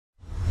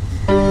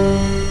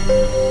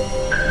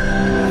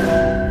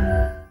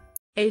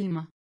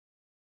elma,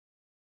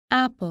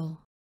 apple,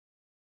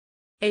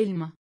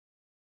 elma,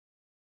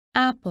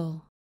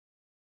 apple,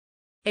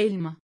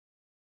 elma,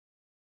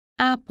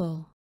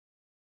 apple,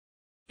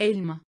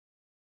 elma,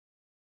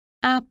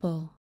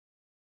 apple,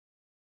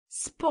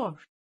 spor,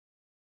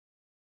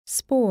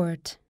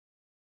 sport,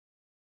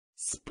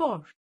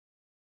 spor,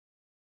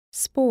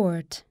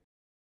 sport,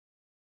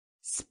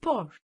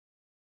 spor,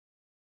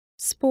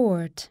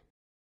 sport,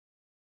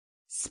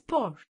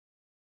 spor,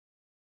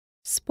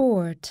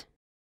 sport,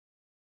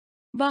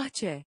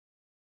 bahçe,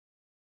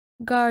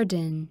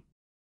 garden,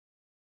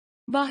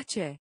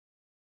 bahçe,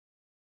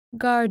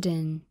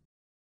 garden,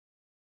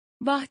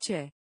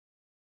 bahçe,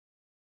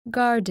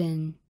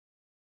 garden,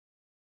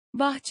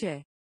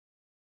 bahçe,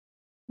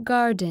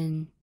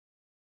 garden,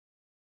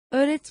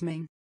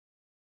 öğretmen,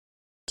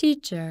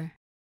 teacher,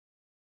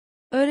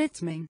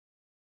 öğretmen,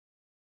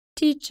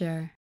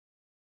 teacher,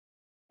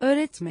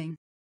 öğretmen,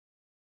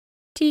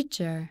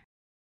 teacher,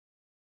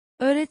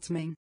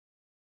 öğretmen,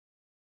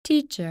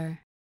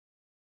 teacher,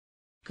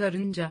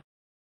 karınca,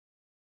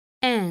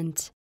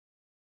 ant,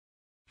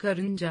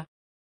 karınca,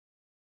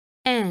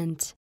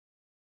 ant,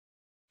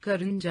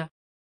 karınca,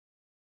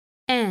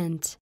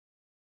 ant,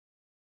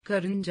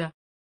 karınca,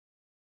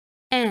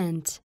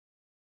 ant,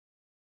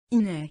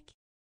 inek,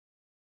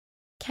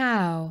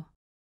 cow,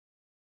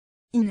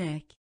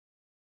 inek,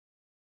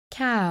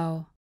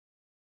 cow,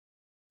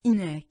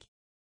 inek,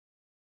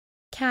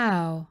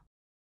 cow,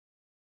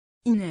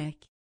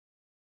 inek,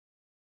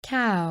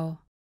 cow,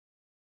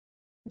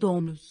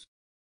 domuz,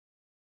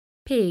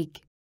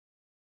 pig,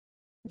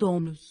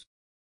 domuz,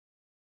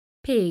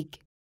 pig,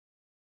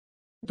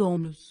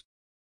 domuz,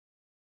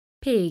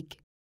 pig,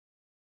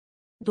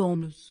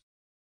 domuz,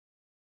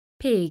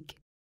 pig,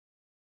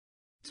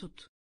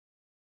 tut,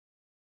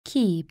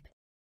 keep,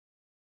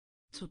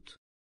 tut,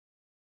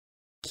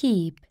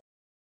 keep,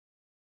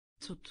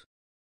 tut,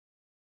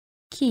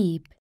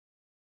 keep,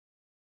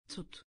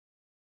 tut,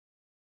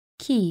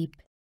 keep,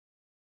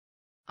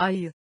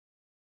 ayı,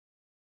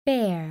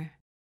 bear,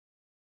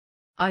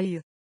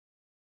 ayı,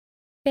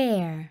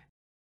 bear,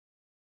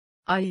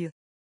 ayı,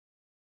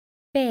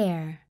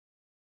 bear,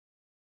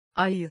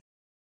 ayı,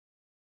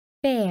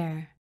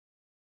 bear,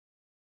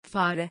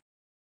 fare,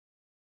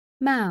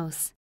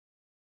 mouse,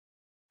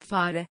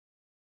 fare,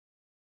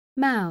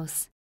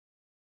 mouse,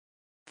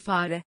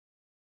 fare,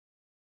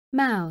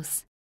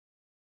 mouse,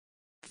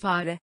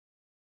 fare,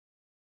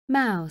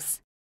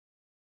 mouse,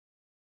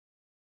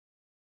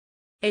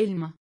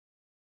 elma,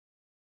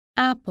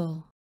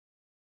 apple,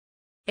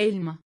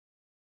 elma,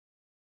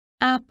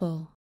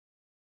 apple,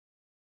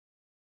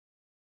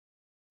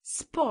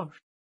 spor,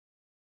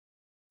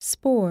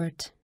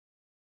 sport,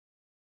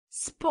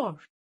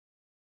 spor,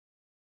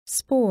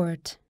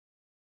 sport,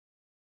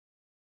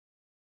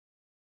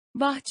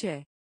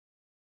 bahçe,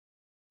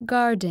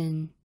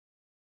 garden,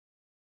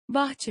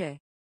 bahçe,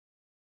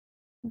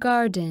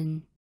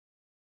 garden,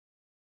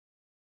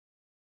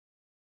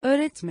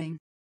 öğretmen,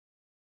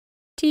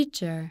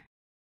 teacher,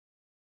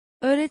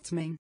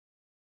 öğretmen,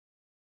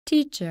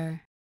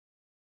 teacher,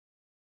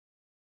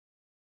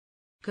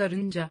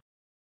 karınca,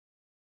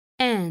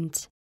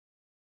 ant,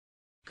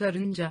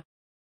 karınca,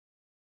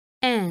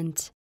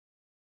 ant,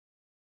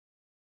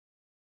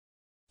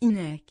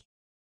 inek,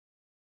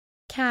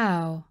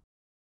 cow,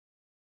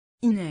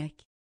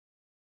 inek,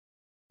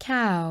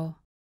 cow,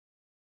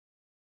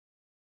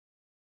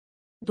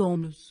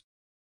 domuz,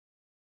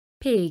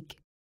 pig,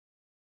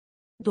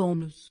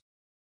 domuz,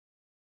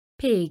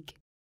 pig,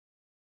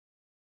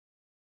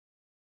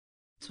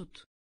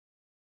 tut,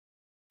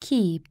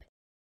 keep,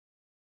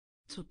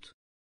 tut,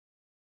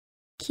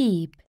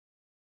 keep,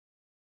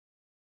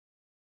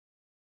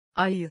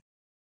 ayı,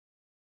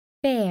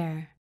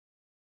 bear,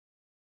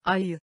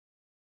 ayı,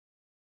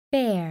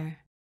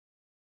 bear,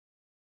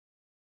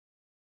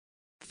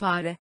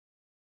 fare,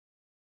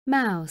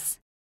 mouse,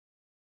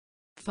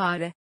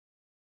 fare,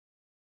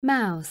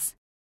 mouse,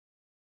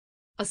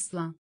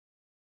 aslan,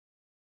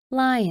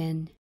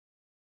 lion,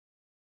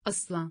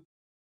 aslan,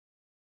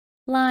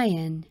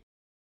 lion,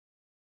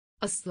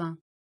 aslan,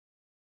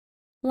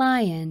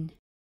 lion,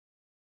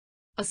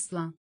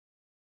 aslan,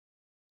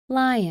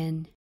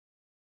 lion,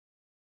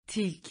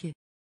 tilki,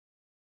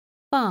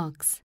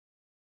 fox,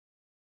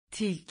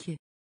 tilki,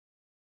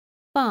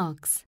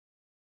 fox,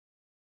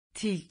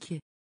 tilki,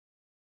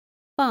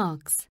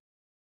 fox,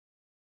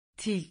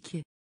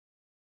 tilki,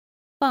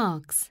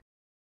 fox,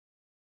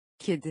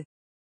 kedi,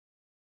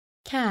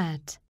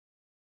 cat,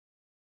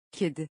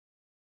 kedi,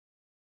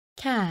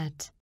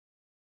 cat,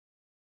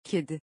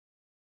 kedi,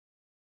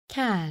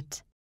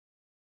 cat,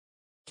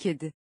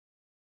 kedi,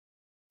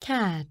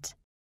 cat,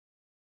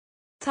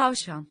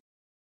 tavşan,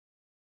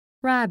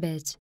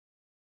 rabbit,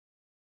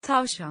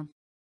 tavşan,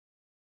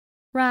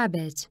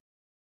 rabbit,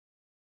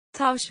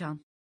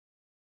 tavşan,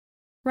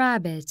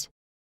 rabbit,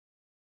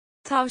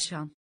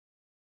 tavşan,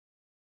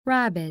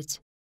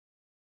 rabbit,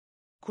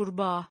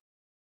 kurbağa,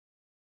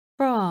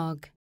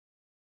 frog,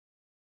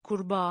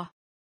 kurbağa,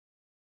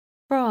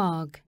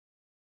 frog,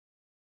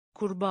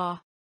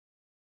 kurbağa,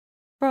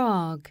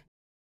 frog,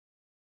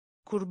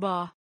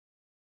 kurbağa,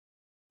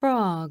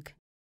 frog,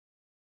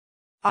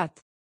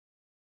 at,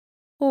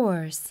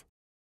 horse,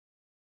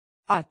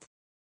 at,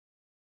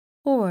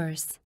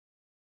 horse,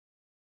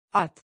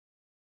 at,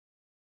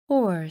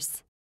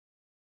 horse,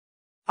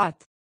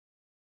 at,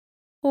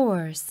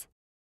 horse,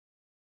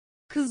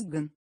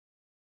 kızgın,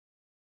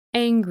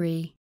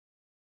 angry,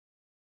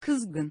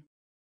 kızgın,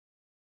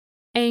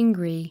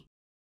 angry,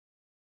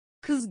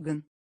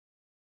 kızgın,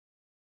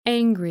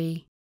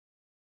 angry,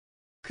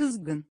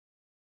 kızgın,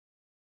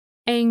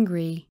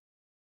 angry,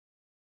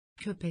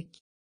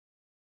 köpek,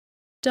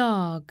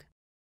 dog,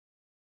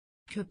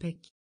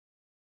 köpek,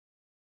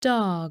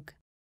 dog,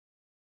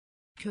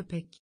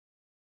 köpek,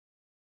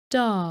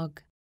 dog,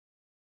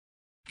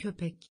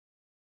 köpek,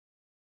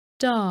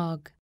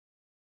 dog,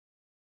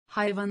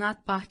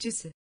 hayvanat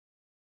bahçesi,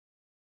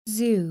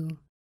 zoo,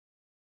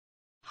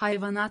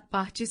 hayvanat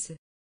bahçesi,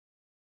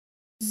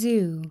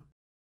 zoo,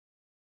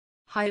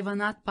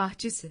 hayvanat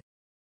bahçesi,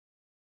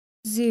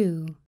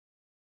 zoo,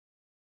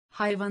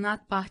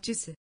 hayvanat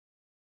bahçesi,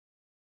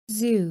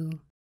 zoo,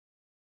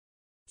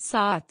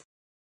 saat,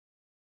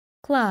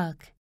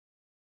 clock,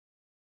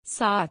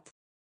 saat,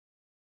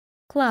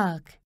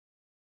 clock,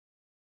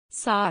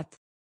 saat,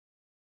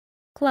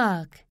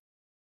 clock,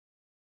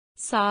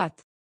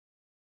 saat,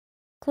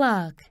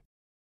 clock,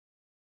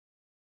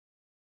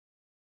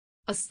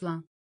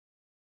 aslan,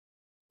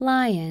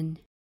 lion,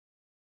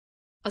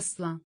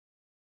 aslan,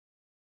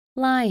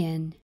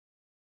 lion,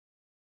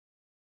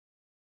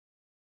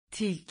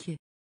 tilki,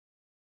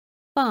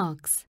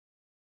 fox,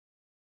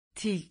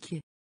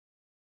 tilki,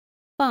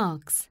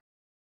 fox,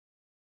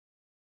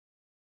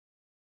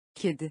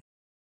 kedi,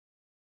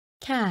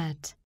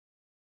 cat,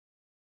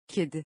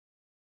 kedi,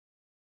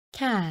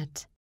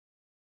 cat,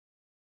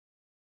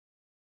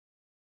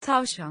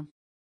 tavşan,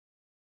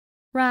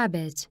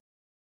 rabbit,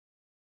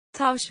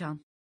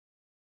 tavşan,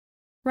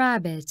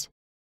 rabbit,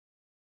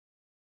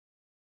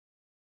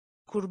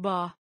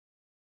 kurbağa,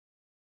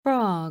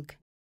 frog,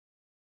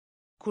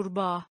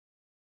 kurbağa,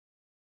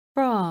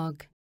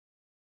 frog,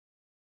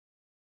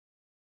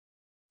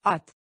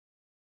 at,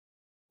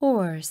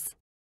 horse,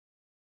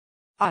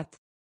 at,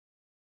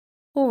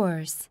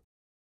 horse,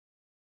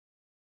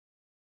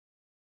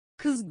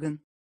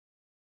 kızgın,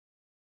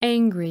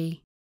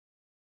 angry,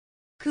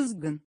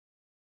 kızgın,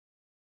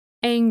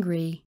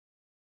 angry,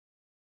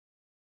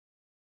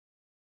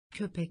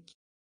 köpek,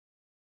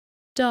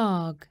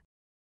 dog,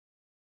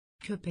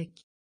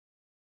 köpek,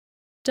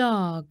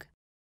 dog,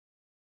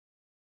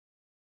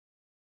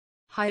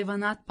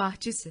 hayvanat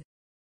bahçesi,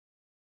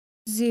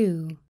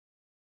 zoo,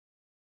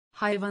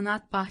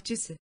 hayvanat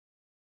bahçesi,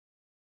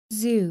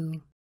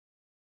 zoo,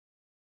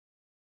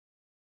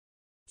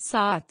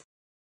 saat,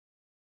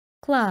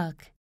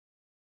 clock,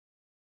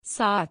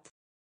 saat,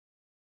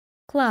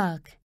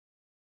 clock,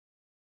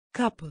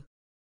 kapı,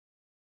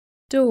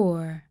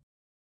 door,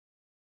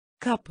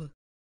 kapı,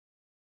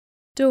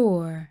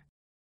 door,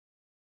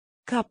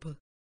 kapı,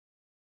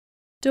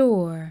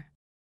 door,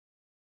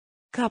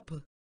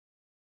 kapı,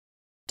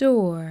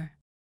 door,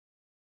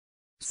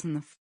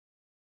 sınıf,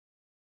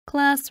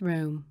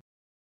 classroom,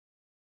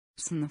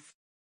 sınıf,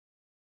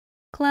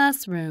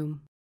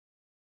 classroom,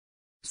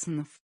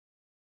 sınıf,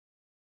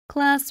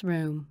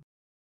 classroom,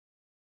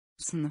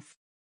 sınıf,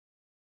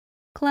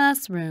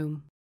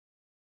 classroom,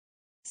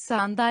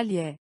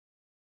 sandalye,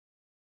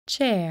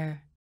 chair,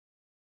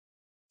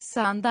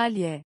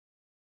 sandalye,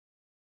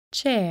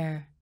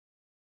 chair,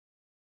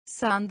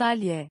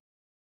 sandalye,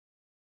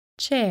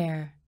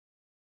 chair,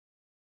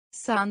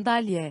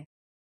 sandalye,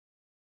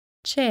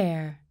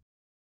 chair,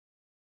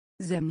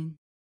 zemin,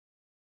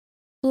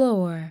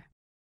 floor,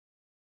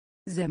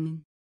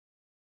 zemin,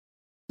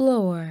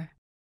 floor,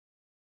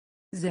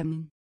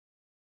 zemin,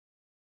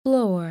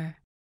 floor,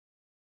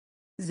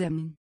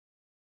 zemin,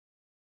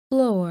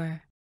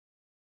 floor,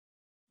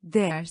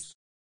 ders,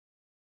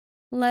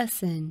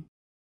 lesson,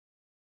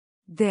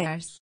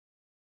 ders,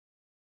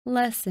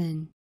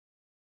 lesson,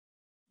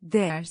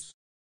 ders,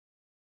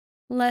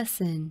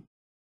 lesson,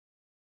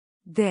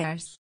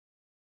 ders,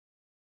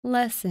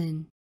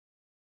 lesson,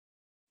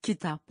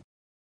 kitap,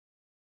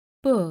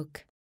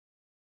 book,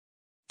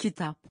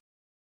 kitap,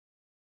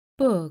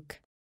 book,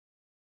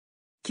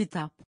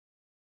 kitap,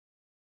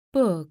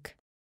 book,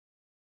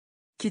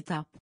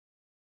 kitap,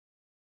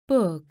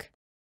 book,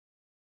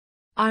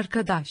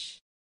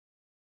 arkadaş,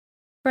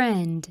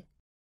 friend,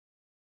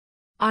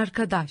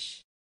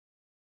 arkadaş,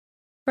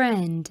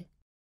 friend,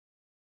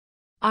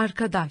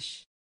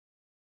 arkadaş,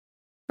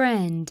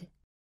 friend,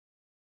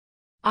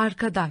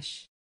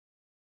 arkadaş,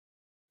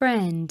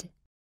 friend,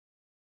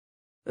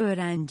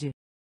 öğrenci,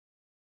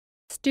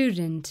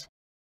 student,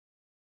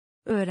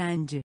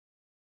 öğrenci,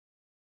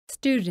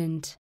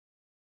 student,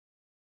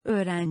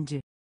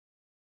 öğrenci,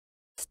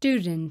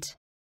 student,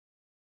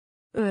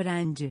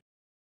 öğrenci,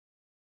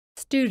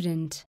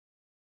 student,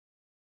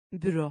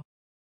 büro,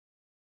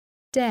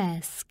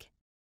 desk,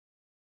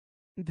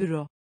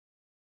 büro,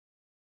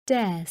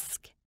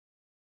 desk,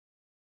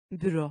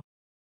 büro,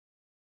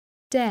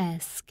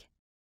 desk,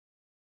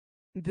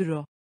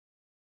 büro,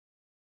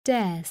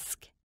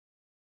 desk,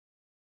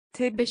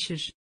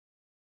 tebeşir,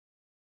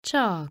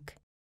 chalk,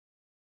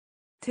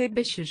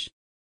 tebeşir,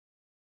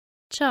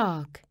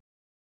 chalk,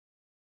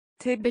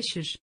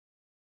 tebeşir,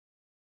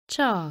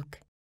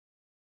 chalk,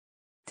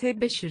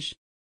 tebeşir,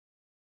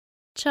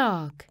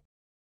 chalk,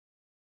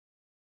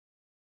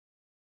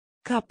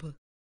 kapı,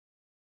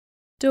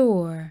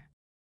 door,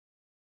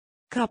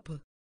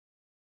 kapı,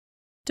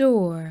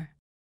 door,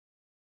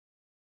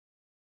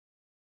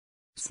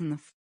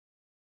 sınıf,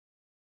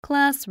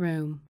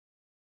 classroom,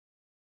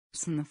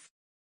 sınıf,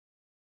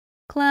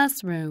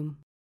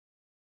 classroom,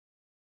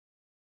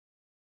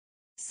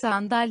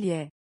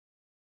 sandalye,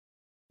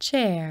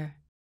 chair,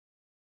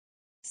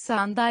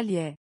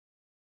 sandalye,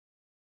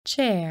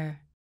 chair,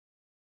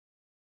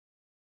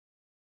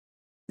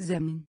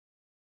 zemin,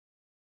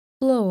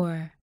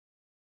 floor,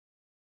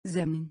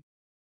 zemin,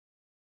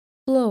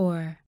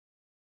 floor,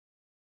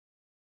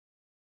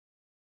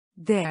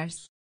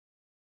 ders,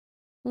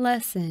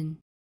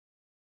 lesson,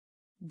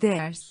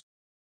 ders,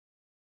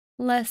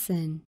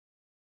 lesson,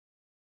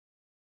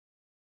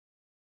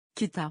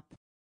 kitap,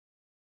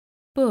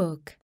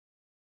 book,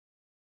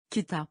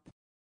 kitap,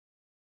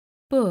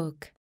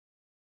 book,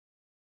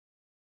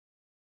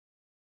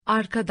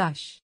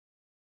 arkadaş,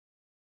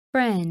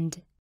 friend,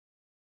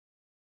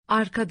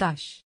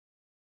 arkadaş,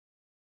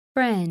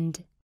 friend,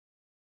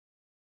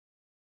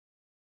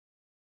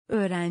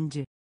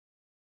 öğrenci,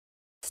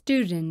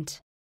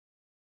 student,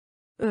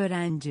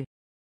 öğrenci,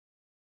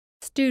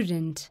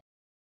 student,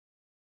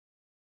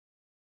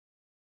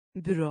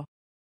 büro,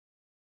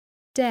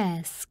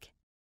 desk,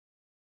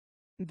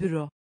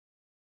 büro,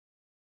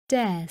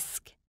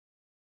 desk,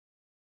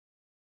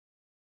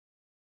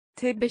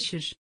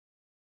 tebeşir,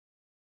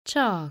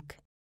 chalk,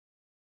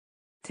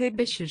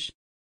 tebeşir,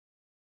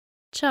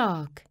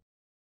 chalk,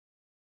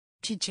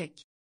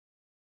 çiçek,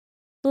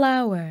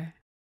 flower,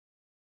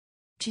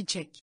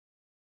 çiçek,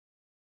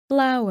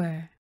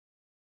 flower,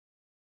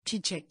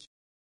 çiçek,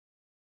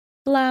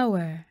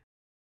 flower,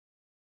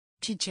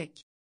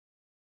 çiçek,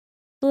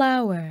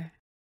 flower,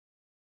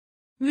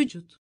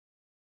 vücut,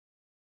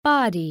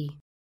 body,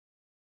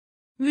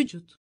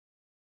 vücut,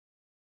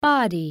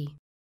 body,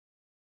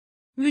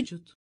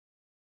 vücut,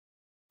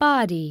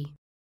 body,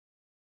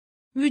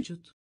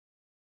 vücut,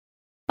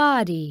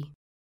 body,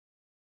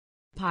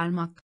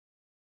 parmak,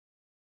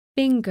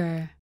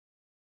 finger,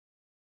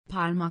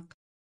 parmak,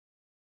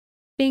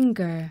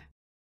 finger,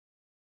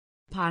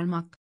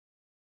 parmak,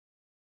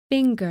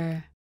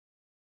 finger,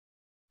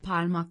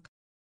 parmak,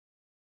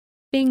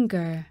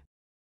 finger,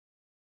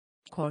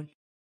 kol,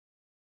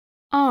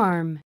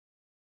 arm,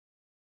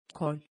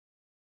 kol,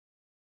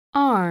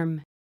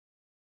 arm,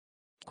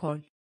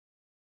 kol,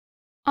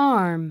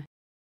 arm,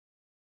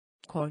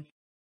 kol,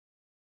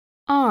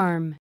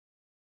 arm,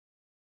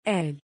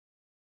 el,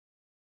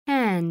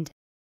 hand,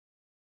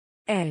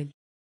 el,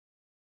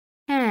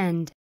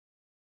 hand,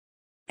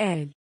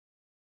 el,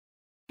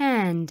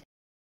 hand,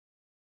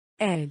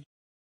 el,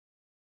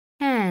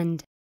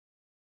 hand,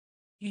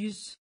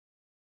 yüz,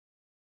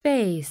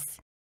 face,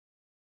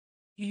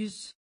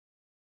 yüz,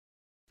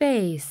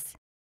 face,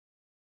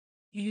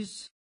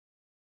 yüz,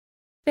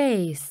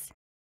 face,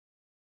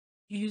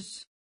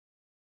 yüz,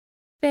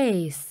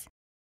 face,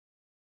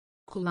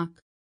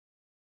 kulak,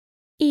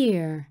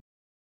 ear,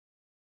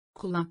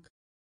 kulak,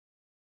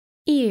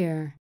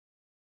 ear,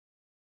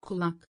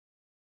 kulak,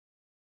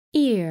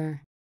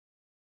 ear,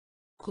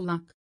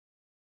 kulak,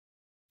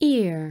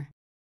 ear,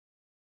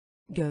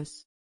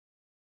 göz,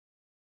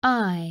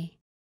 eye,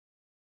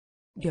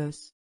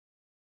 göz,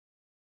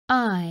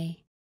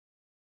 eye,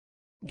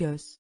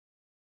 göz,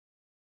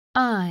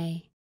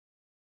 eye,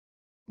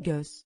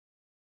 göz,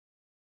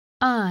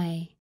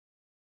 eye,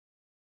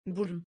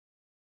 burun,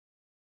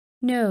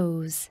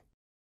 nose,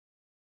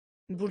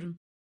 burun,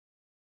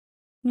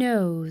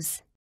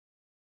 nose,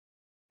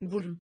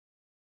 burun,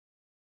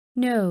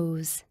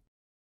 nose,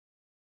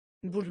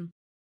 burun,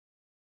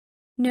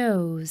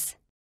 nose,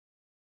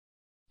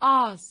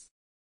 ağız,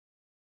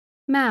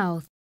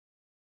 mouth,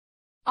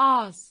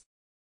 ağız,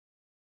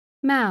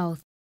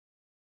 mouth,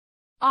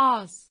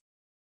 ağız,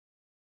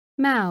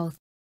 mouth,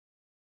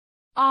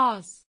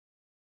 ağız,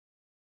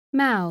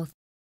 mouth,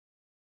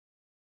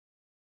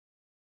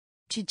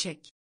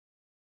 çiçek,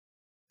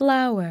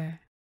 flower,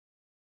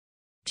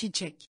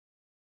 çiçek,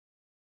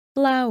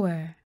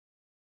 flower,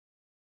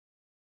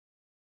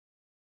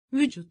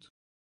 vücut,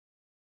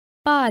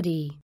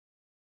 body,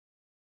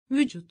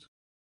 vücut,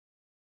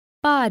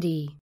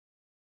 body,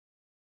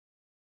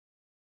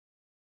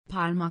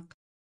 parmak,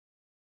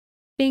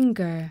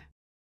 finger,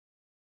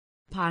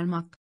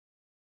 parmak,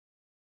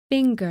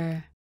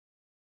 finger,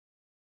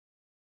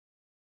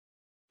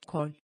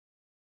 kol,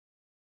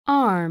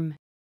 arm,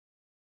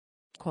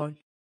 kol,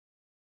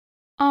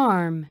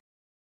 arm,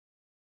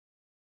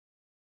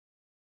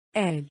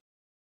 el,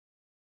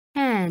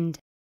 hand,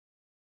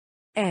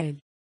 el,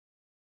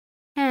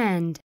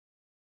 hand,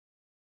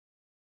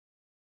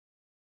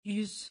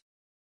 yüz,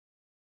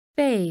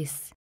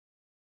 face,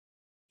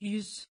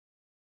 yüz,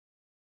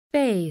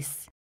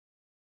 face,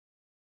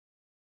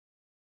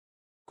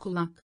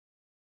 kulak,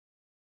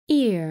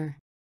 ear,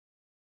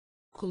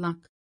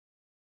 kulak,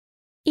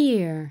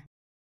 ear,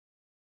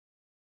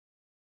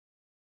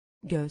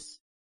 göz,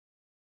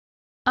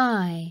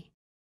 eye,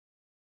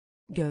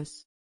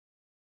 göz,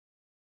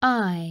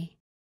 eye,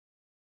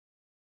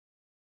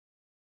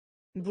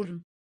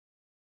 burun,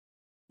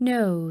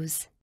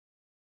 nose,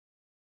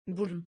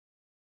 burun,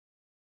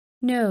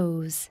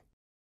 nose,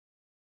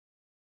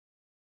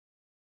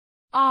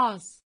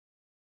 ağız,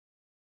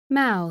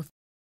 mouth,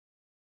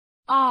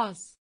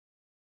 ağız,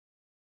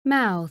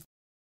 mouth,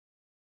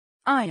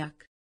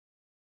 ayak,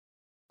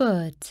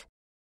 foot,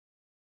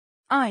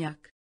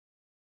 ayak,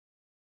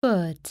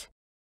 foot,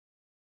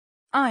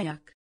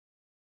 ayak,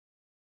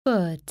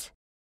 foot,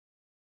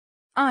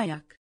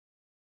 ayak,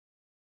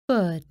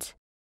 foot,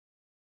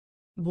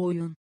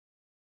 boyun,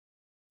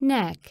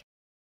 neck,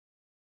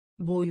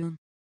 boyun,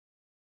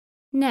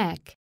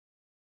 neck,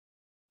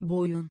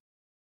 boyun,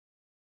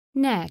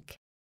 neck,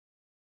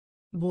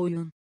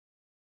 boyun,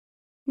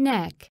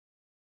 neck,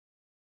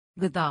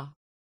 gıda,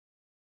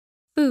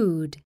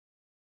 food,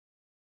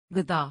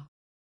 gıda,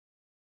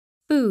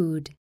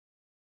 food,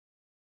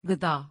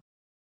 gıda,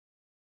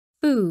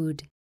 food,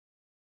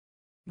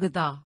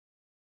 gıda,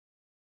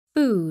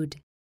 food,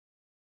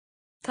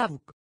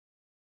 tavuk,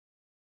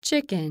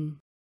 chicken,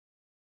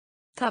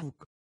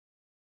 tavuk,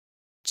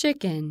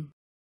 chicken,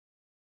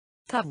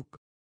 tavuk,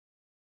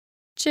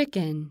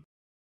 chicken,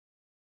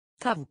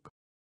 tavuk,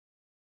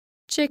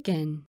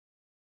 chicken,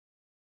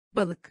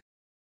 balık,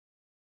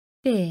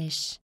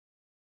 fish,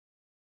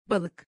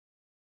 balık,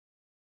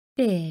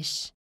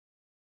 fish,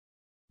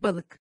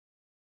 balık,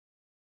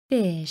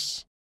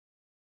 fish,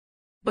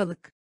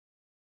 balık,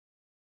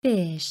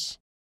 fish,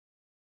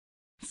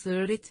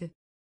 sığır eti,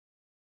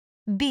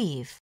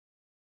 beef,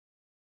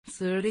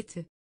 sığır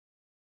eti,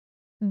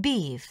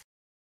 beef,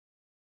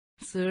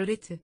 sığır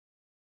eti,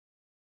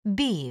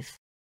 beef,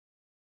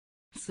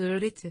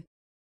 sığır eti,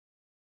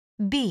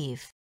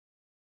 beef,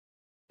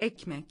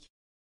 ekmek,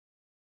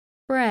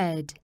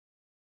 bread,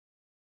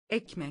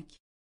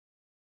 ekmek,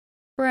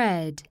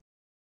 bread,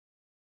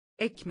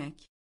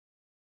 ekmek,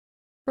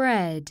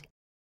 bread,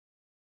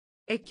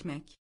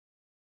 ekmek,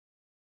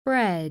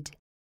 bread,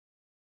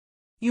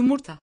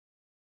 yumurta,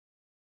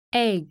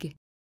 egg,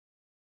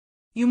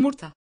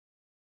 yumurta,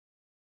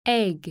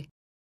 egg,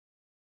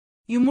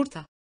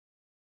 yumurta,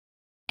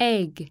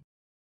 egg,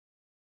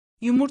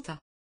 yumurta,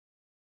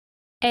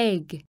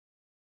 egg,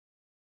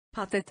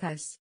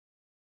 patates,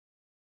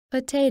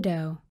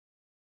 potato,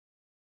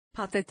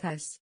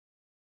 patates,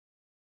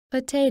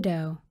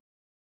 potato,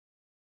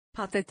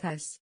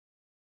 patates,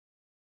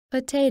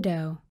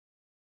 potato,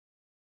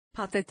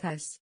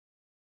 patates,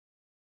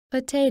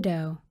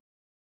 potato,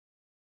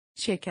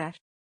 şeker,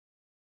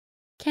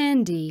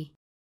 candy,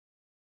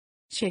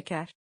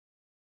 şeker,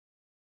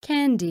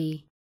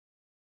 candy,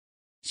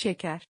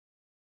 şeker,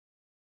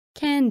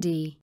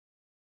 candy,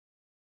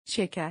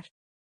 şeker,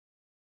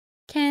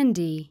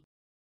 candy,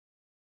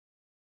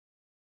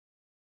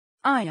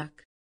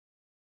 ayak,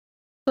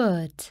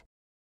 foot,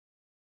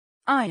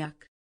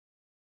 ayak,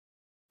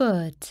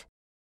 foot,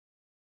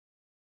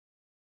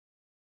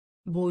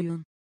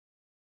 boyun,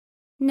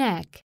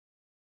 neck,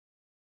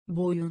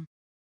 boyun,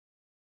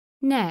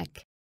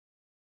 neck,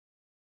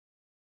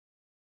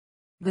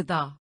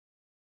 gıda,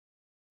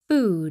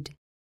 food,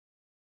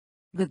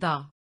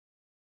 gıda,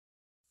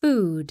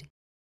 food,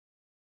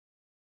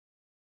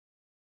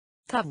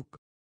 tavuk,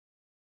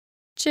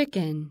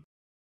 chicken,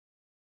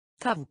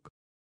 tavuk,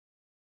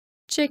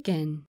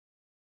 chicken,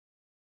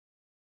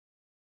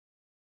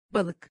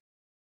 balık,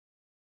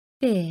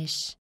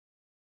 fish,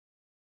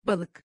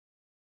 balık,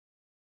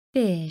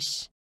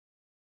 fish,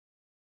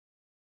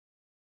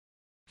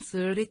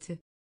 sığır eti,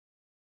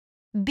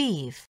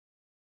 beef,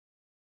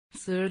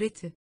 sığır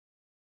eti,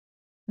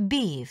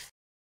 beef,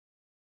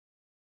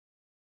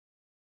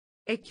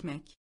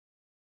 ekmek,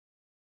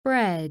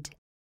 bread,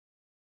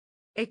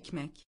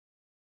 ekmek,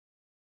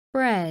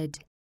 bread,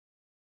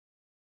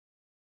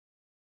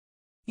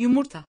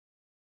 yumurta,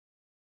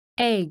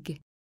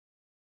 egg,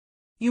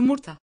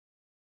 yumurta,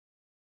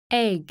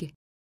 egg,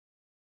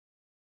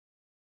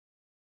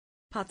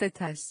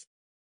 patates,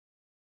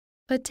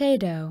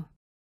 potato,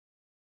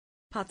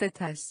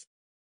 patates,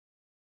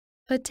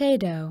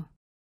 potato,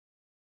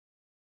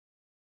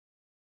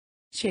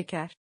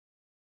 şeker,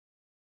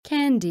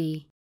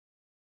 candy,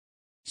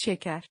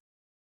 şeker,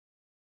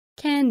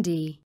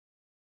 candy,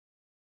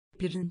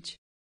 pirinç,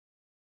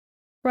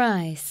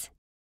 rice,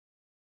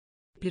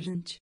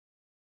 pirinç,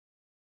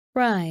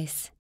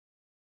 rice,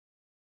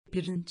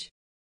 pirinç,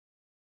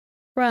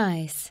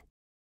 rice,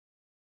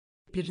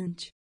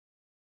 pirinç,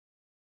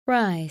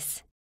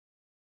 rice,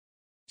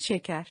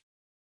 şeker,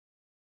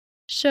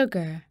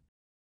 sugar,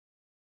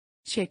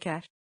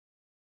 şeker,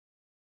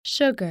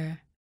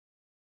 sugar,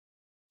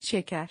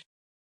 şeker,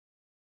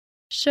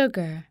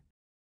 sugar,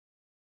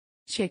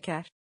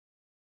 şeker,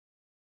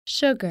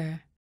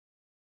 sugar,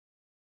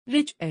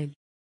 reçel,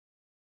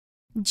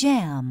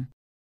 jam,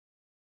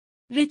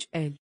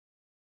 reçel,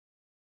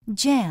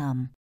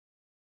 jam,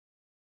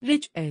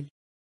 reçel,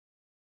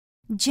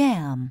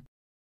 jam,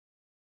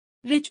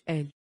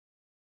 reçel,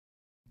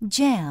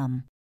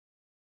 jam,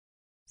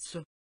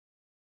 su,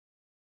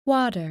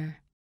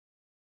 water,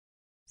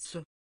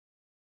 su,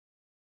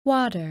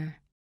 water,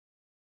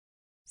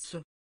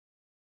 su,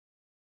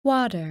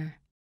 water,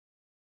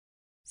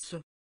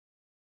 su,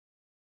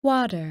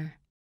 water,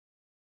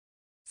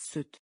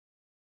 süt,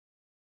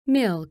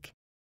 milk,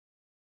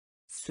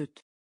 süt,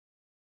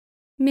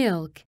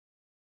 milk,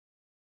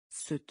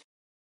 süt,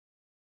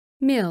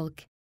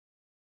 milk,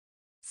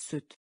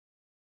 süt.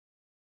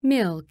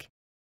 milk,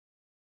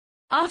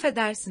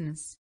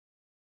 Affedersiniz,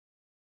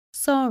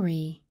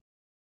 sorry,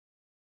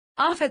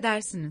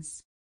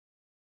 affedersiniz,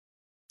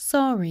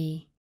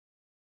 sorry,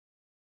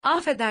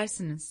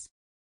 affedersiniz,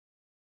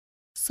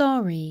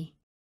 sorry,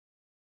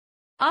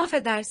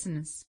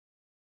 affedersiniz.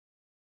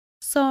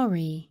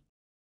 sorry,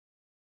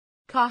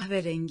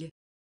 Kahverengi,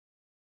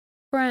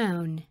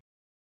 brown,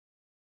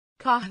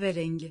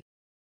 kahverengi,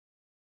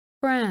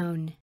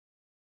 brown,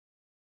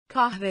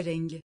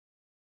 kahverengi,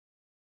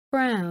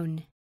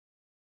 brown,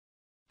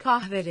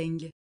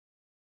 kahverengi.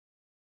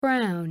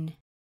 brown,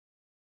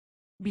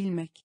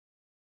 Bilmek,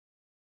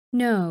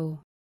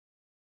 no,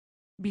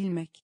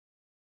 bilmek,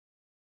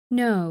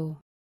 no,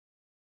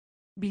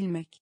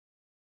 bilmek,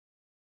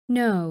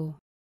 no,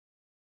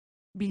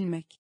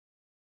 bilmek.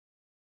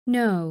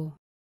 no,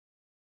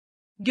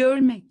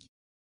 Görmek,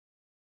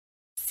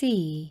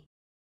 see,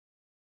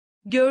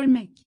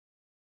 görmek,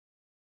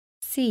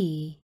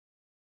 see,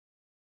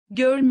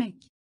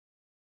 görmek,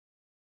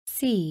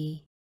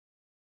 see,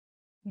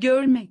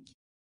 görmek.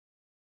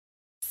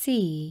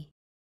 see,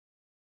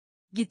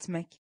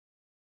 Gitmek,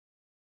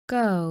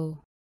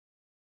 go,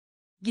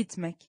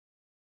 gitmek,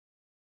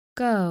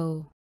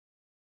 go,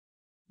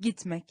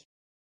 gitmek,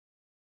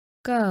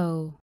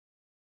 go,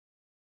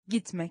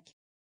 gitmek.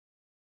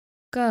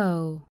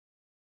 go,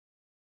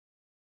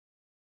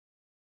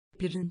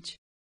 Pirinç,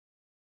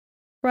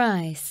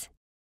 rice,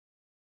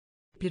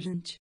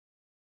 pirinç.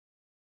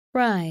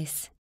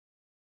 rice,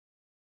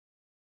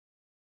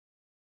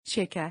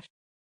 Şeker,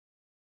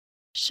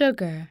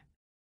 sugar,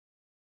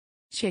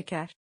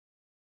 şeker.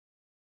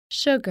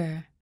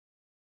 sugar,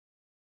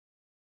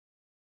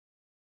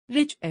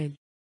 Reçel,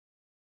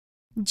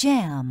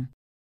 jam,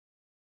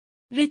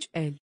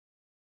 reçel.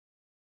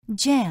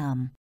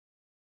 jam,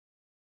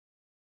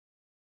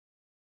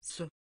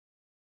 Su,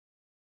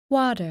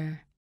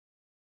 water,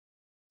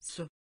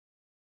 su,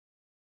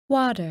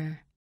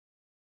 water,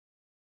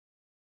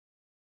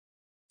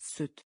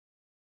 süt,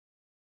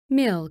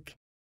 milk,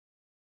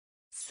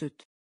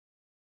 süt.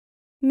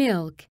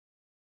 milk,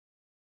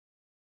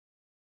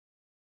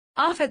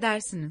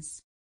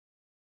 Affedersiniz,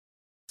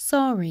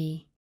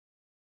 sorry,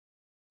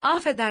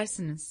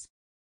 affedersiniz.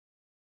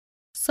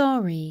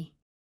 sorry,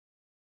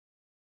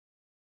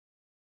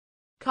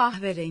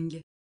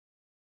 Kahverengi,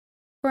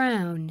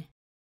 brown,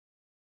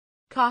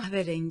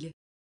 kahverengi.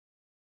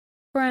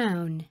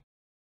 brown,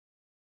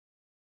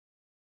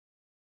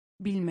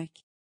 Bilmek,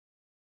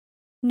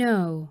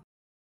 no,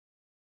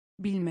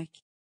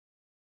 bilmek.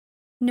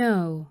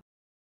 no,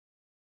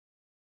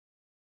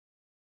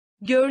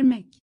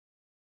 Görmek,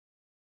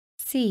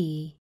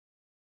 see,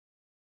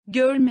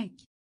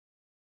 görmek.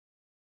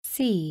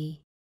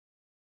 see,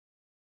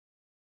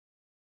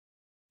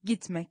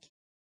 Gitmek,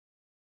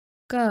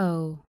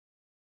 go,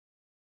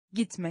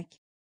 gitmek.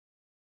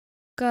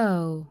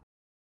 go,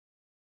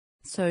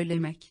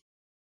 Söylemek,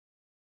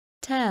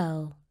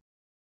 tell,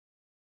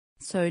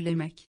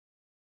 söylemek,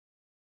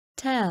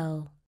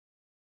 tell,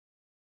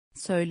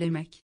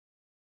 söylemek,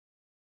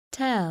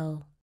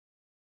 tell,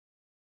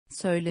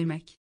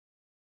 söylemek.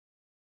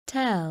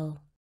 tell,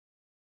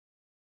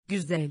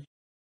 Güzel,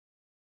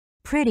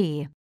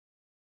 pretty,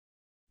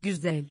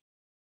 güzel,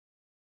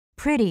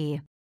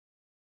 pretty,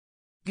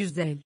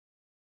 güzel,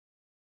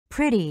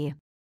 pretty,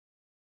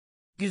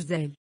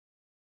 güzel.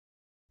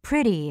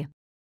 pretty,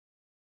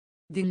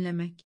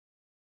 Dinlemek,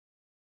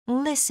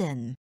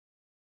 listen,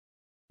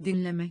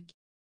 dinlemek,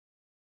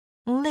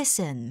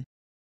 listen,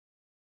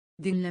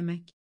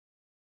 dinlemek,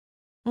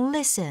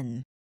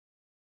 listen,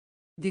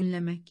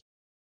 dinlemek.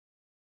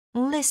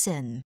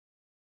 listen,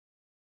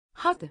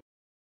 Hadi,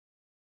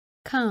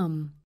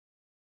 come,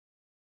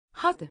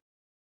 hadi,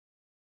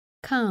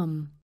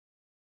 come,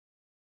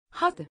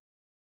 hadi,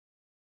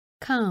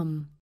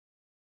 come,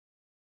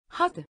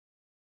 hadi.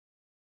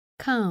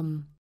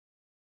 come,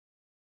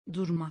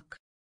 Durmak,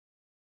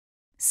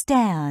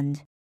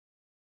 stand,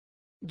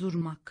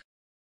 durmak,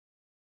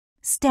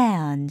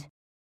 stand,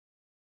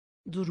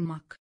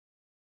 durmak,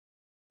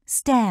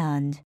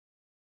 stand,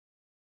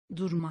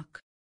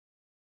 durmak.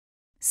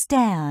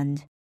 stand,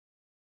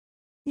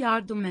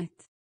 Yardım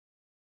et,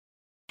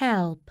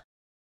 help,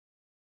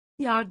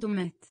 yardım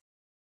et,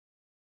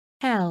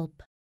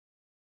 help,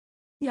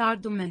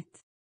 yardım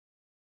et,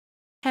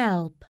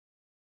 help,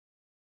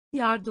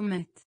 yardım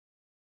et.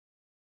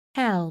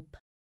 help,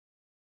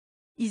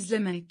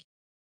 İzlemek,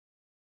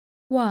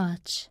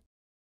 watch,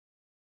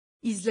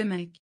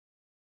 izlemek,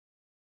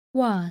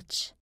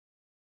 watch,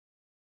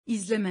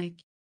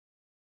 izlemek,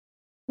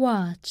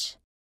 watch,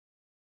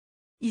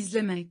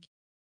 izlemek.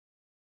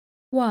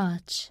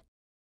 watch,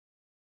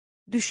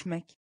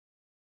 düşmek,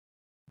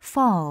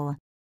 fall,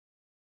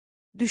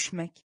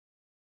 düşmek,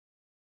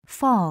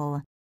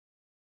 fall,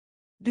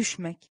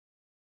 düşmek,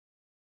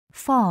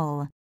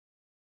 fall,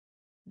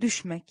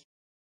 düşmek,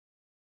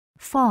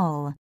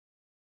 fall,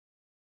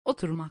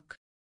 oturmak,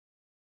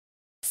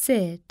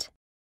 sit,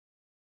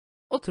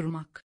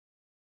 oturmak,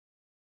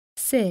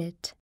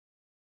 sit,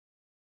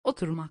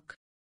 oturmak,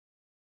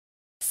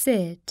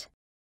 sit,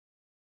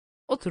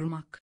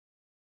 oturmak,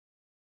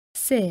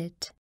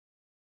 sit,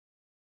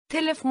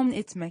 telefon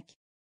etmek,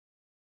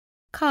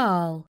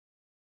 call,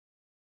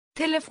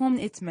 telefon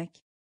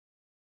etmek,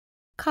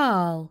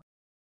 call,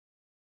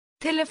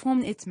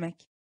 telefon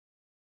etmek,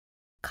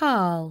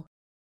 call,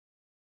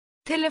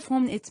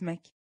 telefon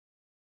etmek,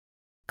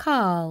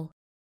 call,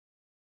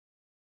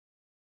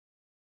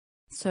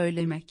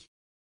 söylemek,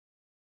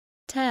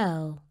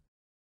 tell,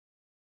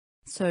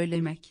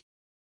 söylemek,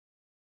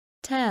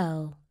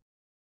 tell,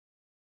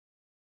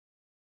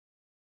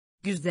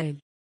 güzel,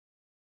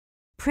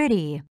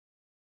 pretty,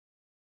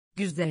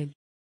 güzel,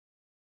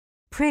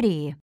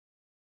 pretty,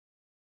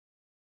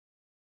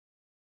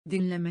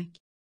 dinlemek,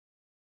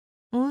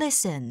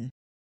 listen,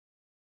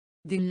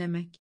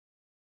 dinlemek,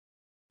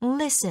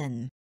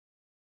 listen,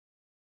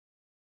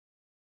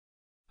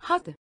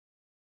 hadi,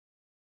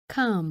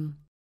 come,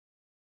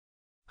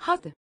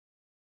 hadi,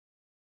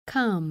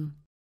 come,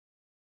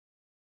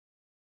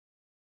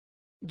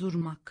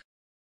 durmak,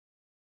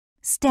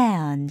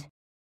 stand,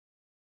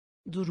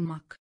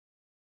 durmak,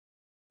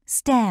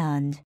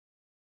 stand,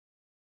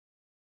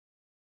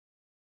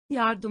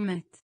 yardım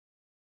et,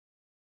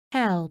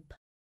 help,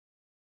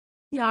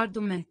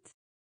 yardım et,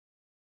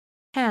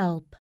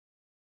 help,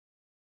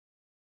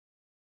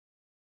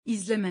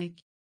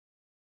 izlemek,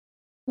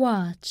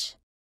 watch,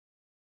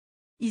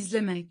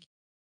 izlemek,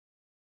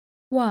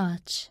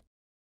 watch,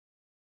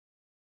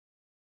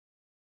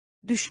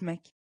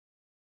 düşmek,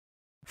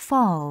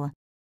 fall,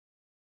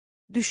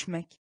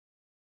 düşmek,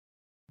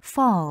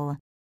 fall,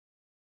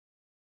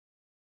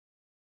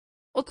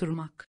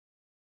 oturmak,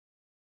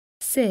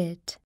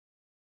 sit,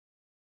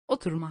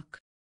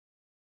 oturmak,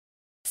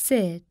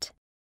 sit,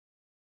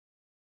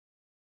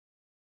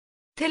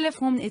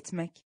 telefon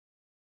etmek,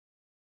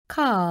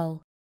 call,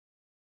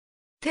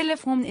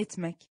 telefon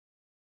etmek,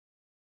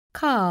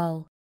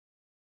 call,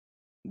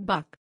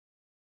 bak,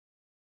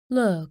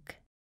 look,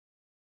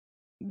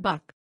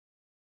 bak,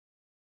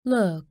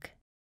 look,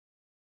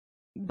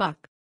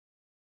 bak,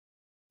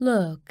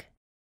 look,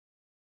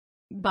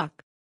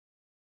 bak,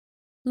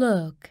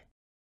 look,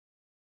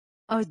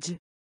 acı,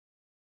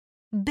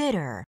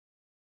 bitter,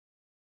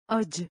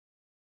 acı,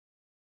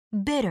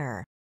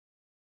 bitter,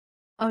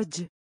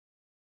 acı,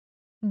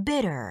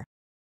 bitter,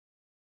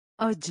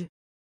 acı,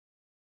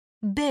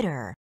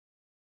 bitter,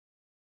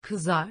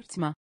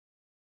 kızartma,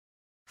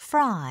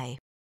 fry,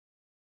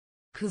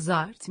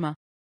 kızartma,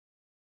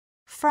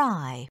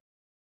 fry,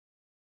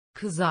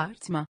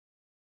 kızartma,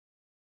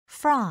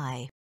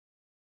 fry,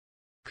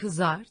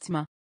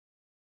 kızartma,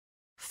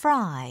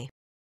 fry,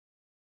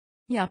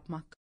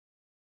 yapmak,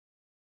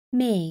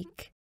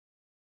 make,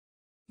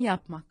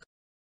 yapmak,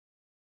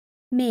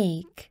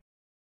 make,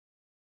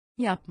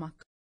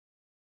 yapmak,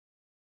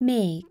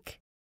 make,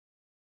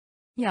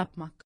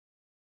 yapmak,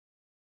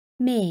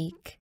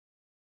 make,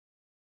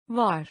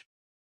 var,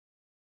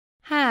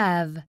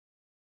 have,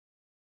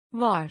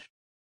 var,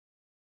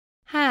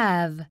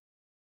 have,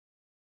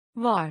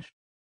 var,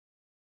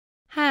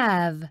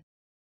 have,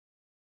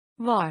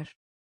 var,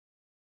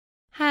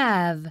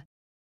 have,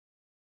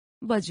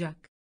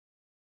 bacak,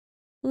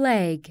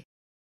 leg,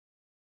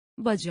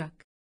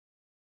 bacak,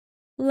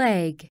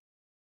 leg,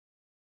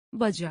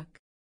 bacak,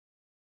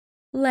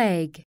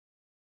 leg,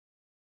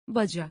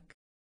 bacak,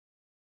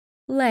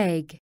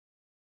 leg,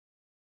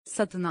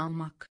 satın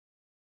almak,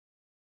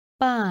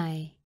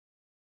 buy,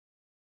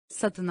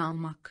 satın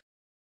almak,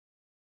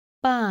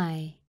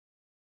 buy,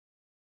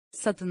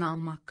 satın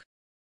almak,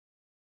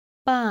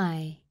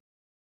 buy,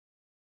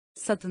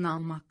 satın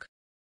almak,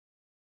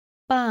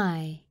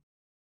 buy,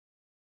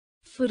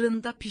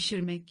 fırında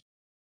pişirmek,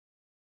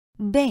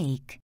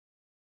 bake,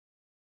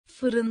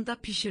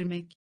 fırında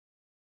pişirmek,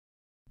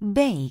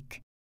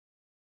 bake,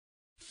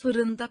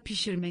 fırında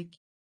pişirmek,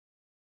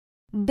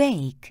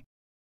 bake,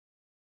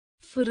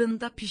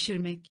 fırında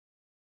pişirmek,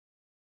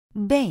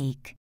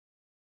 bake,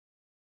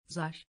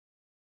 zar,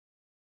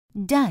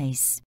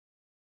 dice,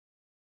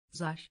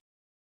 zar,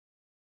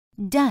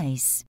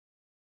 dice,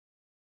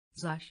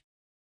 zar,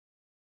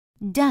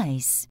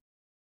 dice,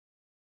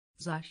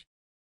 zar,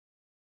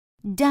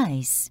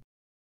 dice,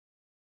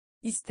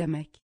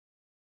 istemek,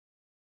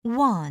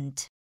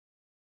 want,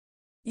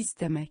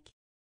 istemek,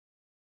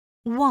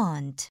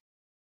 want,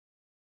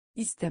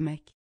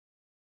 istemek,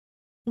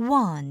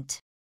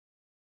 want,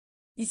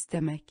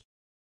 istemek,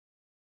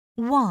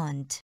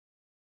 want,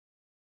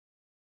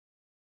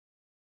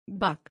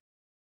 bak,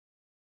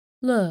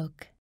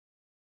 look,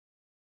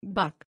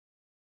 bak,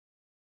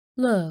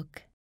 look,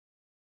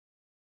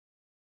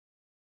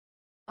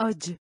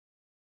 acı,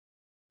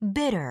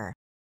 bitter,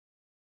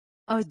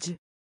 acı,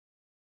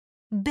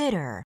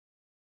 bitter,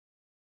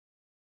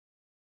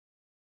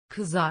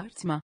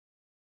 kızartma,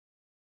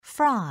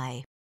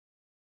 fry,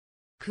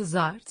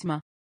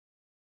 kızartma,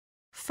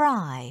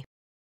 fry,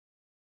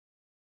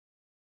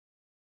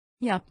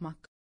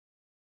 yapmak,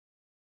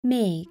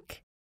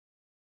 make,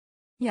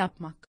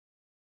 yapmak,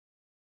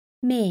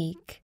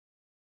 make,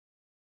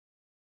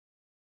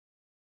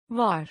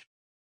 var,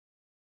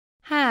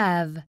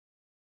 have,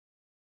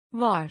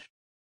 var,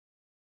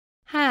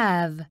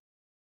 have,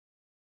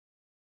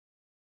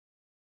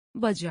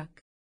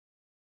 bacak,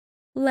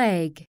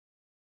 leg,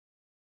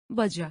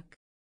 bacak,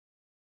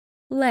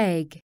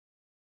 leg,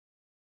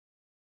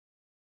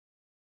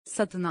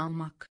 satın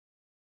almak,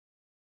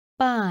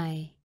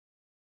 buy,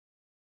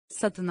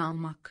 satın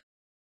almak,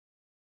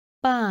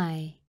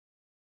 buy,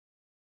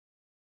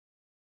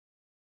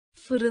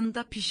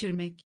 fırında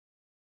pişirmek,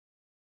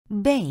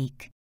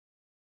 bake,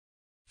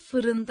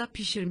 fırında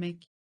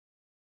pişirmek,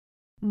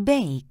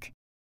 bake,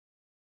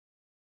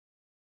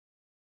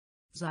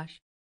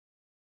 zar,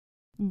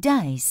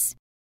 dice,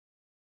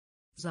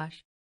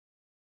 zar,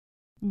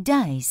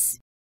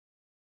 dice,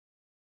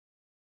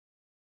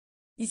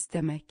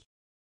 istemek,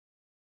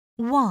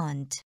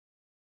 want,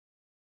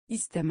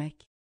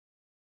 istemek,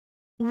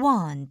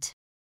 want,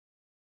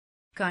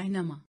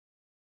 kaynama,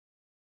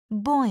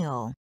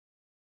 boil,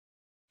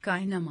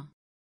 kaynama,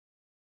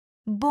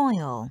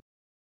 boil,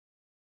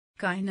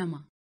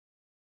 kaynama,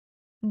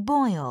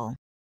 boil,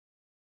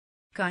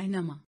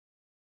 kaynama,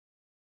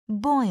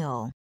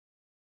 boil,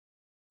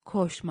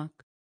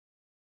 koşmak,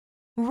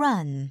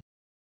 run,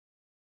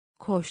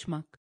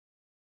 koşmak,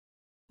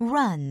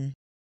 run,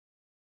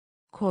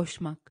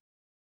 koşmak,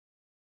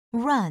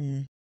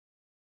 run,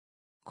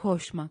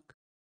 koşmak,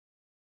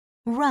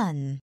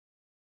 run,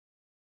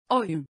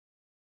 oyun,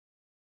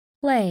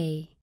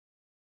 play,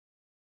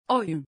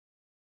 oyun,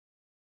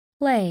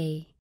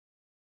 play,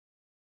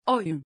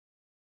 oyun,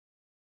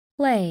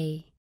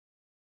 play,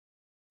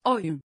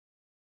 oyun,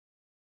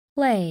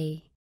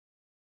 play,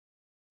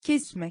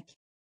 kesmek,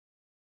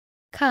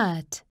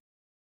 cut,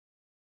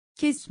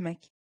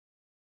 kesmek,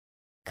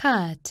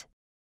 cut,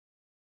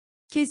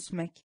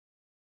 kesmek,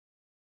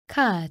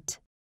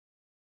 cut,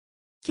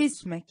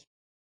 kesmek,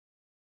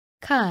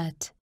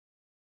 cut,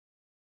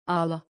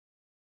 ağla,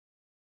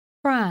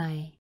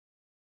 fry,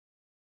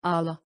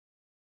 ağla,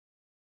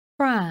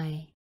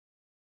 fry,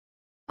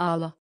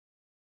 ağla,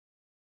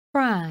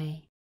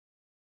 fry,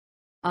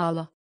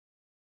 ağla,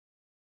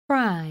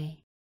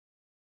 fry,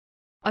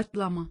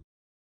 atlama,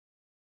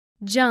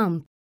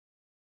 jump,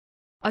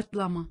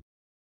 atlama,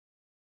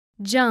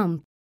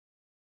 jump,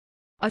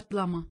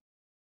 atlama,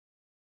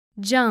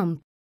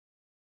 jump,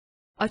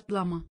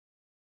 atlama,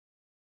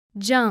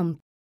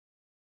 jump,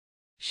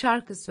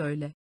 şarkı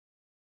söyle,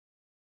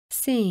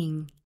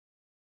 sing,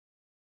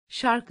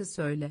 şarkı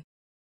söyle,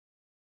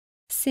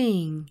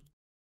 sing,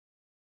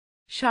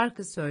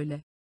 şarkı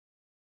söyle,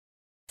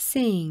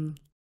 sing,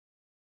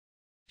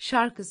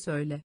 şarkı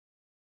söyle,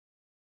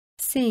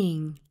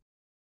 sing,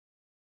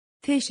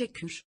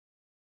 teşekkür,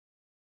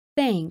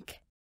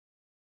 thank,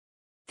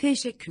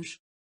 teşekkür,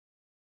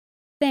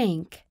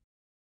 thank,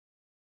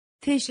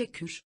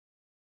 teşekkür,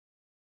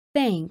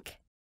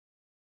 thank,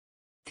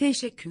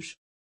 teşekkür,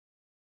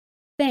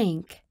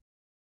 thank,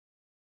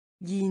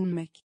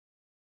 giyinmek,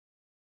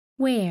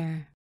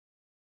 wear,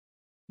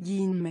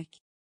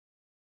 giyinmek,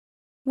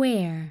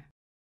 wear,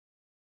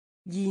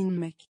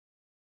 giyinmek,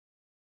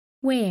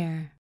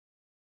 wear,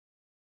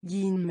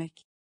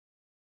 giyinmek,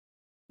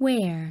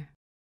 wear,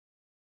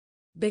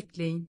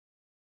 bekleyin,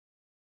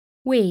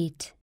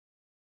 wait,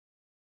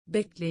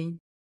 bekleyin,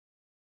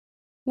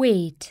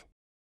 wait,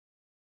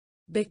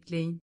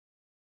 bekleyin,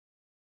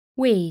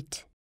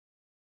 wait,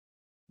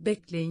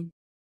 bekleyin,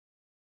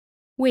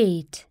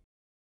 wait,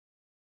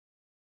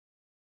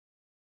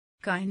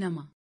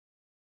 kaynama,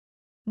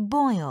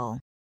 boil,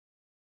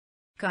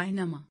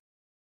 kaynama,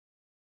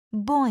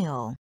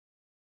 boil,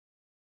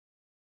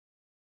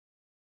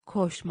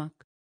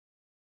 koşmak,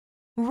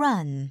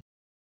 run,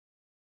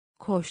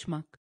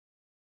 koşmak,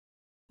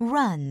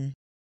 run,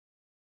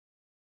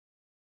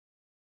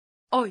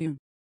 oyun,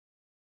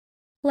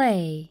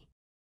 play,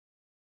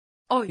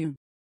 oyun,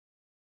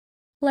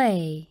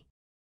 play,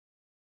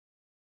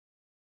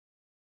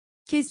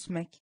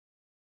 kesmek,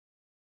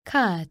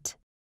 cut,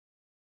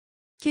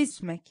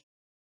 kesmek,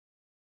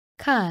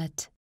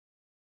 cut,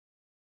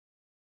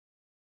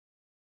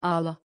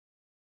 ağla,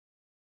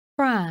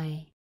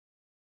 fry,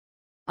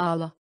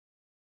 ağla,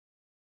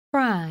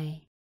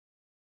 fry,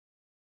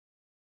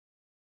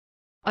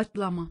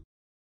 atlama,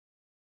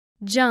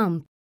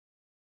 jump,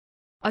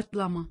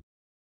 atlama,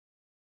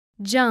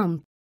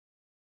 jump,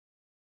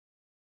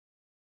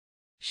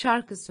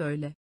 şarkı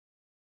söyle,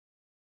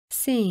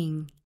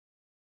 sing,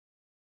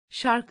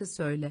 şarkı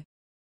söyle,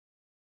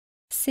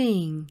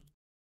 sing,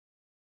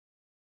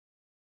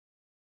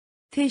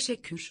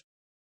 teşekkür,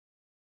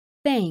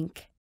 thank,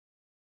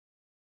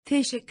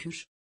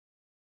 teşekkür,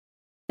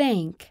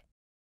 thank,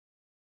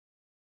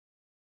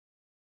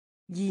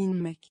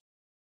 giyinmek,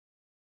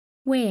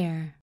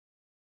 wear,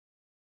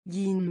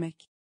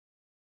 giyinmek,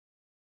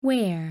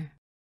 wear,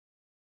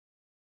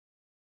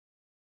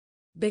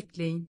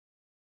 bekleyin,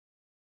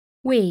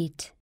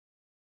 wait,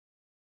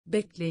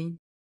 bekleyin,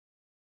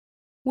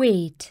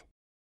 wait,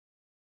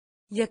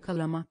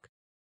 yakalamak,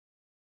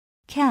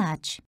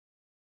 catch,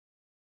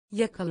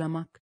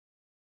 yakalamak,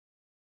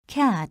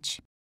 catch,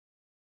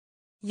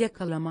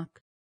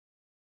 yakalamak,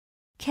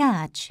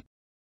 catch,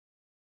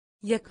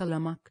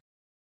 yakalamak,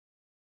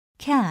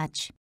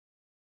 catch,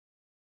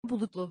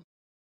 bulutlu,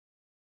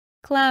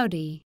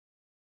 cloudy,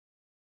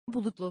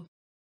 bulutlu,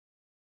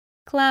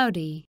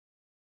 cloudy,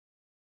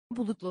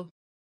 bulutlu,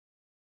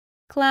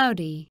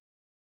 cloudy,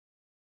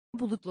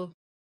 bulutlu,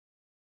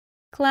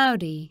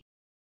 cloudy,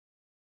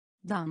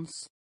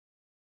 dans,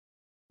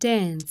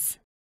 dance,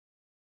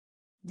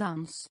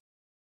 dans,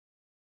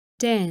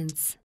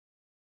 dance,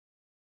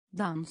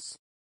 dans,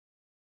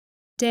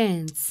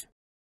 dance,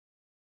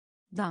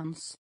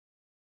 dans,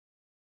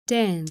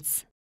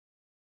 dance,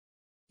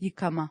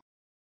 yıkama,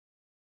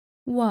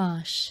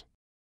 wash,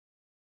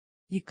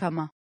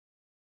 yıkama,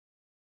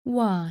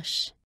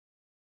 wash,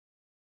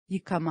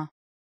 yıkama,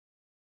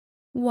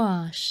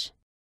 wash,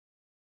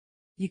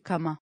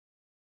 yıkama,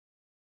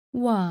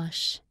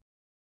 wash,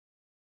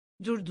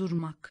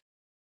 durdurmak,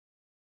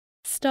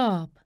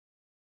 stop,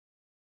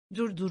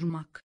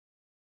 durdurmak,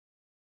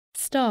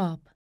 stop,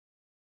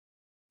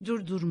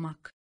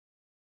 durdurmak,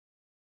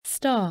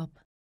 stop,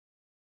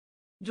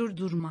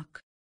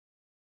 durdurmak,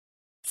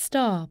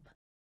 stop,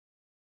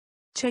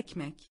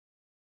 çekmek,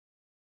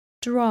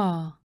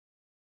 draw,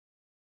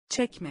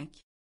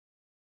 çekmek,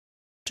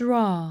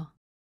 draw,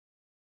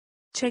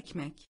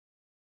 çekmek,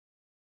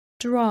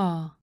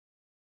 draw,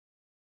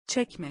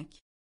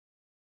 çekmek,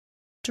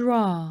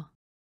 draw,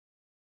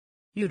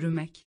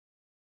 yürümek,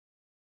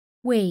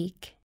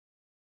 wake,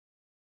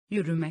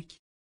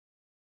 yürümek,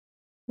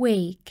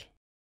 wake,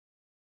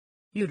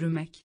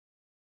 yürümek,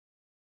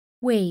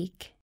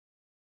 wake,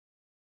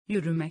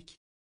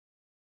 yürümek,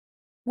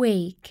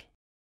 wake,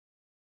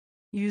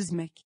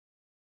 yüzmek,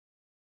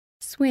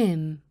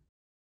 swim,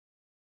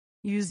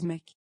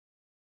 yüzmek,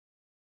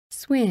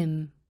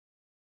 swim,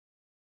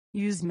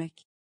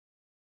 yüzmek,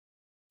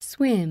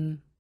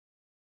 swim,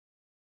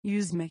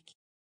 yüzmek,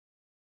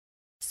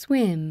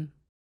 swim,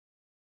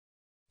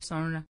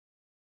 sonra,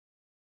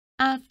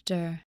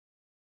 after,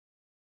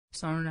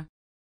 sonra,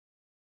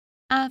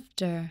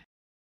 after,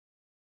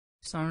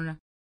 sonra,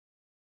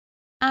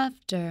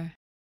 after,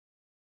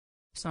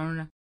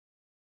 sonra,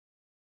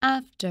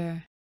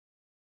 after,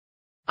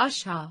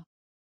 aşağı,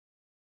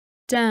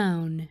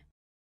 down,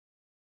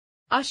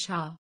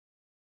 aşağı,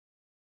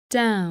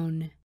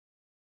 down,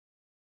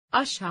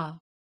 aşağı,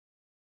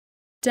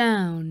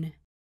 down,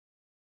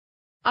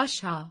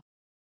 aşağı,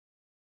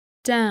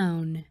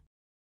 down,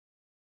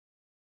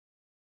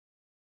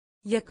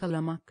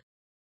 yakalamak,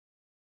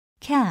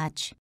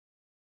 catch,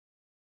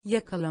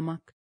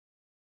 yakalamak,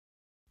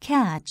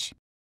 catch,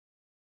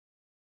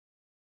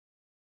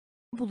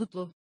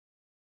 bulutlu,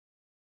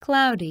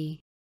 cloudy,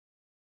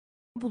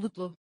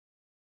 bulutlu,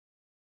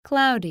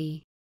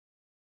 cloudy,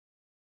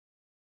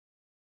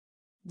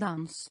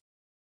 dans,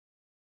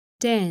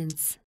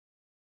 dance,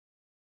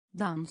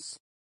 dans,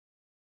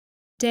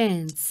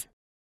 dance,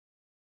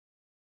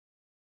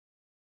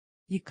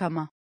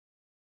 yıkama,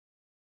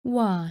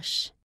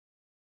 wash,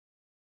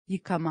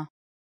 yıkama,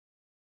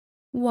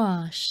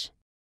 wash,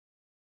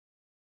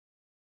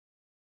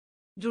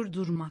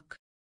 durdurmak,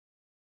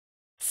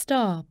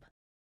 stop,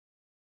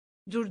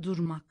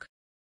 durdurmak,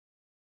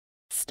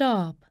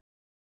 stop,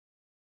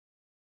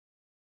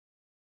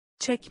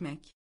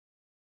 çekmek,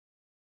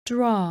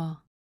 draw,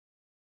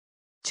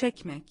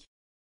 çekmek,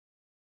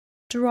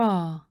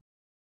 draw,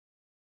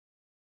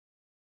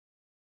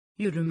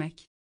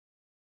 yürümek,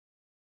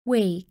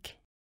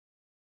 wake,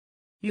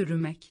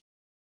 yürümek,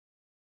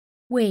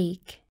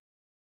 wake,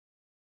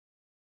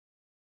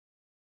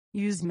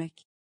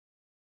 yüzmek,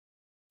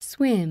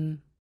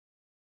 swim,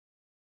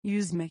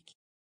 yüzmek,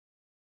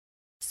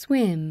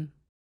 swim,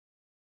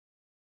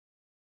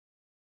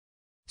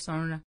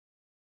 sonra,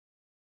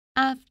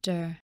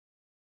 after,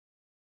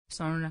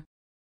 sonra,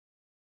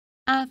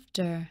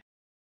 after,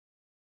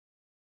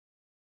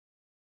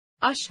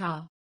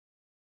 aşağı,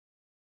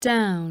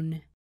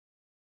 down,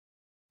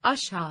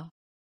 aşağı,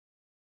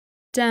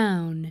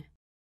 down,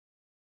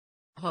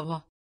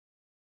 hava,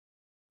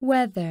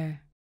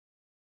 weather,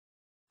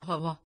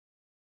 hava,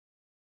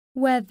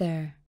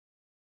 weather,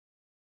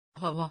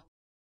 hava,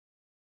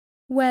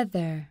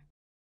 weather,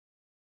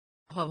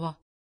 hava,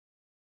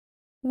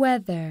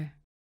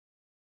 weather,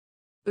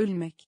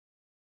 ölmek,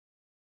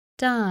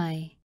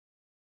 die,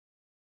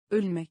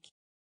 ölmek,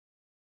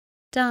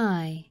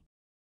 die,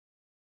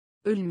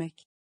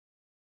 ölmek,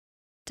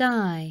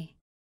 die,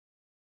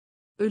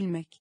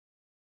 ölmek,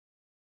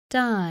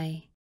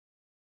 die,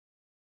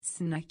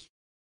 sinek,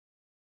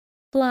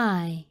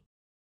 fly,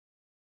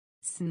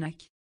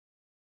 sinek,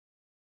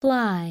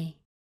 fly,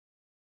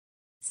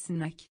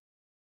 sinek,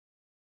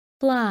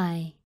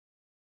 fly,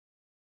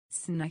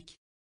 sinek,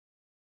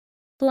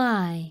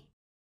 fly,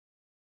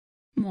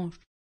 mor,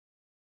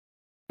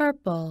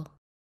 purple,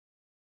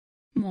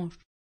 mor,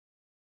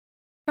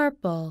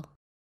 purple,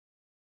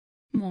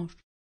 mor,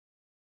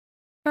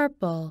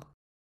 purple,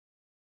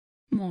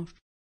 mor,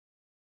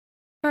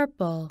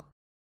 purple,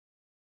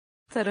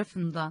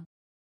 tarafından,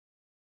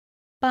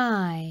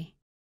 by,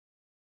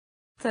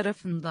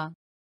 tarafından,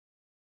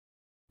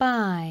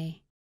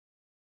 by,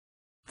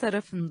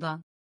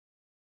 tarafından,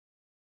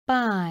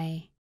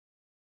 by,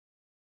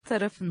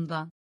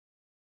 tarafından,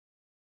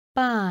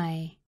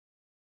 by,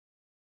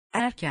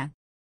 erken,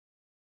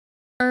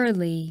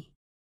 early,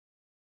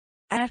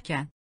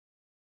 erken,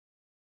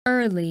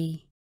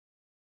 early,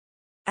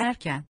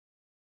 erken,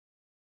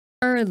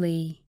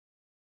 early,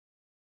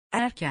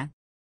 erken,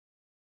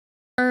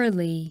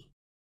 early,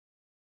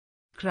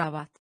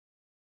 kravat,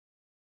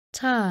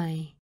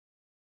 tie,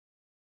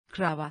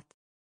 kravat,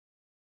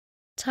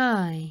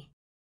 tie,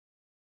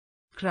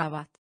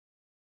 kravat,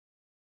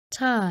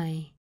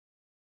 tie,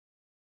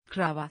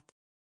 kravat,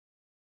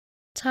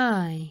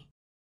 tie,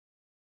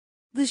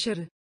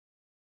 dışarı,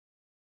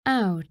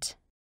 out,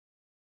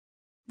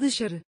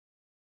 dışarı,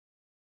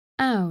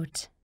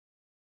 out,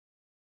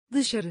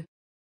 dışarı,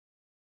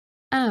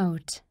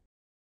 out,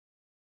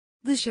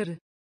 dışarı,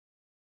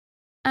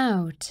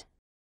 out,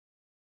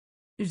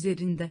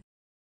 üzerinde,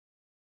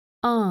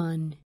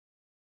 on,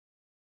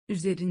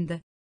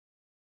 üzerinde,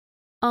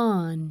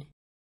 on,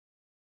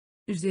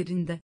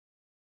 üzerinde,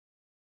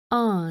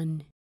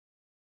 on,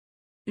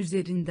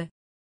 üzerinde,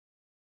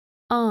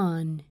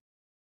 on,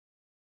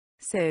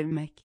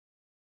 sevmek,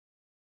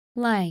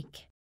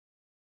 like,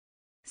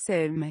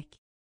 sevmek,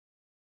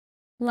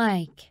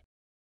 like,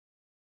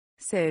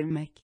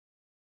 sevmek,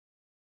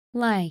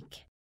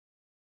 like,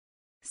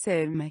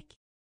 sevmek,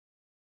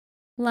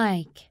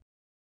 like,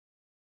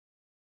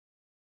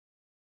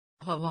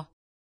 hava,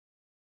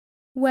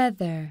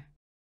 weather,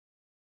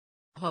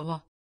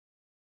 hava,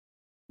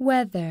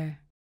 weather,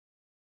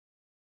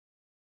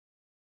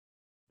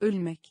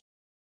 ölmek,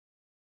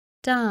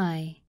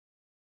 die,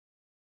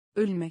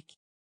 ölmek,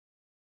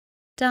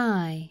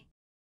 die,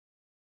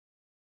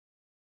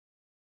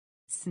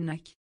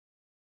 sinek,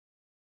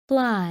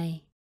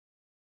 fly,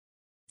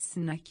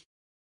 sinek,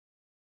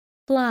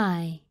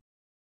 fly,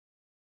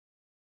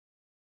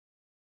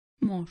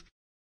 mor,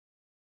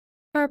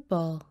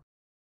 purple,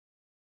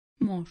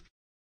 mor,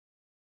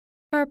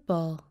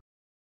 purple,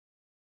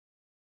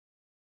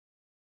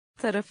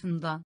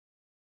 tarafından,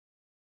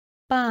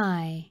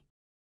 by,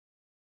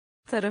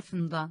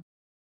 tarafından,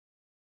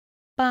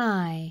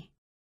 by,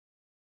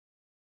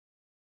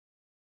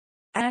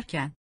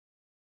 erken,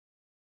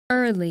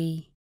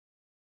 early,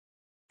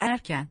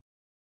 erken,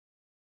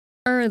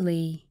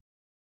 early,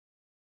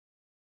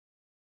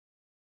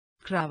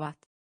 kravat,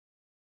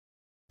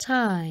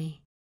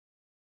 tie,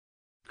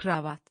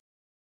 kravat,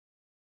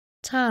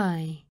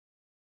 tie,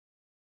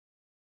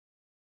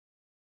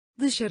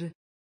 dışarı,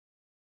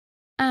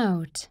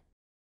 out,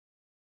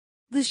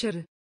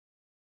 dışarı,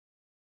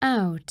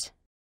 out,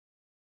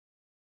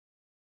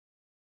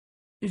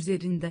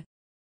 üzerinde,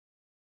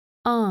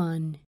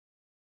 on,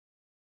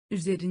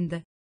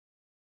 üzerinde,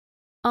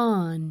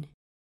 on,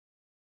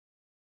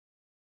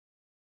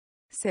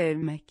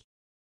 sevmek,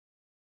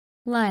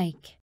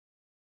 like,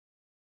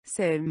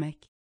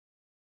 sevmek,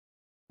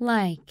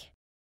 like,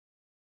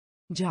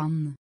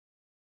 canlı,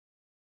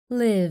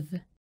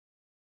 live,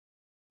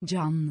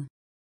 canlı,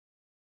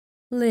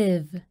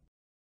 live,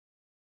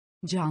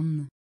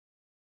 canlı,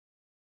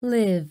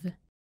 live,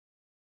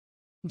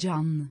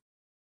 canlı,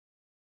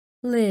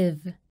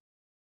 live,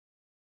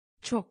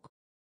 çok,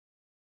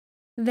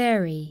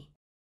 very,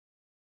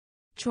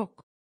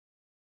 çok,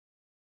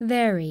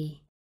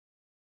 very,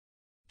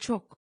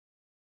 çok,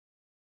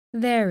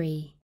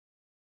 very,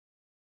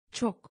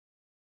 çok,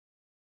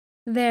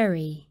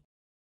 very,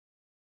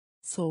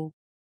 soğuk,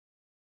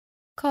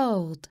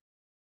 cold,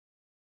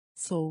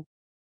 soğuk,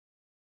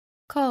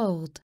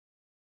 cold,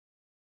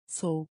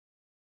 soğuk,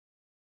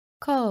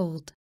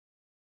 cold,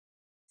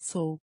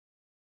 soğuk,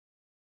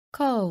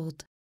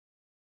 cold,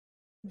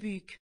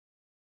 büyük,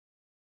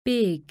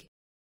 big,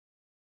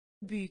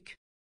 büyük,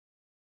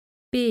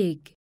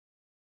 big,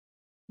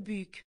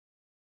 büyük,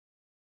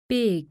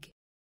 big,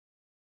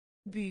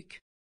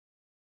 büyük,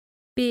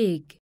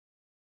 big,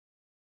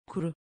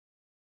 kuru,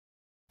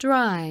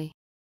 dry,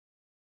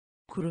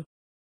 kuru,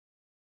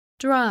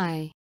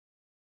 dry,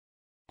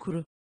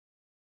 kuru,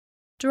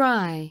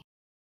 dry,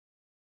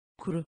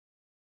 kuru,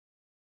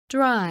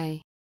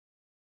 dry,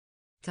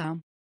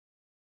 tam,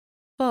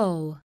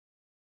 full,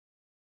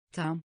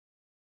 tam,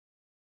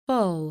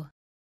 full,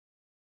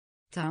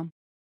 tam,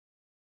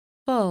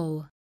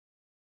 full,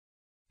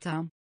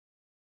 tam,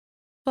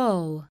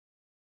 full,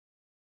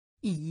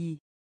 iyi,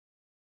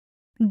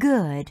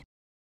 Good.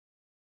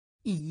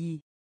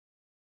 iyi,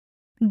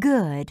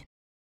 Good.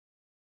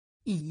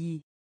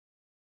 iyi,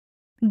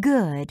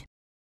 Good.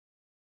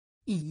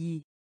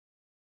 iyi,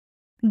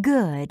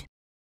 Good.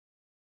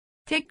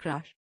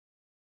 tekrar,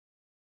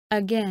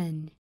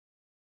 again,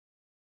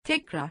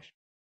 tekrar,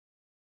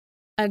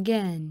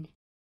 again,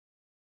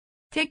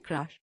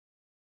 tekrar,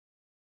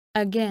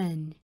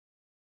 again,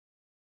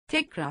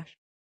 tekrar,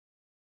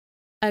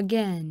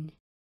 again,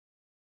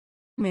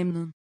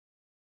 memnun,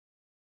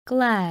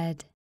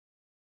 glad,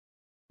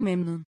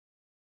 memnun,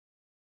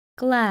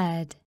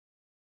 glad,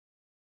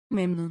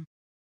 memnun,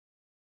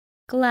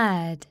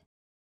 glad,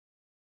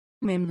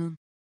 memnun,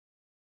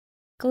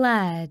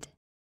 glad,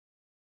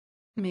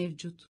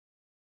 mevcut,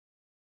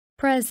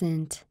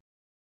 present,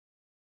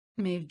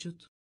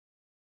 mevcut,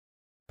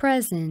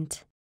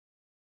 present,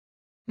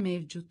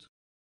 mevcut,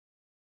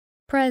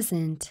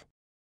 present,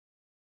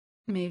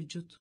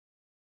 mevcut,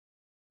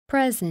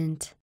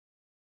 present,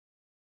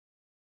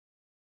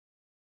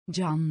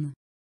 canlı,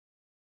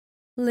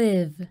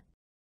 live,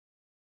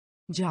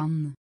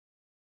 canlı,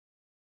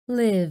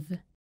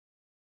 live,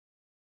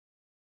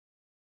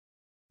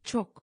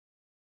 çok,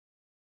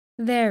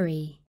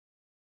 very,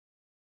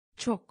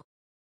 çok,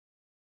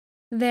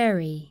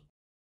 very,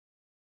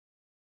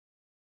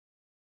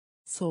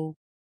 soğuk,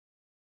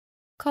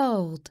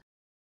 cold,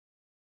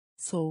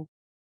 soğuk,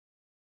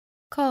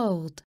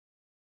 cold,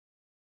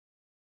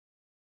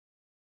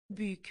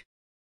 büyük,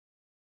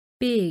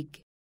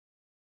 big,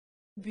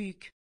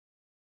 büyük,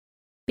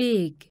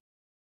 big,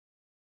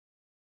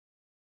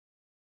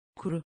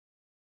 kuru,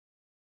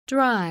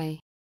 dry,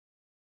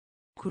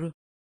 kuru,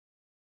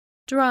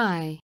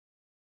 dry,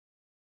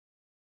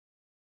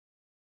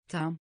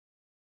 tam,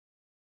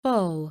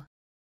 full,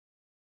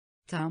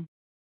 tam,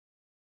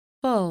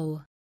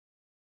 full,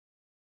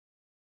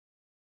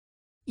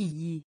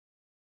 iyi,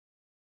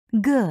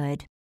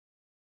 Good.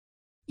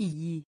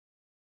 iyi,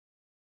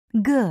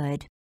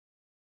 Good.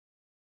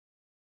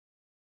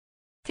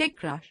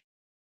 tekrar,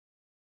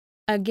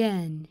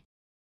 again,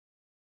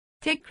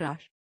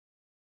 tekrar,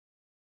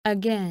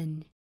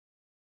 again,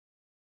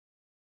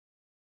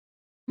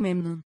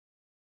 memnun,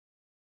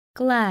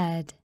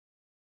 glad,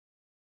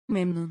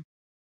 memnun,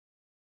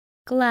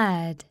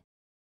 glad,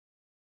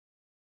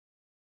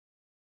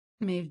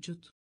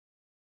 mevcut,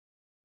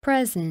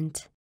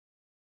 present,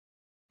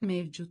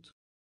 mevcut,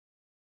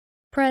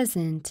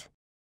 present,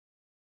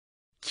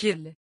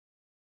 kirli,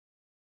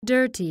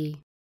 dirty,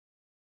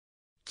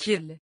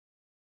 kirli,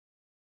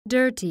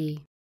 dirty,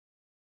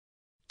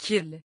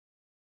 kirli,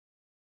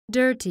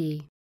 dirty,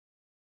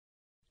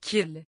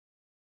 kirli,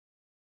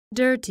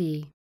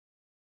 dirty,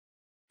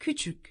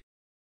 küçük,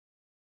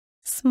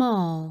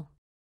 small,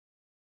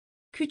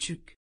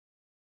 küçük,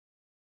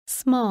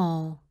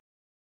 small,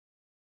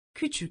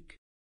 küçük,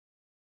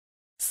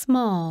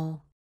 small,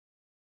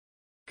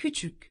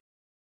 küçük,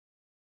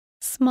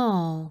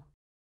 small,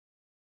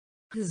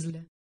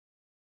 hızlı,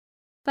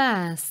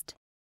 fast,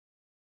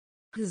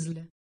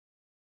 hızlı,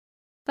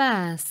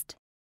 fast,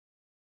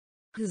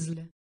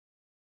 hızlı,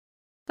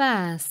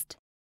 fast,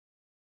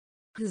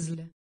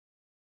 hızlı,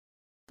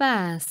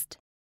 fast,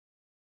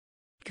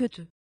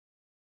 kötü,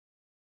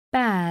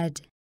 bad,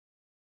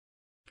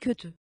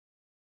 kötü,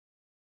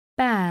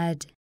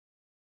 bad,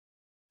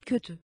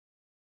 kötü,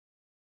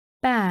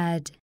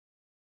 bad,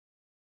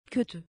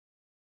 kötü,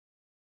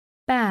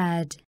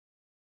 bad,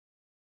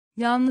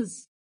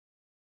 yalnız,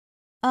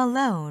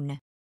 Alone.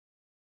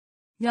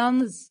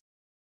 yalnız,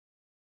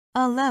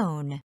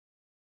 Alone.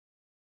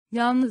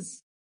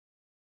 yalnız,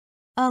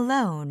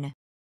 Alone.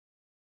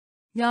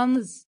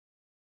 yalnız,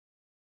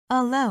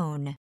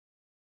 Alone.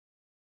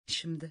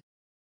 şimdi,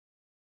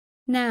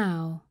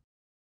 now,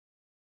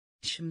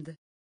 şimdi,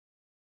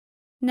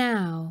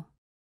 now,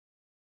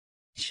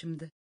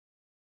 şimdi,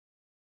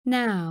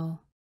 now,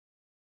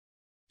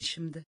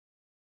 şimdi,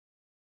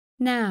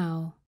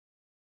 now,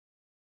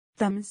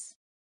 temiz,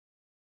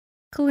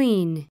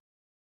 clean,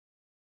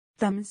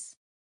 temiz,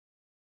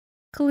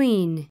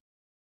 clean,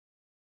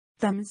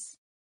 temiz,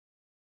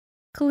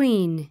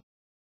 clean,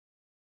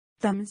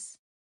 temiz,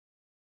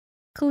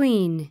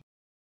 clean,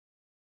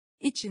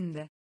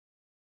 içinde,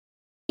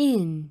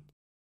 in,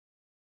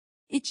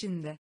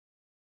 içinde,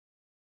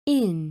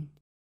 in,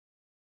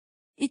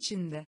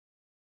 içinde,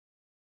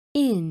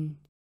 in,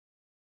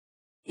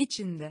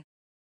 içinde,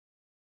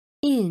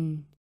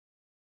 in,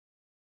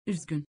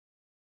 üzgün,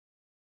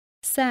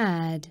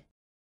 sad,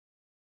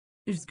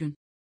 üzgün,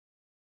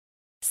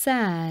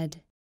 sad,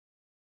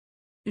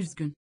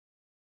 üzgün,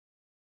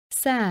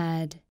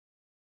 sad,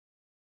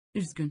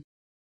 üzgün,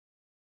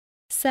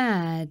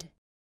 sad,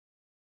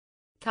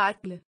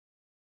 tatlı,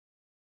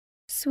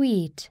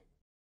 sweet,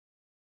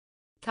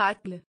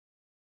 tatlı,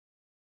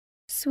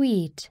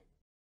 sweet,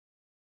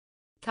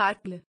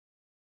 tatlı,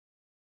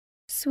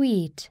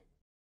 sweet,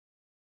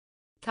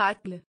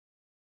 tatlı,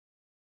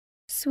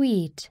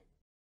 sweet,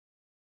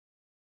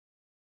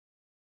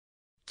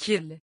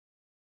 kirli,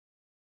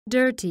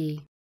 dirty,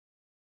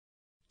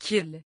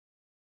 kirli,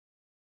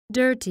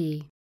 dirty,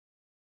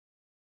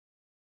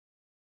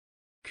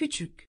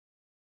 küçük,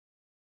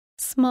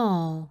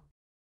 small,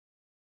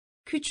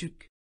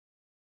 küçük,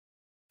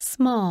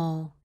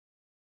 small,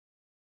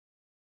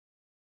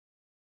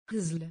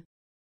 hızlı,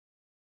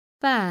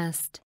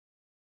 fast,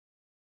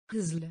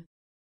 hızlı,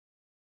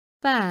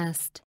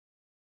 fast,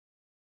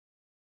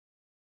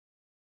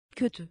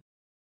 kötü,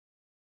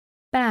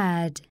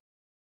 bad,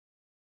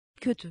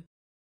 kötü,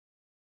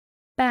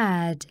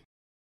 bad,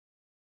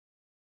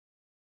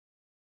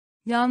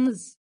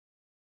 yalnız,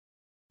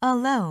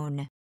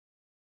 Alone.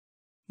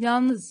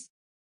 yalnız,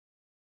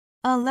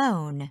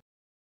 Alone.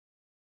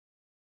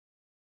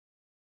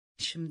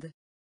 Şimdi.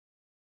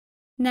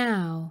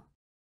 now,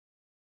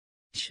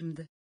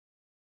 Şimdi.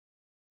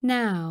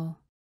 now,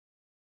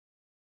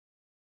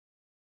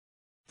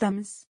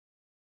 Temiz.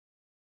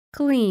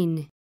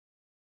 clean,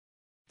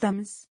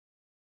 Temiz.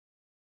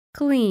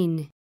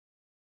 clean,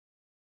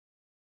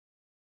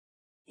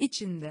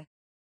 İçinde.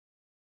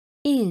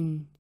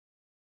 in,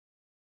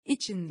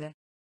 İçinde.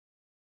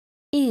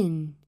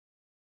 in,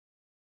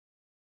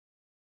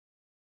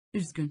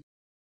 Üzgün.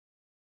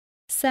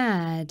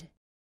 sad,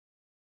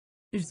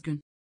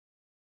 Üzgün.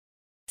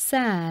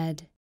 sad,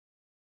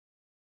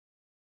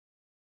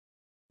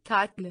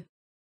 Tatlı.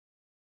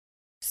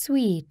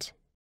 sweet,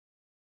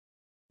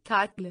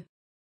 Tatlı.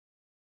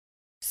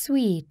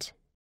 sweet,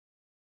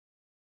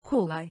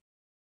 Kolay.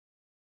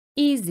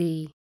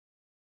 easy,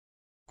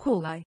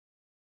 Kolay.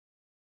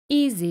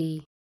 easy,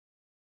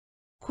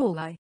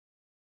 Kolay.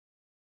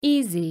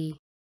 easy,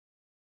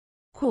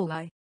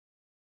 Kolay.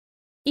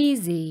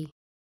 easy,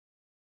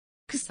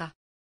 Kısa.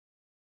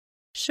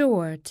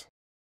 short,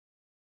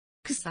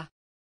 Kısa.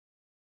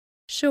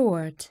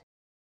 short,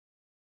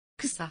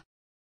 Kısa.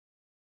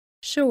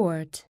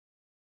 short,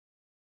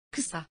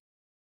 Kısa.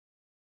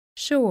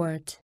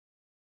 short,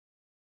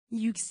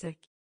 Yüksek.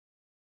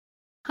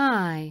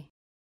 high,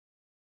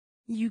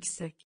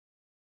 Yüksek.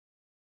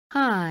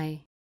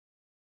 high,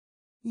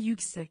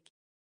 Yüksek.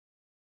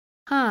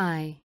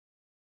 high,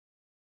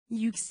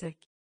 Yüksek.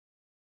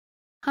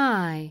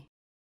 high,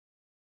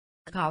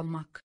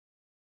 Kalmak.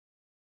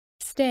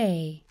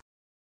 stay,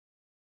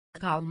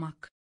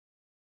 Kalmak.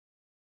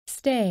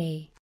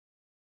 stay,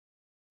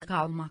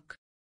 Kalmak.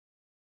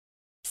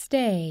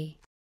 stay,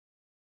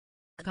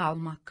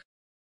 Kalmak.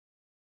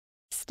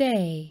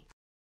 stay,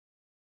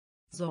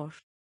 Zor.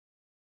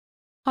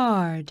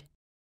 hard,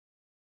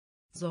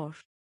 Zor.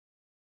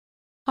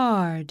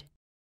 hard,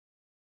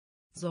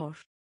 Zor.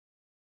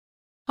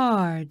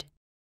 hard,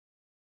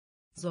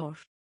 Zor.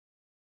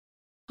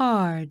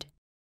 hard,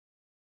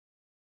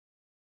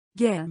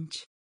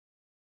 Genç.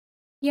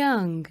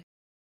 young,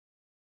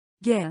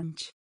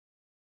 Genç.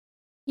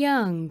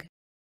 young,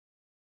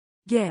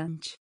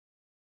 Genç.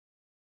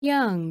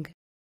 young,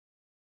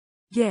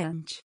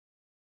 Genç.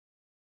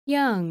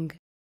 young,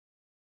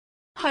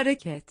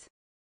 Hareket.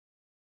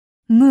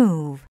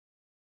 Move.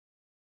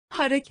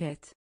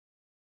 Hareket.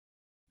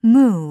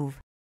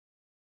 Move.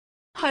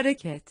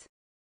 Hareket.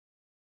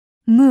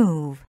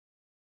 Move.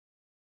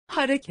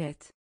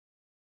 Hareket.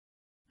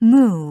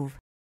 Move.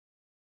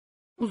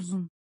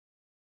 Uzun.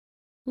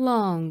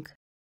 long,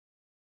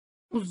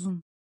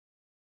 Uzun.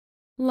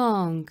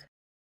 long,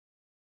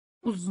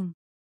 Uzun.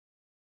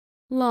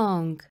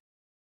 long,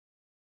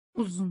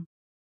 Uzun.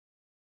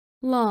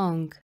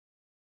 long,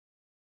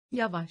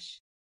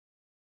 Yavaş.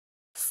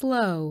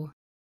 slow,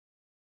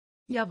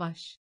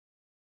 Yavaş.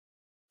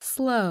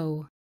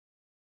 slow,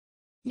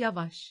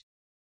 Yavaş.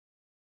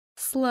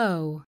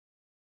 slow,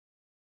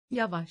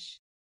 Yavaş.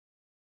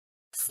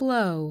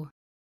 slow,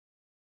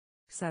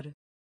 Sarı.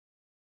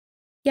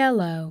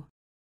 yellow,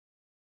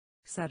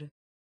 Sarı.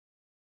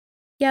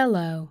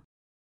 yellow,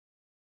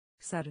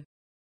 Sarı.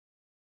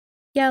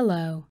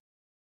 yellow,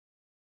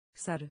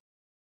 Sarı.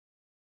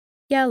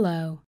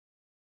 yellow,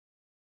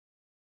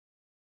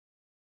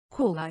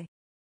 Kolay.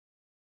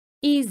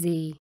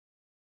 easy,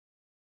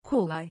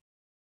 Kolay.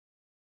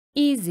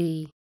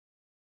 easy,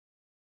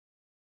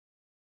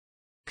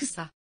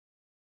 Kısa.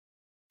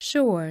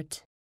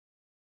 short,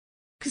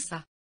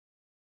 Kısa.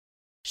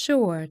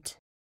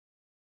 short,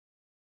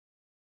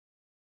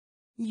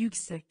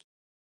 Yüksek.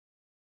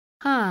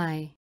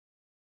 high,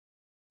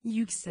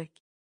 Yüksek.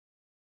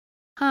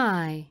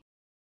 high,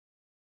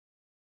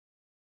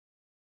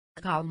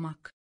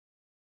 Kalmak.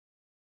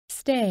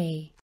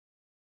 stay,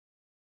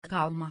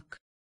 Kalmak.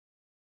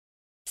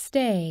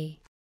 stay,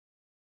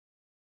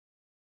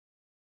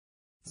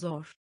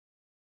 Zor.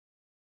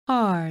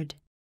 hard,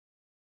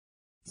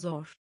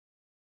 Zor.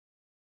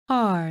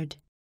 hard,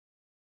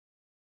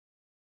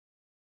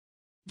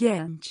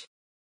 Genç.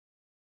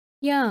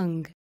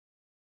 young,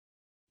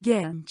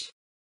 Genç.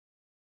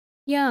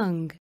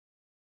 young,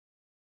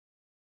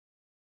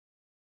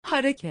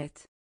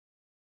 Hareket.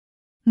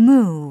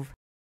 Move.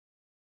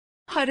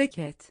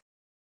 Hareket.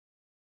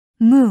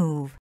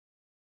 Move.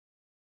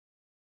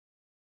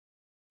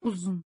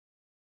 Uzun.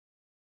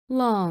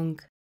 long,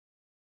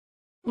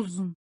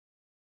 Uzun.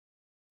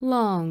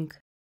 long,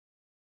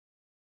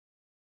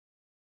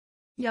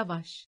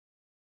 Yavaş.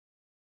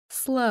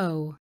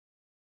 slow,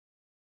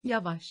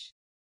 Yavaş.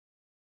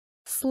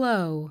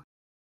 slow,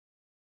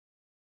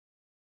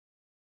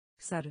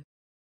 Sarı.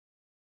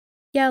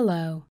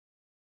 yellow,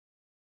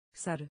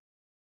 Sarı.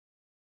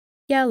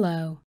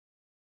 yellow,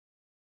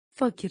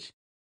 Fakir.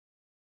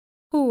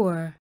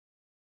 poor,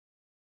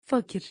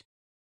 Fakir.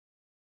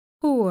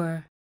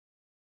 poor,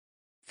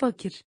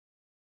 Fakir.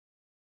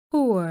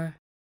 poor,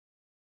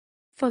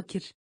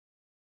 Fakir.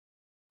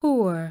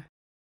 poor,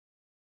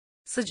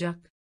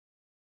 Sıcak.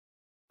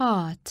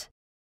 hot,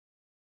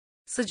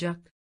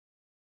 Sıcak.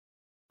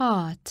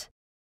 hot,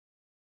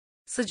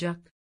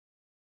 Sıcak.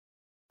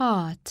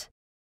 hot,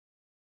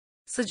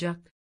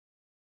 Sıcak.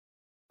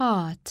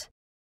 hot,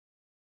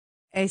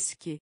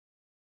 eski,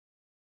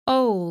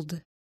 old,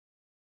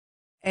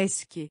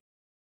 eski,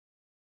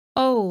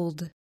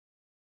 old,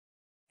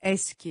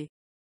 eski,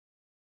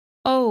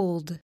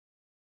 old,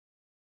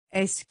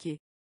 eski,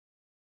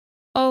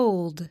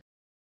 old,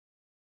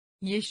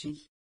 yeşil,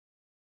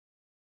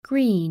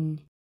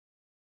 green,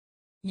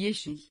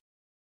 yeşil,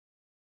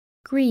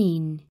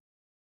 green,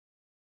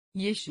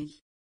 yeşil,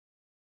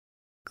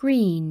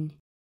 green,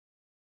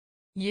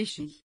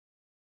 yeşil,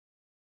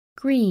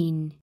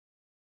 green,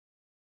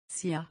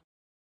 siyah,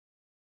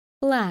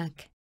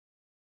 black,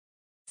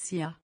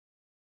 siyah,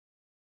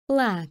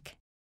 black,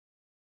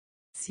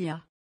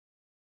 siyah,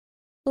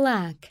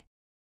 black,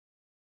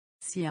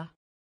 siyah,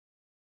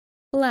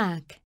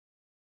 black,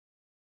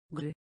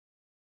 gri,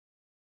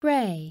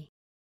 gray,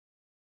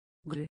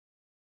 gri,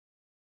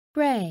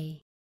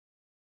 gray,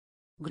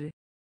 gri,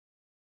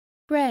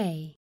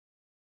 gray,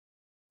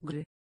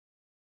 gri,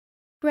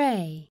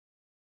 gray,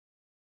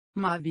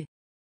 mavi,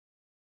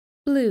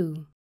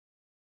 blue,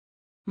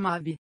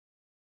 mavi,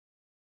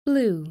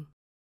 blue,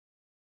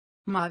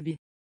 mavi,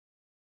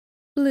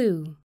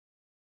 blue,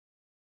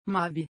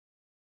 mavi,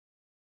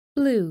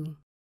 blue,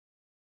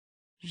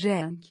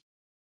 renk,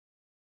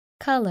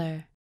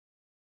 color,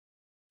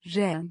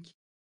 renk,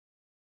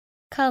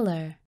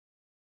 color,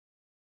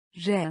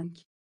 renk,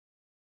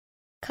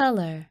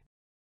 color,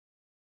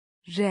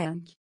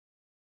 renk,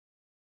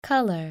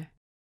 color,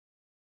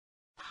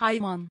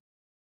 hayvan,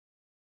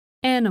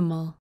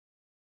 animal,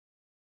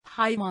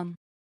 hayvan,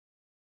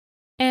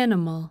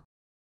 animal,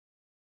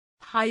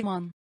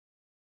 hayvan,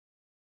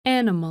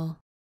 animal,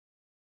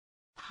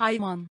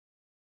 hayvan,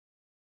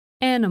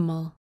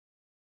 animal,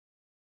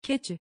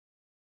 keçi,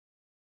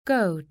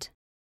 goat,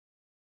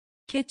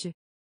 keçi,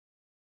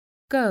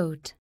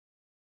 goat,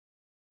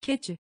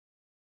 keçi,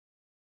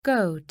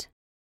 goat,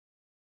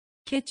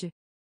 keçi,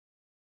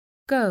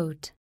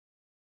 goat,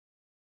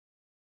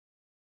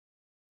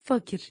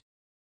 fakir,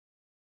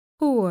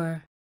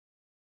 poor,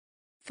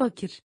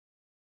 fakir,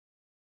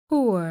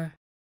 poor,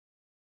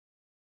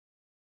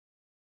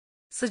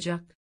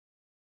 sıcak,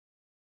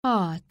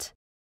 hot,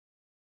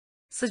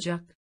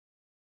 sıcak,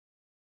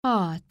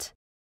 hot,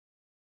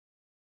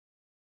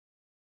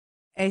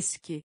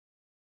 eski,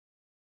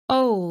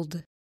 old,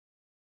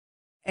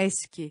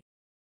 eski,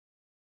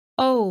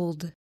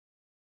 old,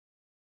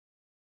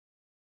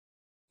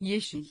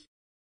 yeşil,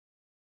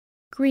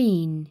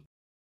 green,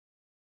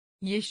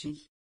 yeşil,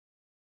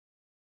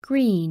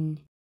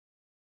 green,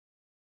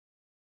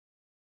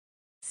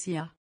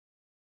 siyah,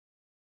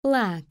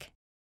 black,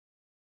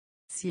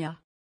 siyah,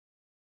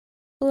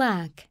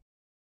 black,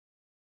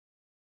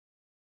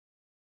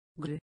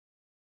 gri,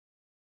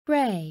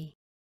 gray,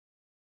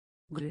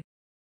 gri,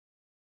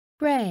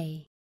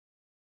 gray,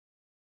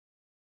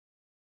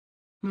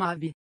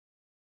 mavi,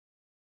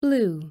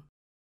 blue,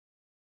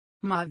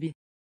 mavi,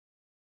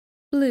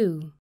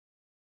 blue,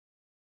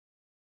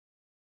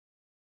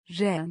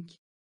 renk,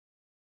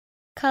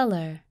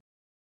 color,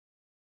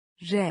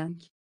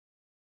 renk,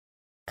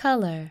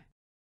 color,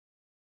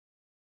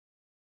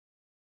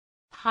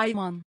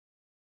 hayvan,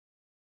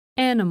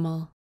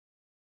 animal,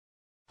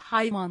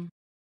 hayvan,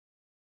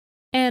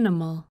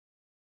 animal,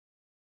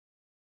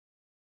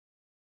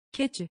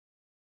 keçi,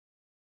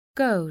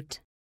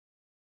 goat,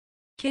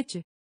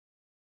 keçi,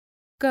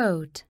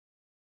 goat,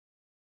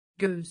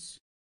 göğüs,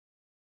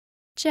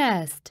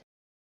 chest,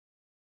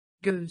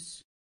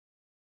 göğüs,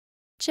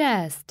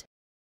 chest,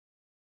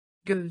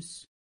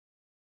 göğüs,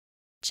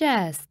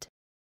 chest,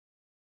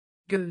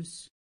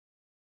 göğüs,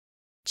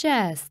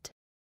 chest,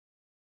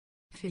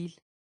 fil,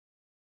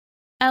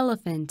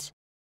 elephant,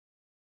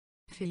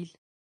 fil,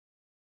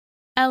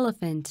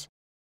 elephant,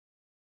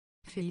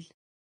 fil,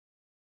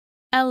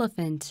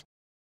 elephant,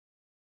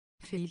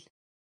 fil,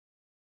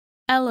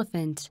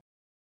 elephant,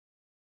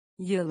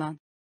 yılan,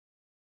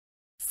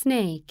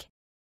 snake,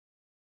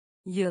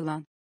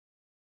 yılan,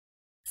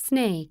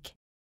 snake,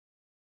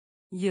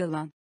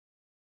 yılan,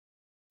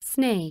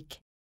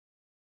 snake,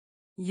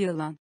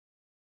 yılan,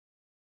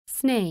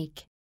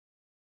 snake,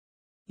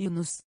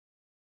 yunus,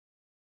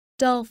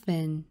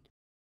 dolphin,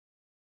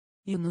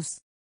 yunus,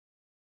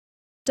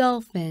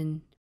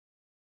 dolphin,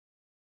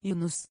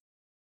 yunus,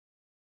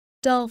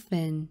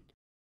 dolphin,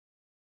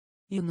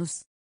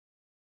 yunus,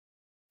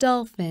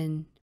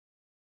 dolphin,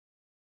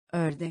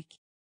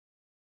 ördek,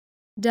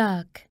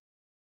 duck,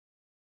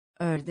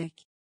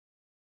 ördek,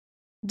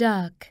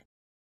 duck,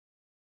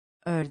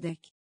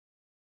 ördek,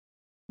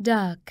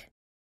 duck,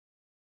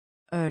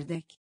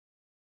 ördek,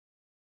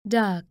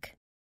 duck,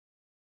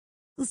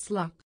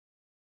 ıslak,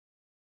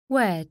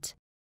 wet,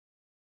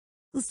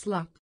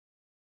 ıslak,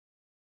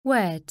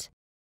 wet,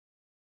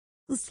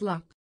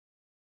 ıslak,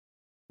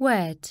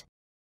 wet,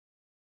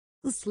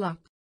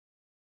 ıslak,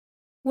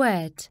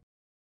 wet,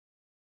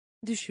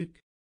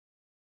 düşük,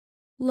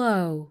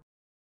 low,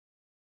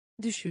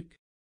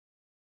 düşük,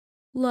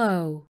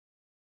 low,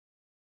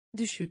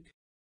 düşük,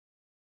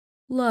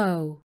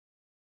 low,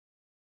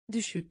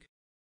 düşük,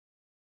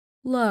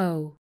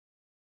 low,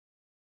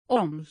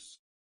 omuz,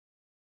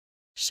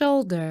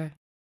 shoulder,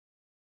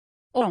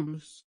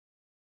 omuz,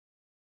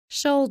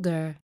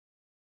 shoulder,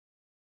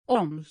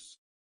 omuz,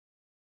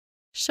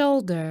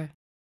 shoulder,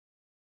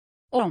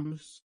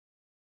 omuz,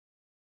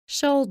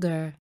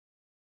 shoulder,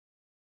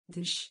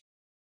 diş,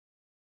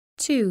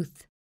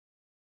 tooth,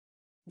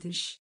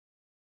 diş,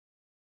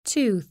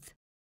 tooth,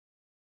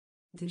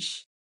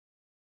 diş,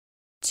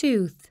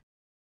 tooth,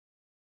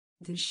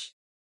 diş,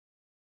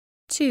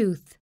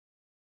 tooth,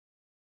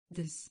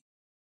 diz,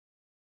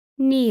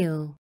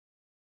 kneel,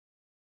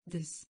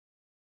 diz,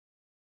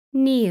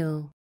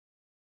 kneel,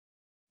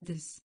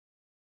 diz,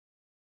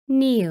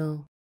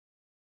 kneel,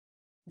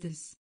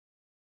 diz,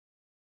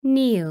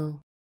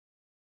 kneel,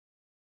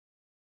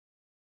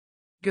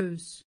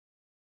 göğüs,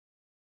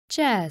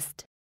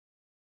 chest,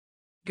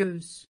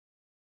 göğüs,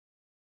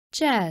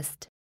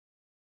 chest,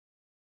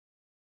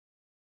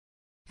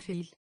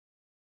 fil,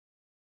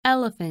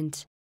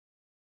 elephant,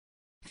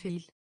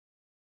 fil,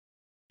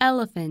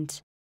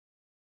 elephant,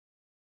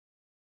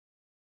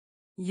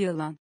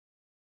 yılan,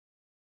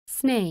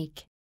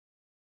 snake,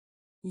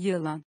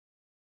 yılan,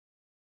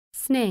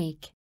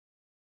 snake,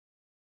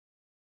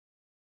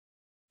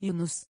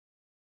 yunus,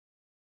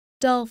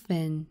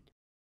 dolphin,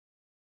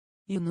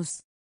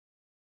 yunus,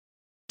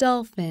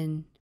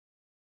 dolphin,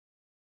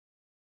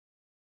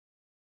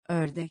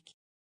 ördek,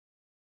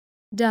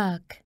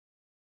 duck,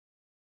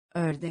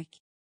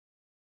 ördek,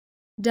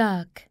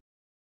 duck,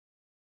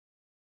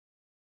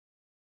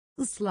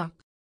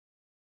 ıslak,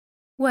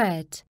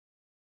 wet,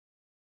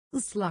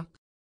 ıslak,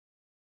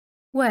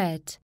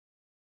 wet,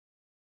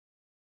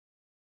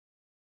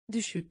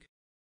 düşük,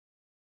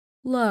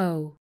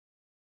 low,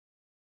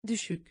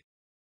 düşük,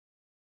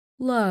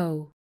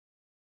 low,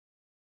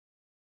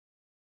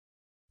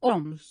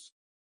 omuz,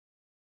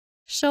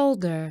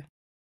 shoulder,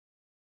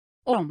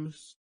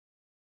 omuz,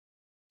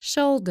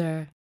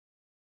 shoulder,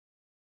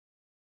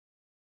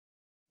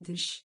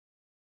 diş,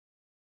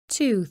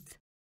 tooth,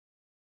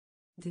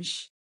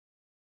 diş,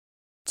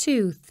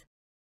 tooth,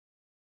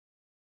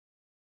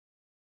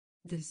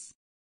 diz,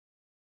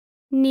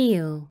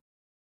 kneel,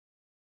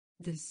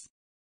 diz,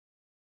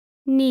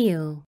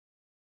 kneel,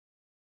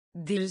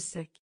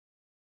 dirsek,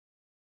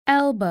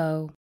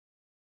 elbow,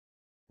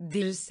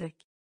 dirsek,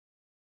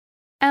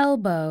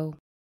 elbow,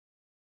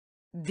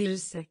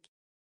 dirsek,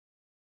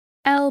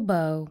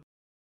 elbow,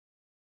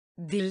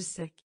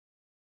 dirsek,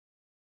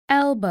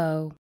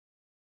 elbow,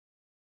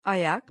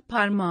 ayak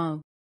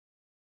parmağı,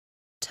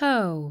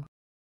 toe,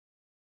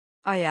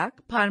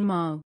 ayak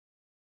parmağı,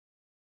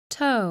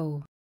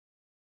 toe,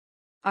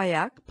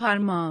 ayak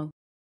parmağı,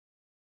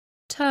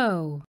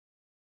 toe,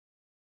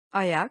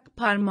 ayak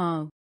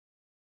parmağı,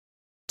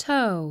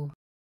 toe,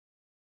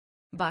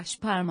 baş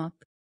parmak,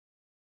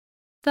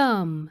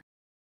 thumb,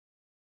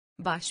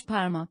 baş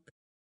parmak,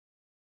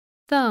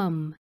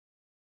 thumb,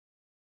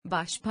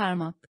 baş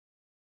parmak,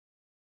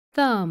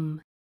 thumb,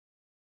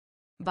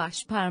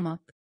 baş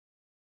parmak,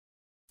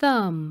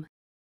 thumb,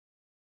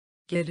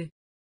 geri,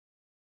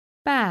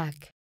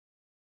 back,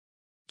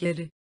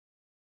 geri,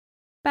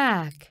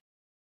 back,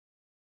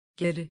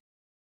 geri,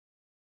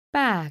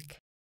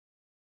 back,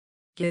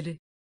 geri,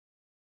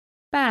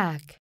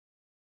 back,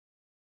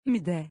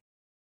 mide,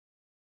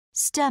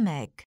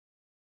 stomach,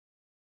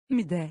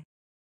 mide,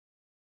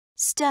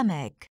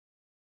 stomach,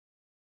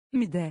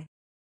 mide,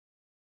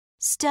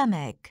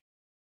 stomach,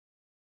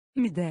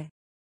 mide,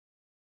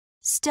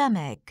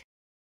 stomach,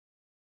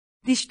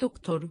 diş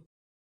doktoru,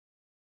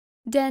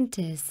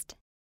 dentist,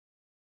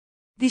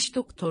 diş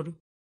doktoru,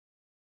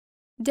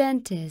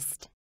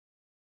 dentist,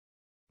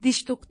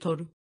 diş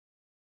doktoru,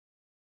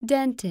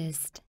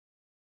 dentist,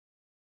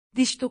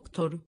 diş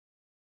doktoru,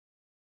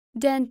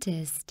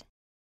 dentist,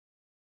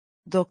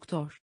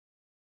 doktor,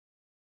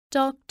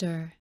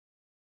 doctor,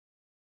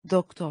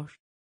 doktor,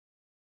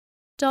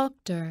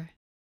 doctor,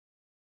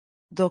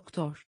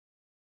 doktor,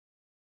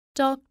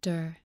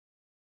 doctor,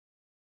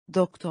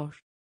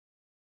 doktor,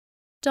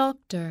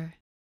 doctor,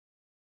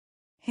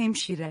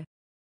 hemşire,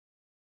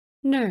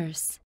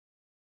 nurse,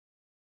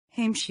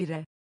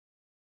 hemşire,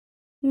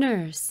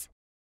 nurse,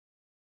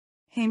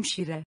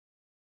 hemşire,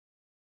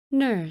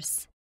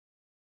 nurse,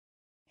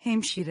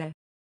 hemşire,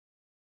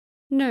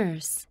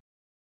 nurse,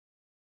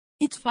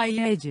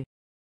 itfaiyeci,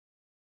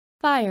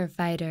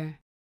 firefighter,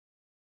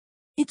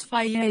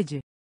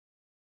 itfaiyeci,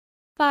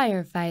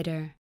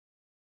 firefighter,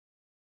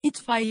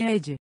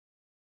 itfaiyeci,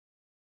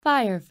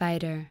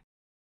 firefighter,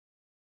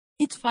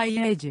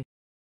 itfaiyeci,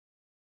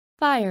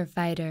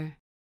 firefighter,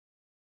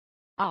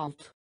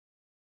 alt,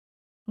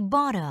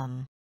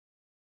 bottom,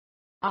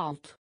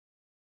 alt,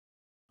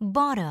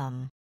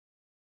 bottom,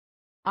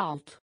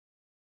 alt,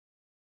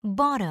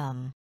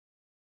 bottom,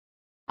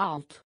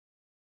 alt,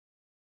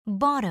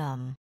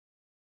 bottom,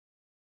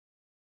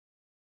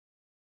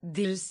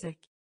 dirsek,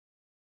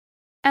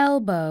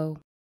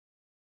 elbow,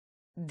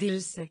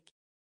 dirsek,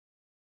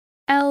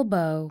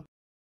 elbow,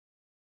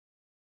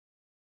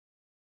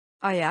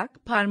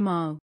 ayak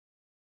parmağı,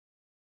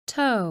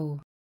 toe,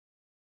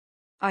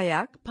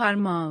 ayak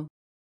parmağı,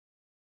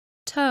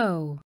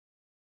 toe,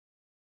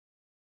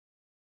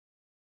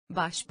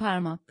 baş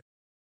parmak,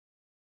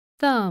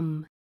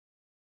 thumb,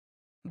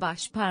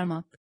 baş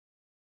parmak,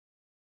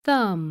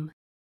 thumb,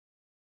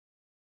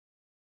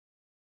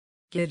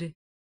 geri,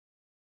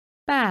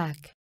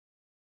 back,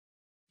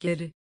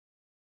 geri,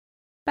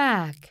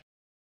 back,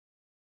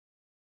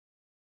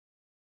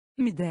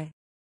 mide,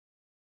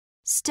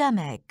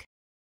 stomach,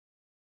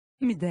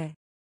 mide,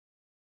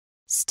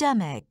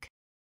 stomach,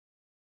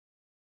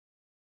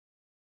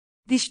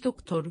 diş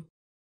doktoru,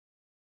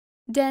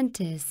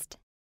 dentist,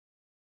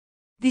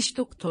 diş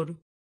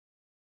doktoru,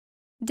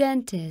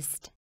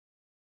 dentist,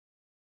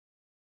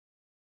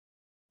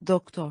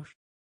 doktor,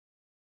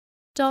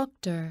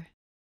 doctor,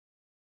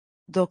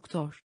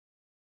 doktor,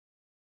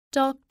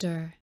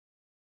 doctor,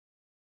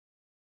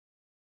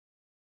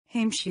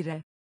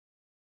 hemşire,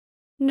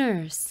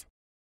 nurse,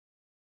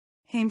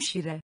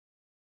 hemşire,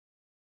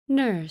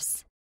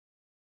 nurse,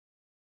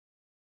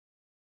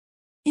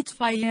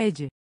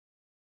 itfaiyeci,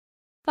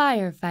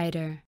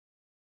 firefighter,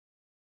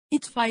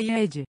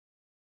 itfaiyeci,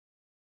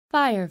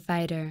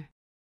 firefighter,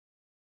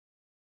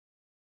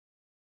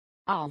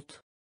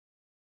 alt,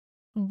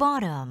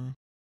 bottom,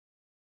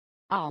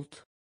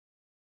 alt,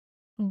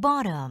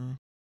 bottom,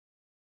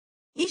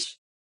 iş,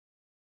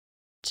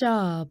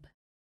 job,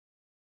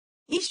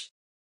 iş,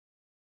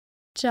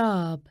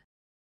 job,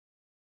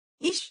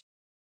 iş,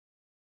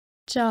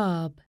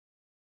 job,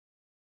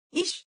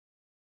 iş,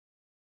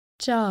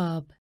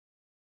 job,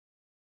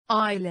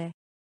 aile,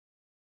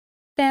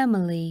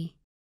 family,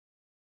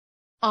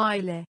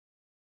 aile,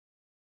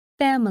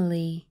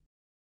 family,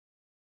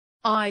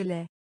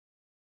 aile,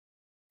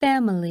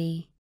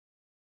 family,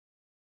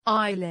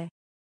 aile,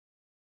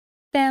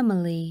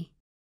 family,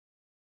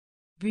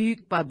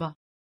 büyük baba,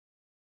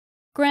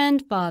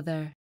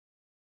 grandfather,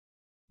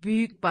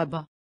 büyük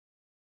baba,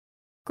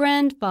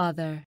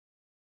 grandfather,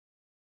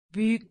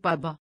 büyük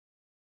baba,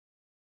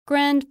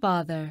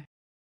 grandfather,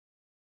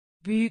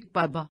 büyük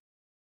baba,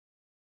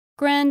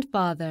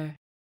 grandfather,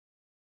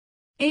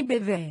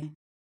 ebeveyn,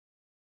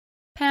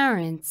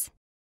 parents,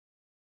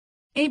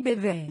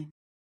 ebeveyn,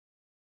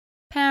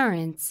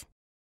 parents,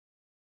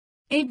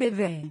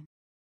 ebeveyn,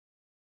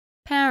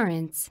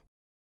 parents,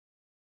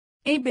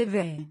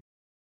 ebeveyn,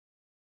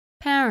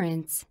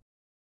 parents,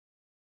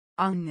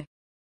 anne,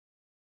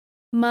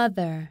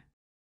 mother,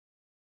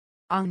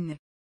 anne,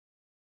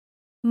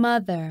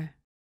 mother,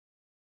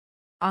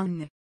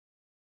 anne,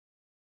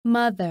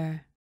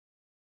 mother,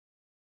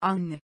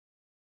 anne,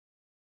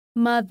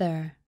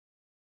 mother,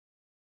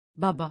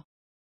 baba,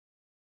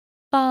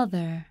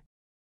 father,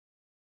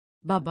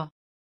 baba,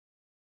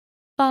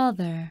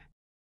 father,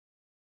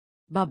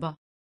 baba,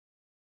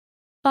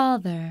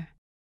 father,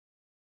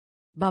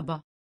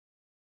 baba,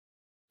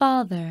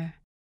 father,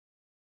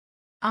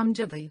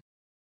 amca dayı,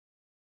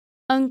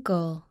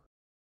 uncle,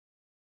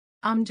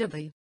 amca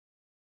dayı,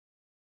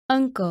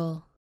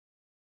 uncle,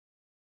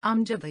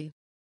 amca dayı,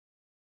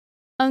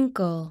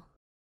 uncle,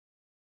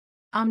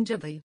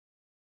 amca dayı,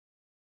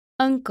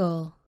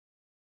 uncle,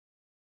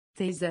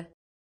 teyze,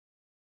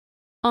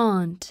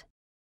 aunt,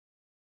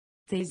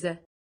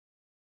 teyze,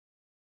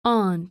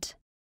 aunt,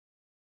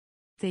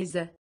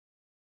 teyze,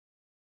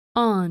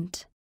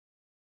 aunt,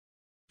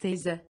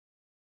 teyze,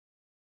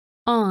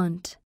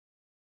 aunt,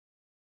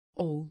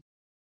 oğul,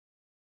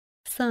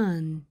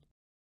 son,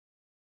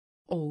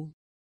 oğul,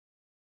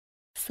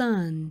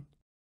 son,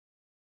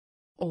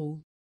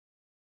 oğul,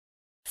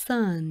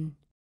 son,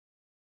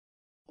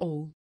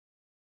 oğul,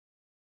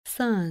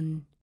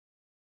 son,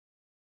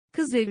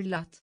 kız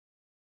evlat,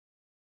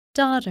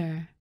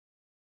 daughter,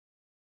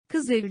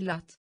 kız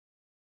evlat,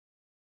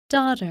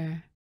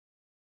 daughter,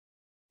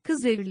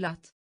 kız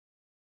evlat,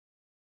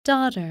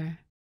 daughter,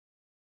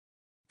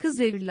 kız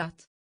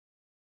evlat,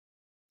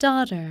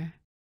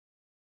 daughter,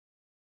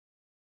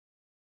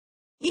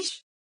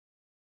 iş,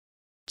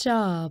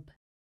 job,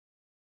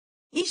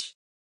 iş,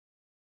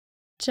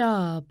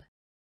 job,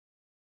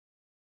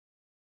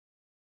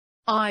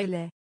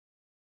 aile,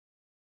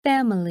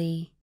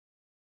 family,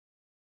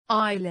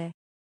 aile,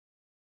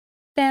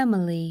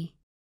 family,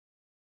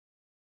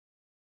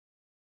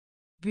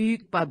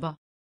 büyük baba,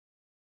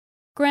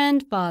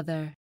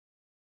 grandfather,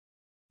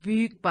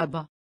 büyük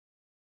baba,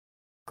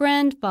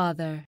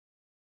 grandfather,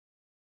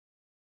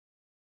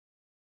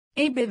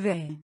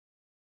 ebeveyn,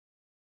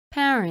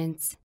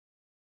 parents,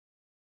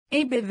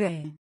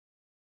 ebeveyn,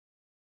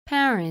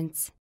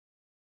 parents,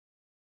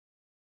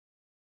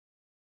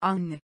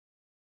 anne,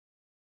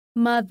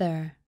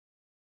 mother,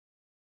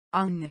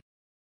 anne,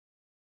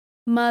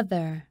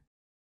 mother,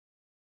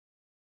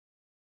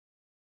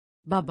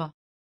 baba,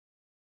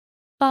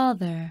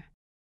 father,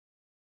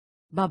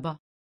 baba,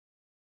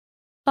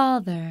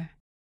 father,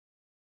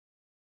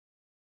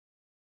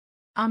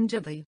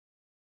 amca dayı,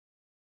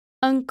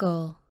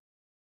 uncle,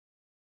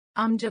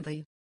 amca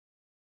dayı,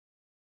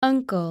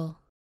 uncle,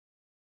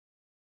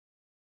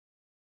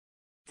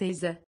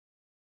 teyze,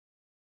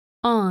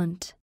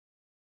 aunt,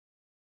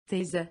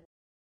 teyze,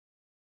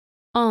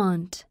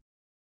 aunt,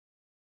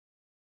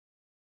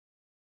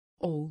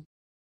 oğul,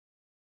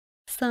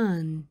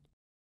 son,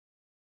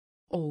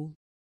 oğul,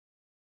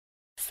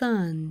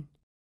 son,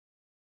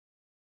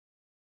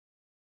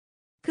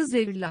 kız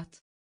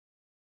evlat,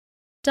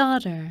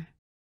 daughter,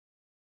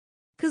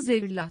 kız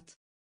evlat,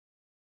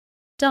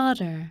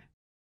 daughter,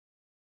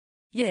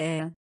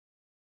 yeğen,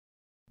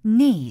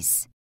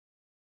 niece,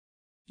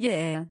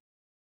 yeğen,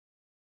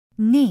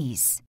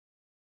 niece,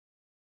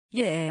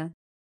 yeğen,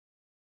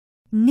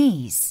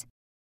 niece,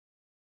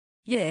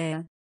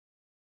 yeğen,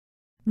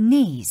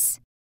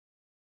 niece,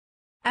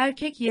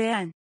 erkek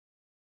yeğen,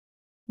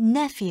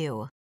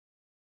 nephew,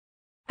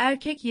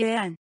 erkek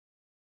yeğen,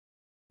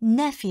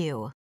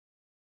 nephew,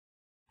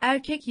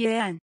 erkek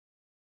yeğen,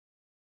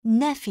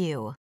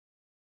 nephew,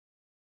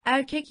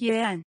 erkek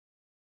yeğen,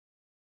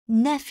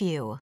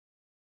 nephew,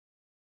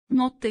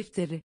 not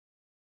defteri,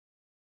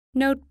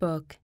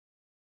 notebook,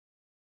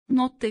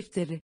 not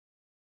defteri,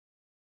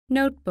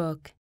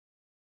 notebook,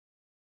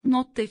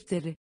 not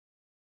defteri,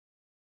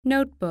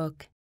 notebook,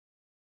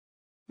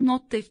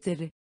 not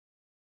defteri,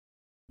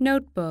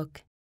 notebook,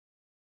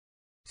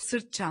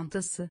 sırt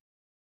çantası,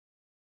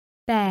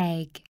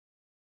 bag,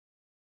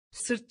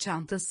 sırt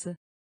çantası,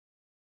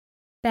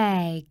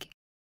 bag,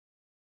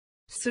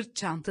 sırt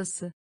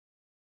çantası,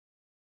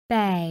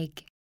 bag,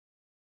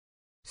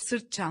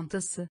 sırt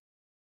çantası,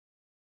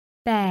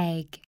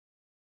 bag,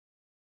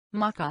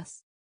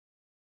 makas,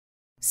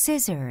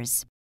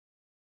 scissors,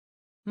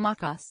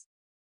 makas,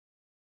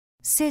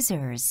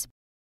 scissors,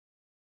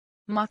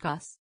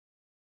 makas,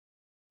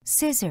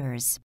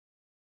 scissors,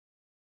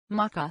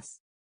 makas,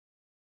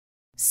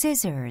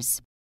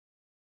 scissors,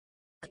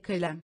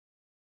 kalem,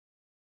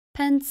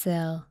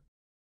 pencil,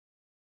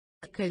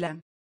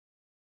 kalem,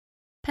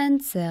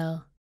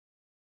 pencil,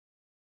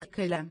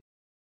 kalem,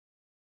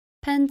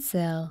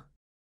 pencil,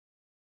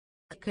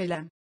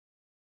 kalem,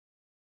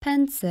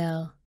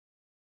 pencil,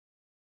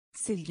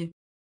 silgi,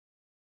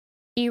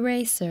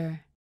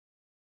 eraser,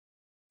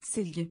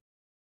 silgi,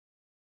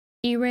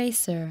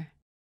 eraser,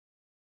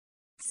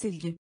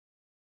 silgi,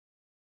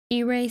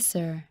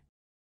 eraser,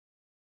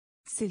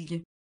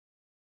 silgi,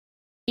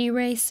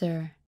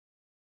 eraser,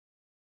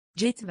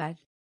 cetvel,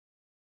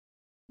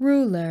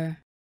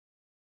 ruler,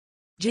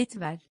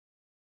 cetvel,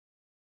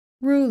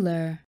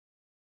 ruler,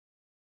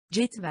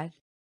 cetvel,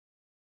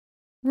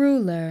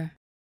 ruler,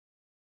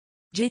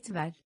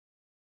 cetvel,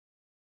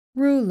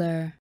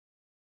 ruler,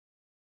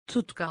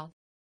 tutkal,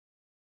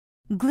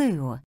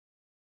 glue,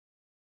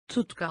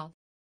 tutkal,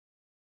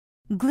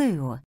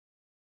 glue,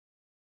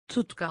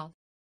 tutkal,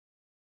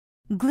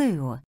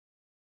 glue,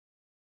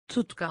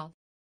 tutkal,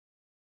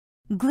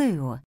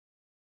 glue,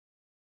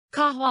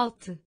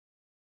 kahvaltı,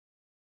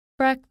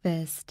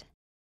 breakfast,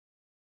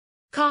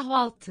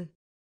 kahvaltı,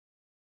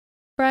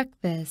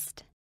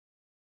 breakfast,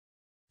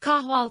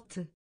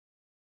 kahvaltı,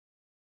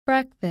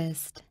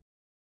 breakfast,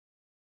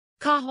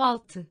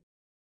 kahvaltı,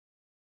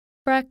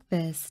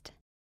 breakfast,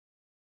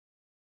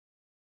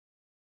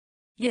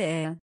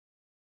 yeğen,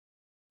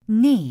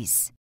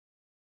 niece,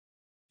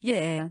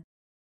 yeğen,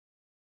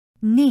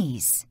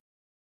 niece,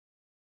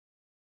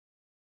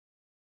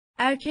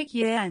 erkek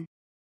yeğen,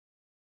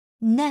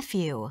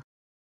 nephew,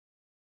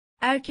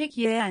 erkek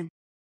yeğen,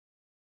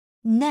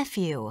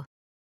 nephew,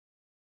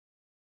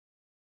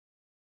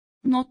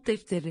 not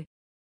defteri,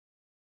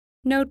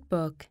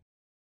 notebook,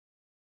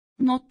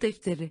 not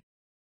defteri,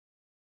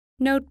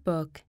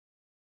 notebook,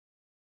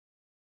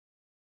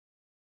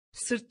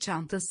 sırt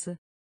çantası,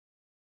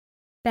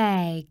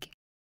 bag,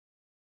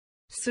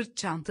 sırt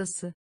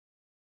çantası,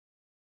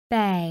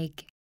 bag,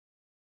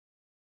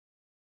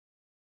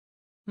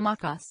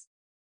 makas,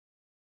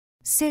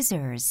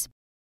 scissors,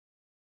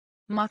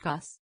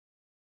 makas,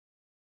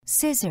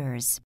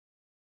 scissors,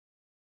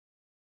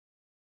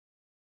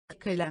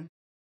 kalem,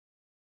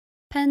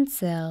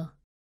 pencil,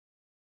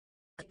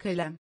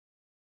 kalem,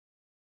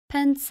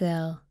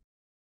 pencil,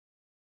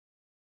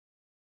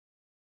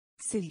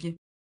 silgi,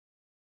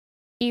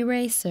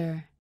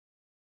 eraser,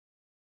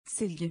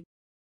 silgi,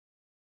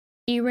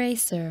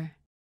 eraser,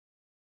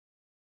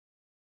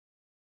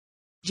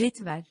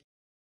 cetvel,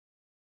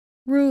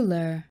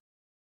 ruler,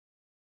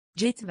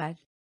 cetvel,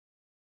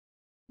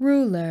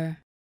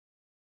 ruler,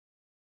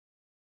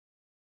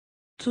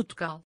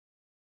 tutkal,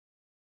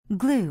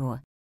 glue,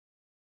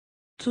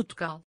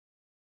 tutkal,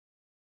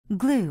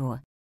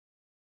 glue,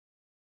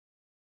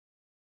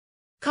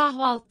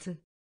 kahvaltı,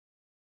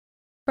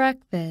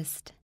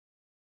 breakfast,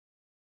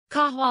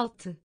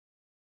 kahvaltı,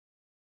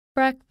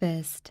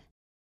 breakfast,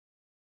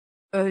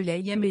 öğle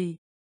yemeği,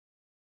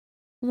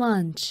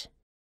 lunch,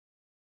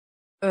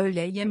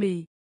 öğle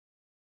yemeği,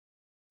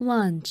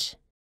 lunch,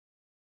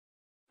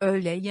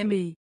 öğle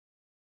yemeği,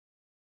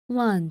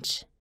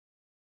 lunch,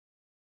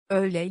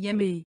 öğle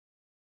yemeği,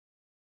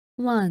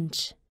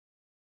 lunch,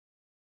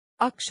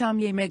 akşam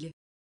yemeği,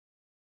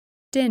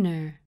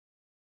 dinner,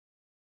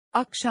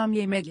 akşam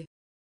yemeği,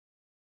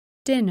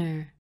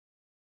 dinner,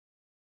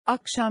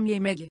 akşam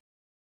yemeği,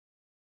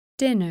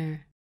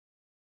 dinner,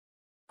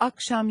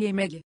 akşam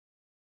yemeği,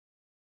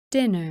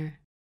 dinner,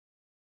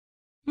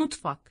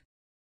 mutfak,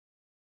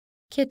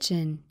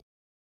 kitchen,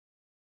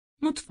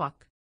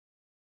 mutfak,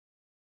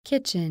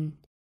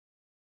 kitchen,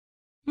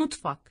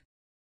 mutfak,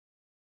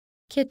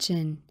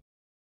 kitchen,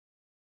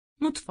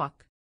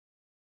 mutfak,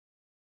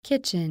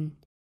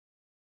 kitchen,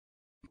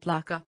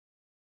 plaka,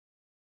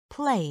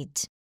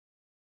 plate,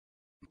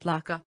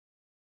 plaka,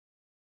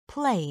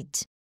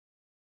 plate,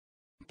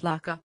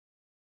 plaka,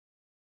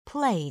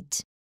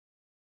 plate,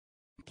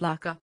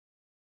 plaka,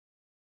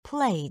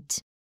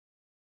 plate,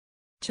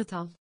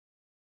 çatal,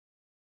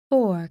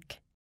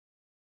 fork,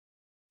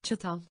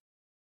 çatal,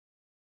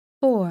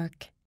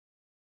 fork,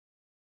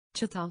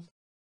 çatal,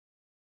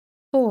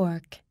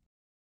 fork,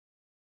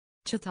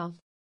 çatal,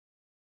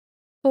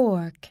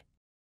 fork,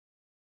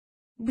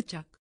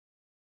 bıçak,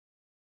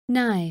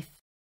 knife,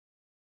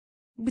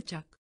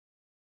 bıçak,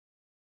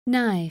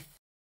 knife,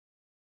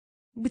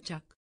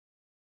 bıçak,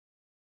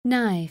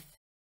 knife,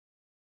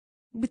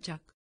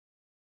 bıçak,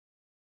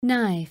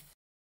 knife,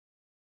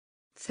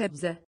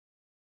 sebze,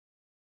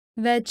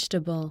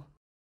 vegetable,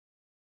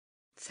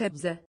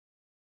 sebze,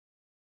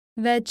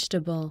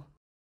 vegetable,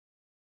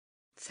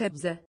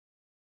 sebze,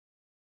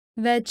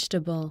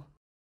 vegetable,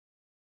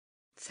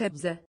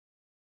 sebze,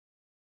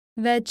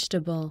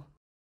 vegetable,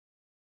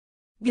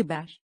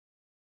 biber,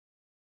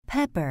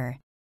 pepper,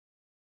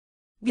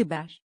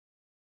 biber,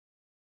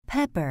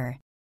 pepper,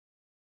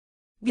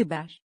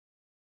 biber,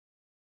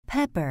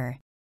 pepper,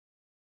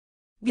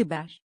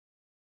 biber,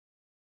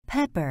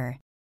 pepper,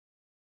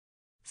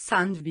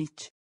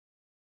 sandviç,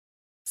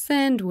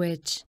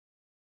 sandwich,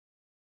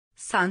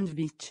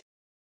 sandviç,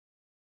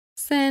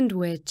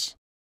 sandwich,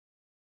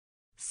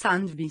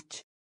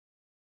 sandviç,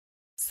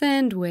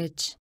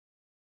 sandwich,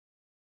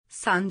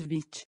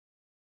 sandviç,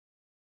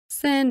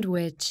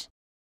 sandwich,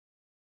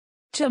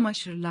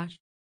 çamaşırlar,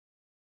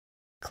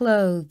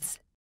 clothes,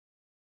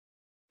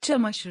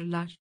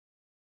 çamaşırlar,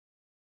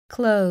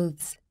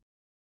 clothes,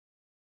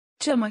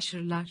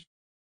 çamaşırlar,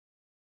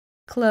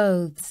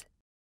 clothes,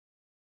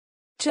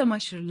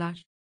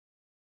 çamaşırlar,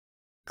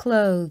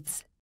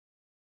 clothes,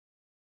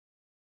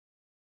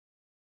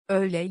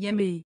 öğle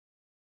yemeği,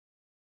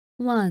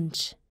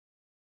 lunch,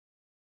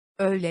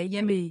 öğle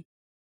yemeği,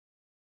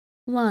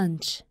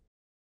 lunch,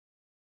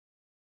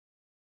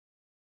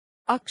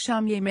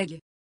 akşam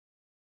yemeği,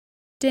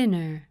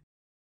 dinner,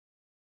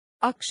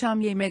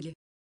 akşam yemeği,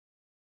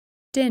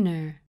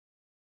 dinner,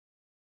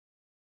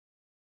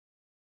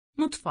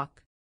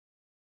 mutfak,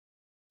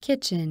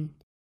 kitchen,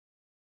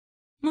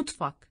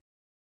 mutfak,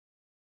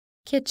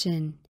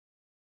 kitchen,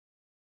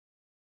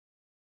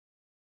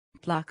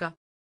 plaka,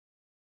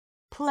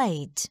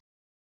 plate,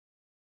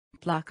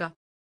 plaka,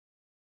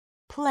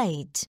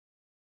 plate,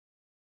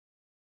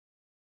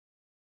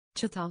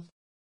 çatal,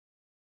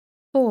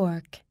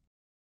 fork,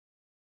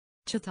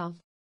 çatal,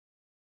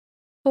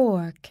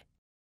 fork,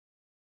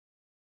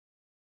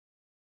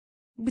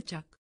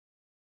 bıçak,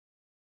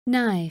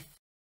 knife,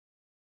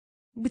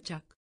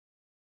 bıçak,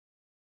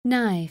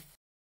 knife,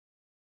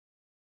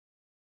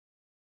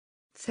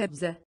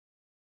 sebze,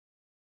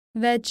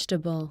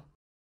 vegetable,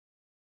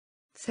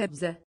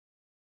 sebze,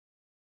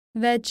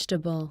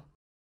 vegetable,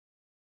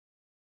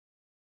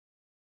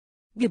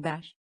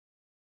 biber,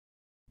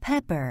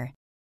 pepper,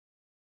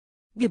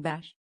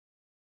 biber,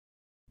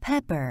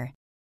 pepper,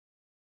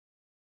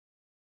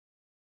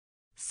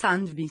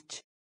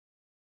 sandviç,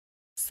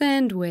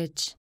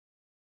 sandwich,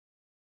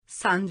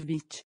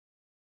 sandviç,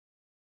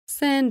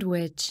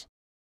 sandwich,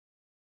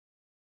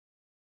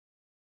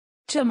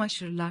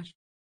 çamaşırlar,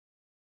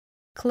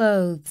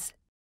 clothes,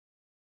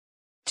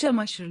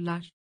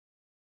 çamaşırlar,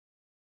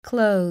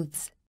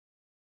 clothes,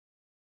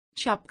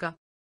 şapka,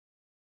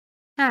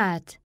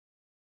 hat,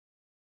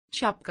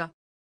 şapka,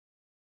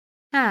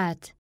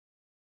 hat,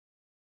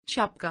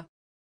 şapka,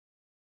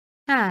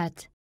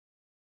 hat,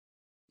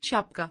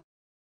 şapka,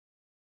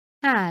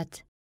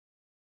 hat,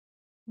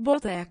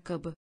 bot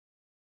ayakkabı,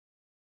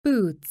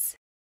 boots,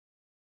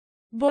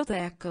 bot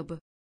ayakkabı,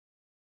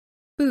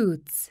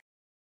 boots,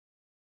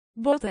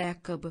 bot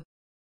ayakkabı,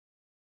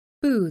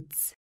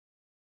 boots,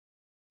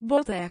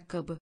 bot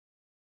ayakkabı,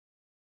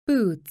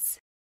 boots,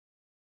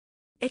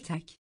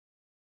 etek,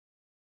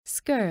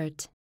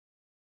 skirt,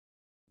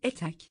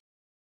 etek,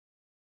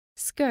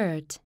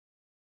 skirt,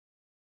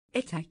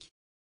 etek,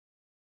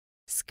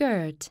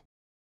 skirt,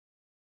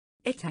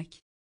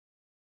 etek,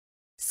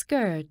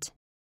 skirt,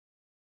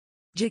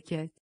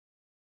 ceket,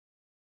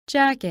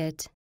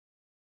 jacket,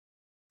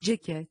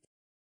 ceket,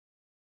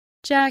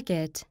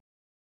 jacket,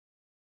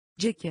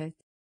 ceket,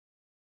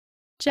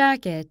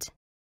 jacket,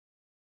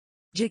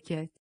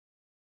 ceket,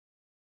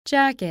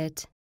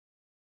 jacket,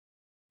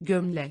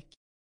 gömlek,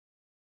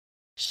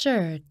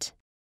 shirt,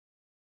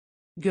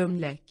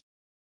 gömlek,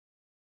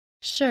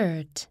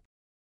 shirt,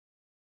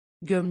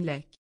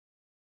 gömlek,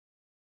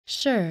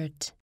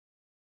 shirt,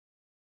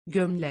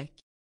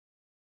 gömlek,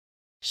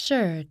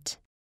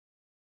 shirt,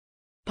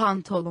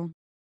 pantolon,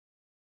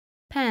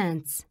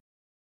 pants,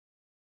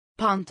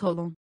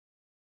 pantolon,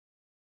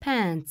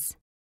 pants,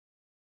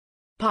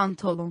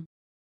 pantolon,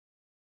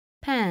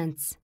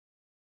 pants,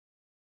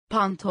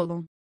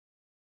 pantolon,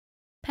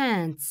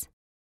 pants,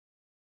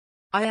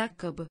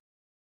 ayakkabı,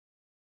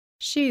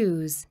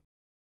 shoes,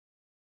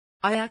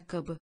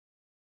 ayakkabı,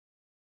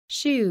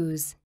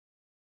 shoes,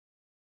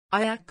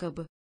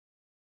 ayakkabı,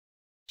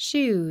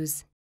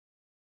 shoes,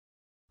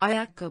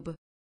 ayakkabı,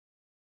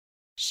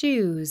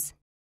 shoes,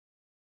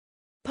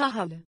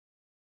 pahalı,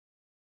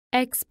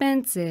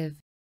 expensive,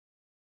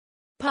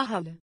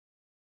 pahalı,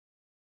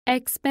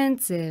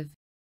 expensive,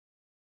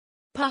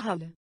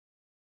 pahalı,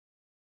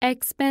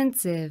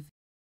 expensive,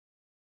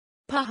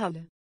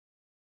 pahalı,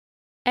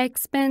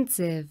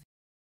 expensive,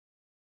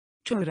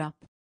 çorap,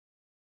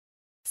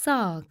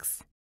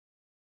 socks,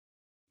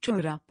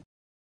 çorap,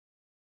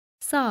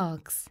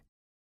 socks,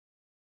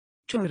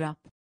 çorap,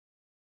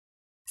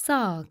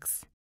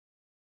 socks,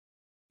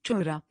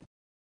 çorap,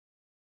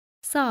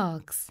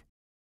 socks,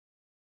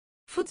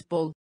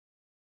 futbol,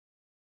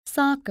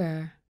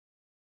 soccer,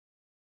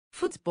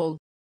 futbol,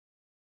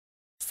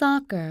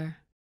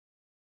 soccer,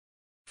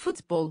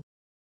 futbol,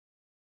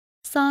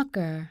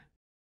 soccer,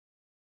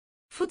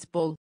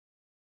 futbol,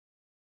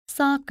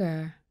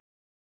 soccer,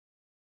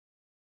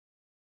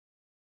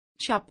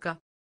 şapka,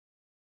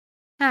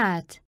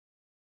 hat,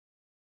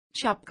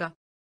 şapka,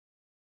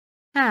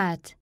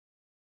 hat,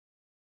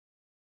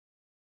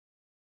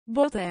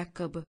 bot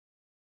ayakkabı,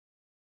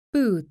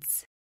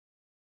 boots,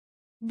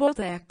 bot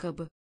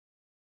ayakkabı,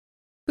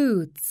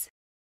 boots,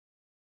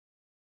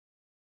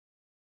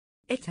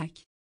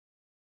 etek,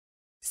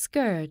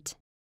 skirt,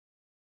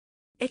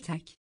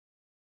 etek,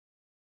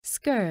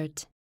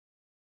 skirt,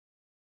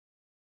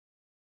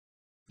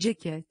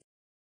 ceket,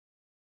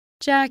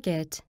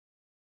 jacket,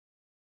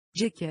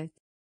 ceket,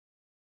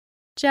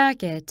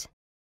 jacket,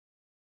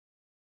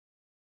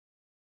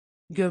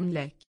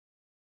 gömlek,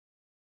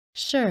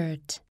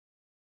 shirt,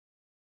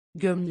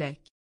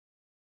 gömlek,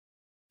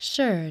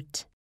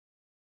 shirt,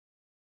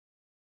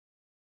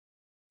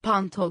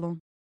 pantolon,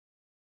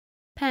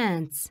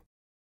 pants,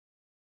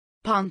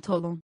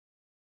 pantolon,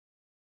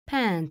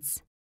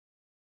 pants,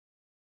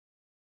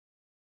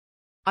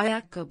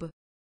 ayakkabı,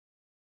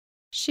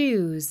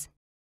 shoes,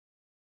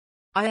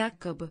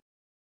 ayakkabı,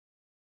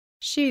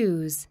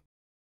 shoes,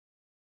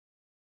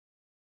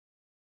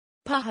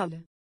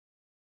 pahalı,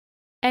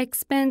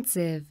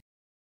 expensive,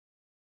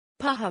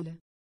 pahalı,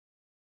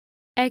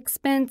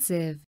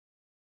 expensive,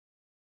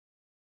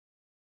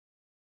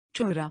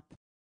 çorap,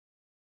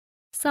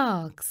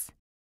 socks,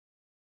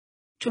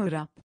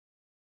 çorap,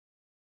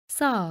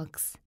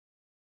 socks,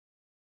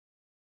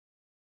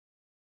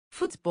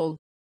 futbol,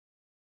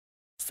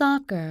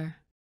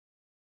 soccer,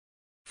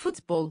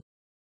 futbol,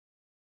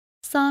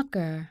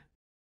 soccer,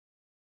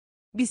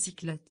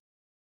 bisiklet,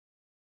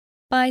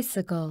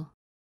 bicycle,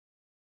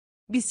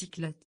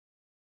 bisiklet,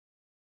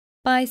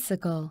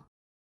 bicycle,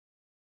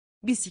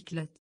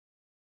 bisiklet,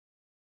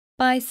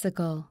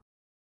 bicycle,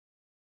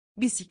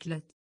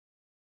 bisiklet,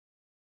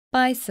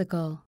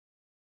 bicycle,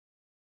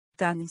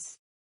 tenis,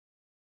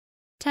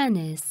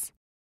 tennis,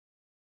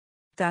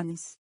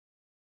 tenis,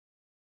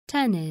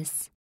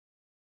 tennis,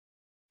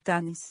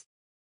 tenis,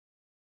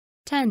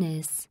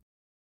 tennis,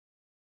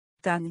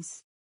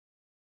 tenis,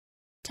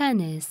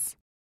 tennis,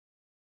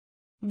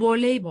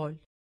 voleybol,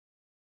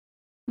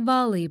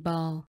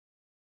 volleyball,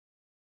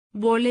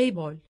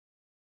 voleybol,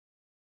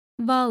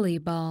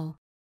 volleyball,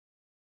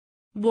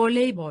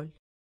 voleybol,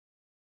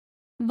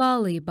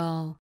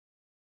 volleyball,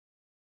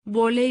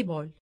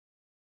 voleybol,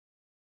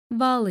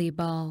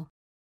 volleyball,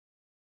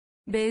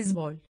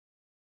 beyzbol,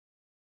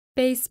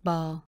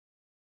 baseball,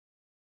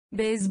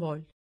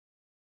 beyzbol,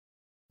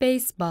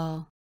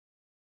 baseball,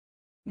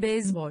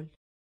 beyzbol,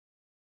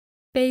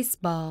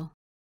 baseball,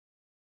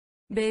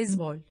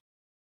 beyzbol,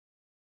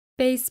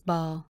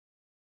 baseball,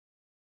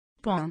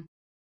 puan,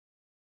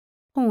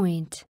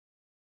 point,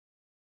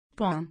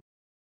 puan,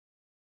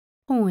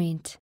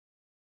 point,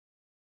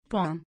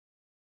 puan,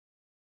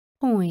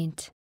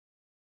 point,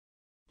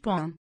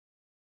 puan,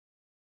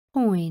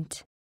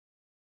 point,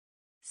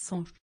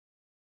 sor,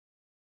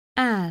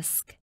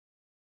 ask,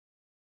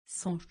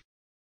 sor,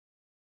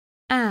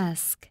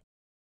 ask,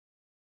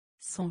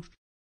 sor,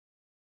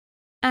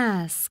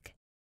 ask,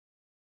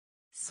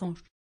 sor,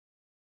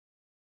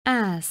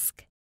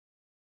 ask,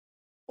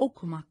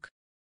 okumak,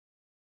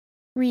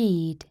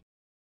 read,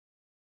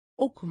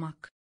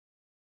 okumak,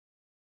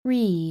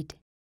 read,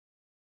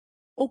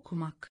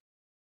 okumak,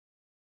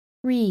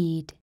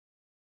 read,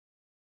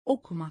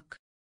 okumak,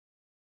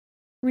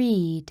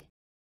 read,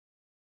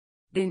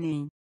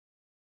 deneyin,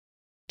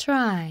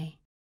 try,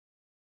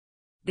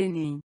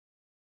 deneyin,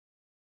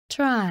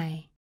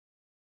 try,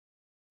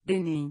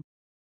 deneyin,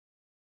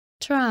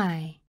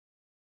 try,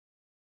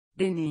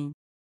 deneyin,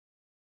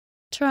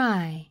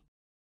 try,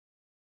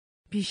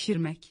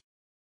 pişirmek,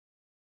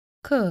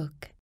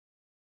 cook,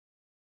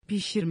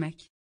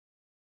 pişirmek,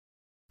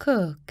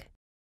 cook,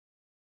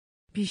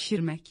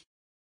 pişirmek,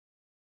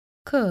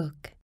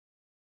 cook,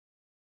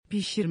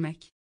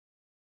 pişirmek,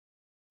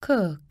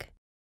 cook,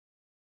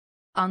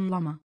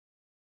 anlama,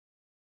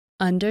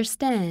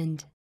 understand,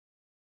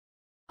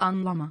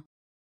 anlama,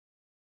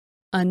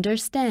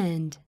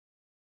 understand,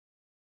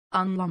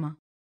 anlama,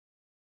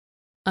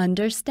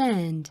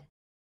 understand,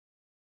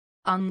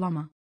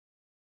 anlama,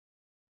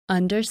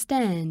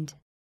 understand,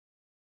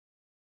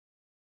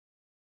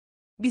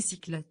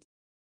 bisiklet,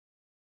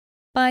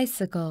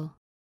 bicycle,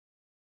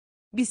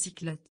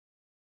 bisiklet,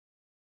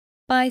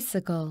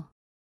 bicycle,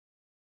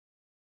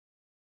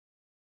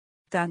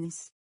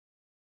 tenis,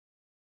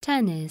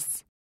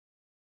 tennis,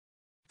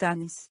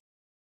 tenis,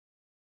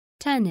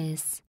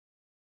 tennis,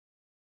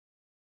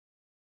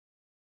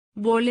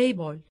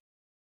 voleybol,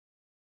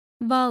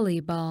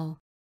 volleyball,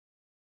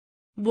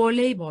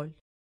 voleybol,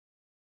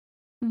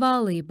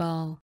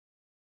 volleyball,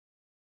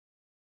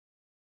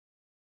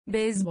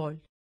 beyzbol,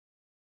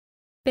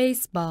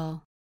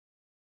 baseball,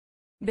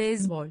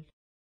 beyzbol,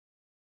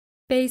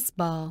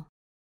 baseball,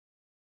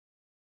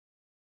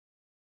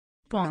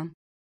 puan,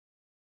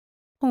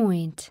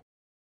 point,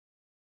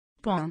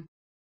 puan,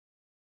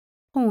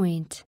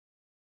 point,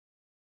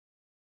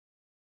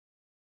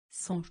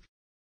 sor,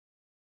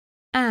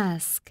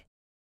 ask,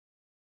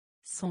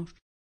 sor,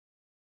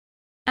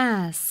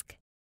 ask,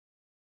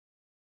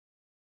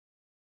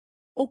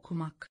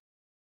 okumak,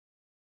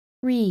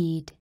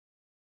 read,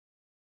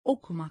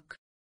 okumak,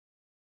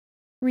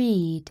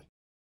 read,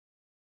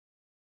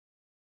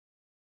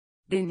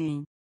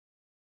 deneyin,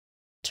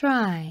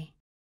 try,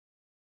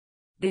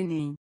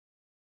 deneyin,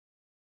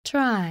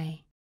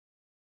 try,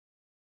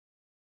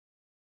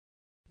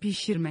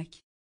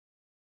 pişirmek,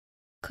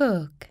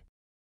 cook,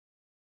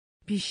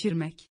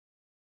 pişirmek,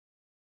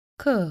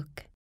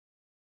 cook,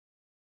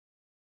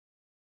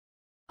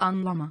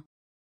 anlama,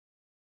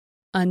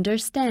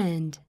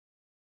 understand,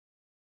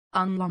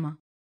 anlama,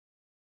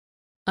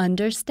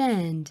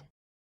 understand,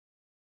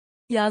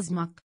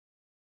 yazmak,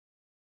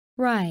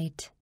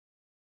 write,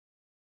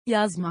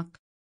 yazmak,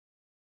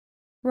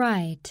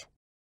 write,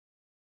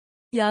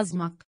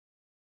 yazmak,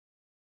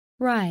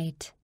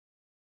 write,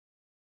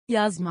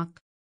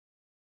 yazmak,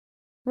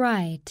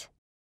 write,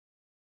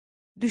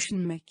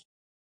 düşünmek,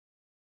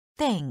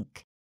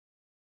 think,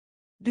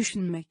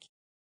 düşünmek,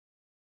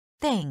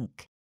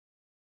 think,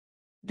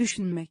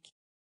 düşünmek,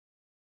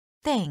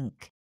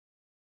 think,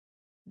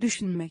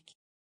 düşünmek,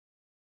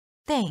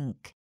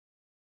 think,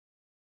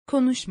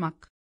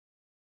 konuşmak,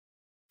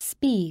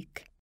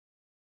 speak,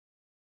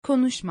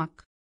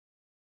 konuşmak,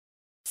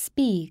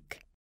 speak,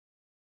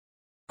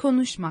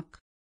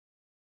 konuşmak,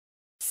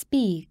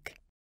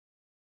 speak,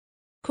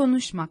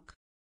 konuşmak,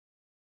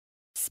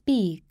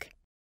 speak,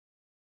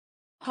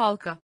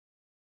 halka,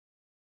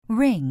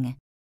 ring,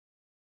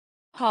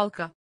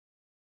 halka,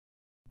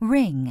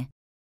 ring,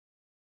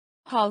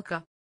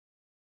 halka,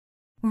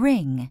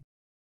 ring,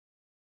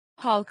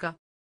 halka,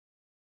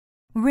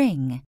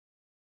 ring,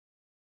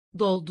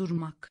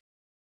 doldurmak,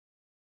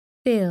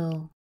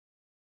 fill,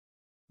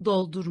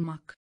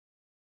 doldurmak,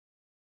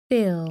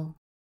 fill,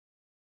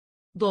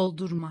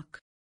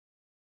 doldurmak,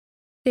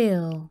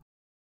 fill,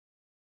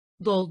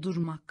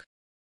 doldurmak,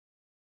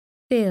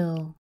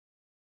 fill,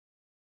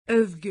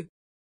 övgü,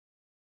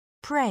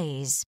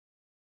 praise,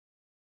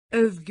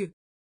 övgü,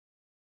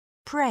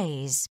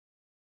 praise,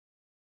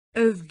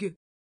 övgü,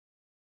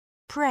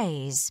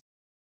 praise,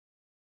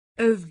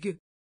 övgü,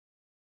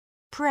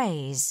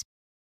 praise,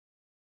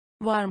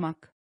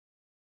 varmak,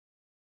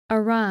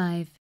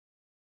 arrive,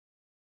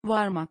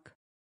 varmak,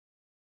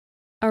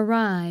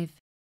 arrive,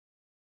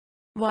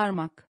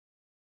 varmak,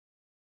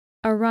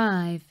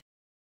 arrive,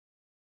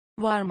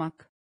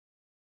 varmak,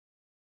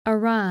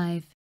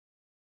 arrive,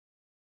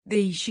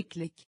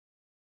 değişiklik,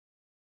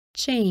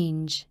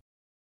 change,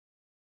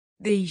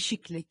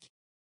 değişiklik,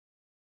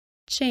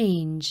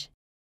 change,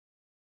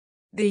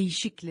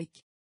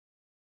 değişiklik,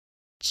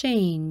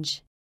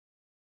 change,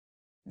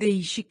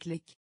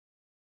 değişiklik,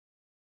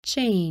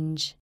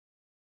 change,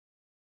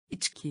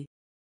 içki,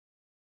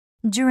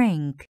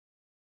 drink,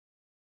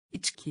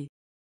 içki,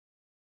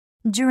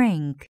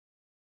 drink,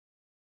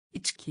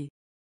 içki,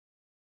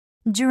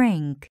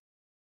 drink,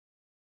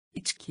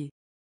 içki,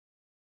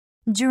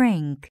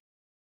 drink,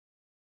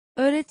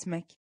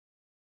 öğretmek,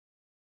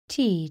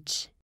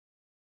 teach,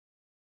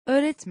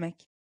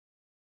 öğretmek,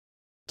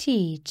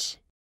 teach,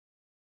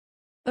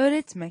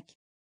 öğretmek,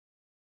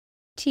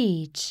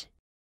 teach,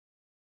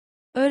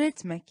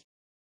 öğretmek,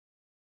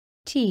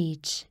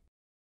 teach,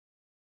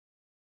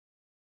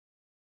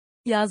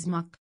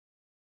 yazmak,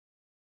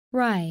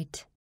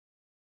 write,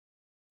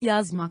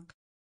 yazmak,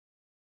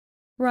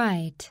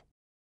 write,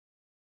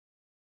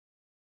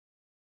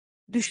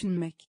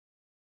 düşünmek,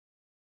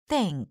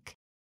 think,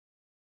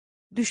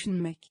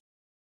 düşünmek,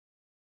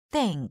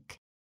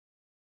 think,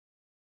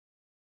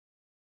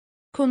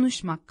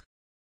 konuşmak,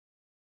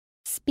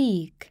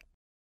 speak,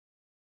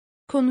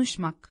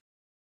 konuşmak,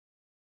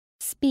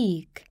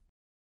 speak,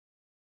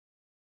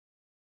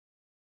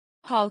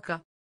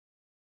 halka,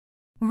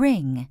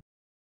 ring,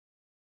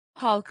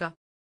 halka,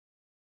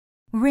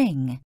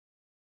 ring,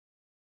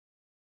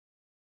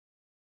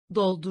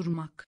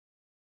 doldurmak,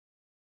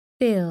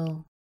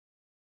 fill,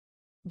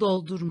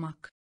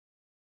 doldurmak,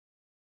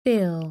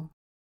 fill,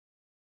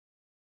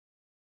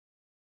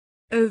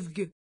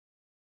 övgü,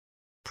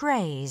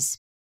 praise,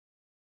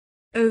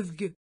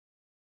 övgü,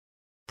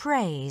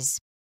 praise,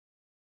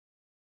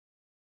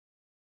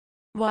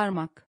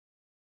 varmak,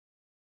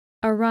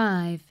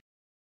 arrive,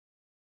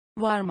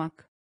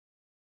 varmak,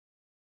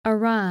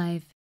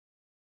 arrive,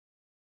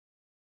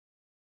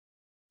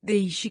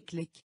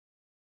 değişiklik,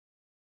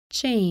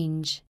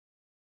 change,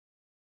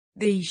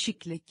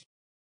 değişiklik,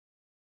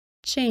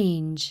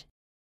 change,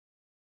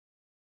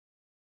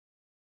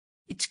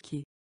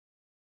 içki,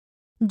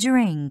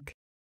 drink,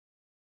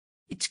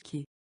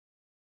 içki,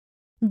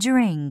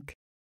 drink,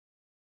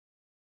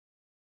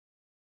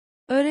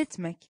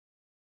 öğretmek,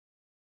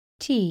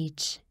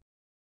 teach,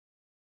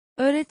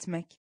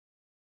 öğretmek,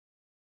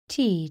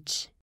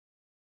 teach,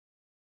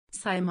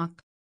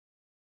 saymak,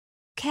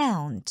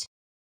 count,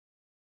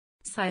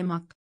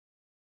 saymak,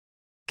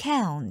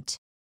 count,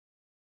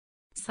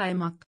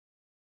 saymak,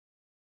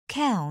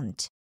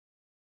 count,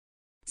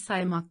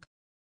 saymak,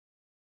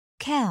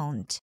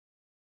 count,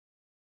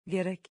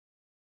 gerek,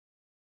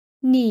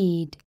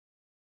 need,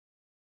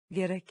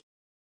 gerek,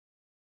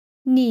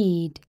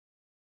 need,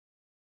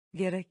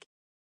 gerek,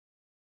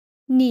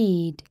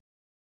 need,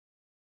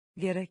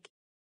 gerek,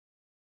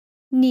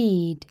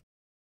 need,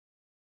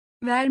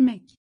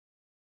 vermek,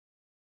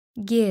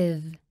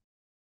 give,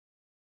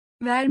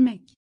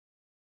 vermek,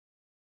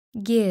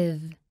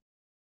 give,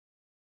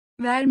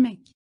 vermek,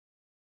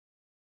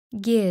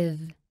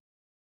 give,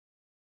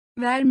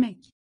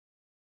 vermek,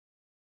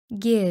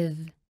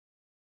 give,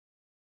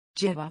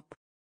 cevap,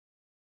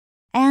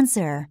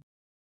 answer,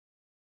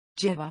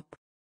 cevap,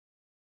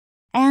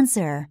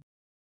 answer,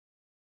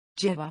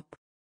 cevap,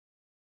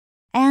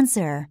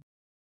 answer,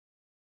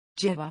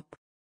 cevap,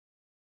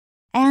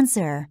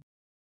 answer,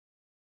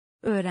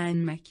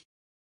 öğrenmek,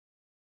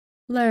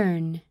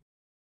 learn,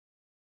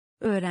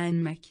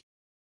 öğrenmek,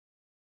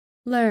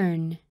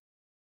 learn,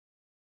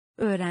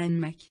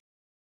 öğrenmek,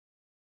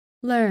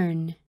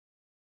 learn,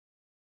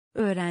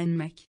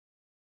 öğrenmek,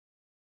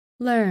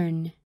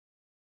 learn,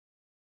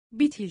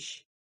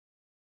 bitiş,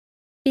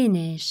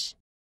 finish,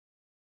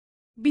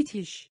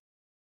 bitiş,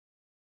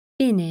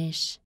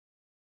 finish,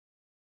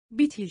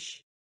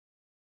 bitiş,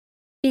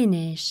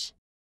 finish,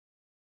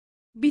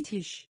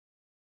 bitiş,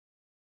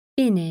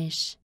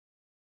 finish,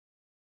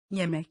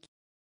 yemek,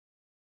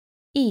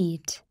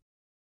 eat,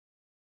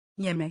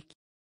 yemek,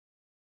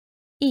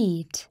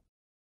 eat,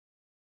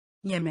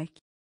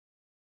 yemek,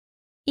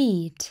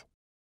 eat,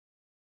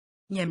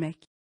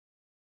 yemek,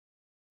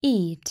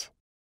 eat,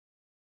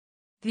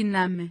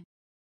 dinlenme,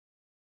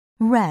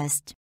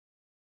 rest,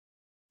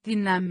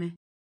 dinlenme,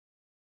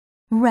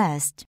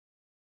 rest,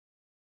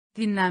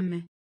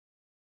 dinlenme,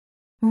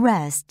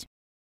 rest,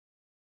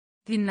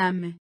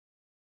 dinlenme,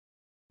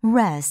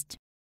 rest,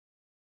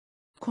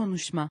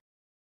 konuşma,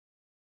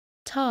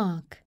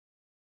 talk,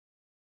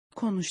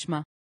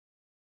 konuşma,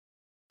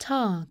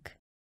 talk,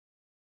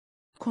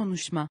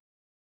 konuşma,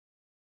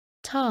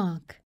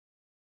 talk,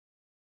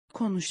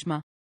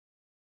 konuşma,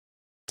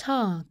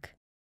 talk,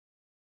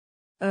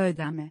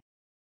 ödeme,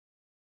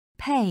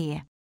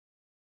 pay,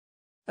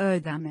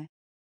 ödeme,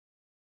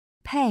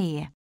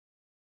 pay,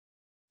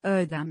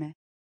 ödeme,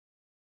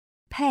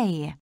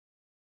 pay,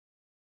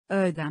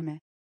 ödeme,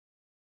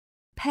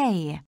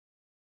 pay,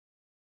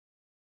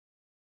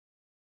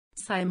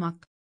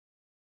 saymak,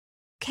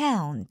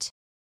 count,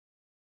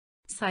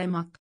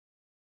 saymak,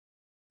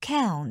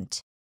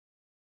 count,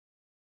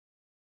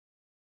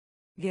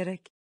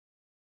 gerek,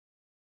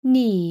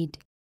 need,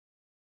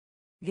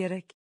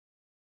 gerek,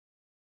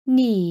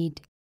 need,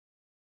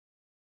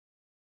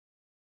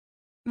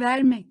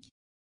 vermek,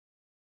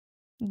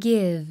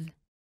 give,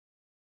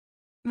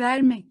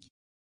 vermek,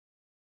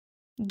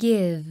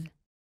 give,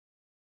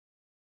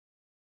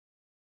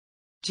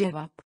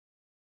 cevap,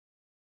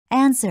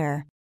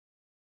 answer,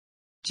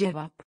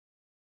 cevap,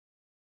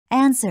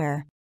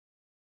 answer,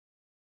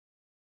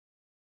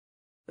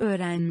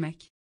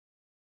 öğrenmek,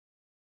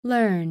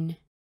 learn,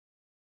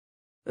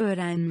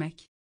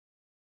 öğrenmek,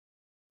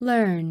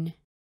 learn,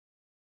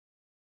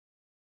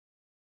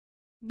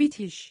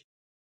 bitiş,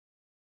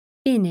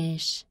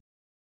 finish,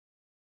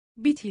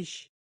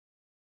 bitiş,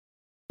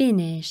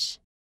 finish,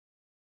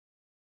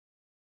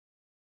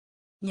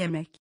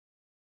 yemek,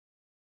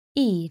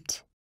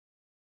 eat,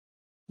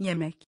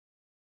 yemek,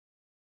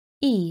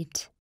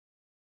 eat,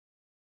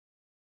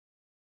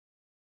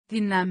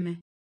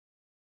 dinlenme,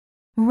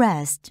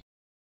 rest,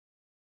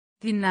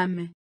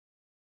 dinlenme,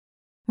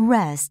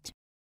 rest,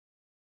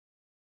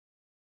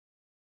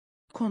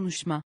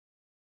 konuşma,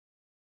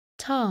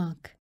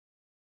 talk,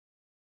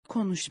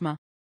 konuşma,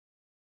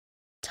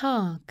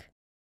 talk,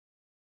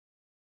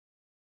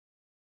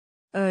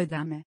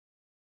 ödeme,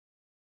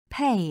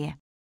 pay,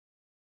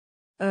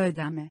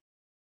 ödeme,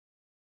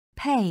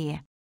 pay,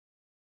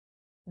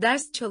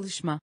 ders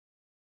çalışma,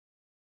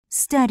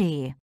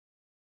 study,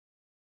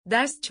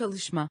 ders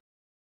çalışma,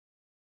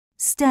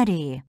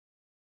 study,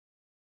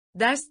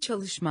 ders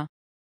çalışma,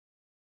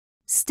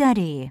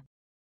 study,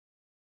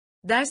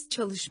 ders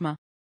çalışma,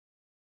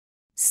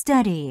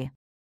 study,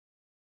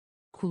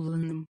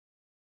 kullanım,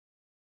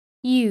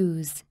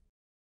 use,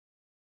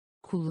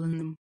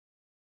 kullanım,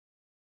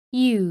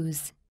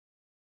 use,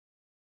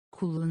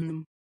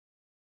 kullanım,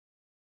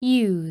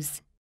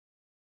 use,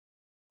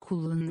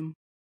 kullanım,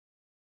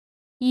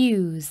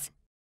 use,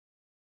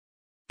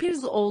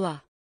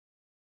 pirzola,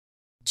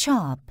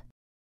 chop,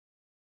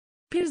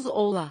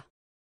 pirzola,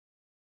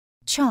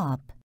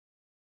 chop,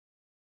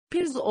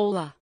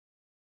 pirzola,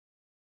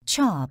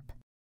 chop,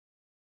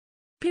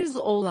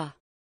 pirzola,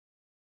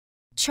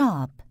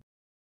 chop,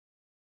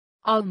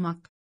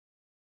 almak,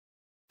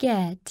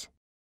 get,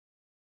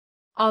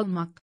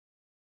 almak,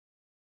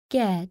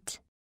 get,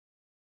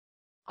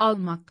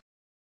 almak,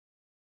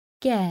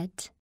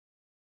 get,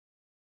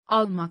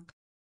 almak,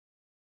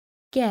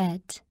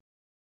 get,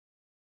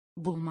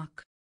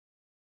 bulmak,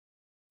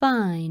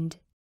 find,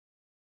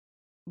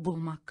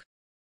 bulmak,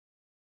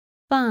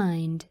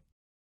 find,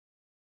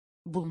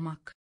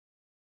 bulmak,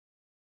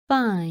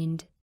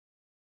 find,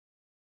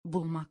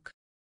 bulmak,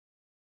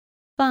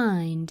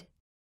 find,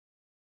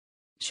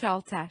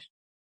 şalter,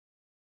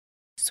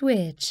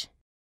 switch,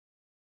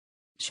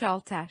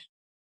 şalter,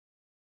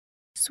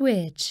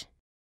 switch,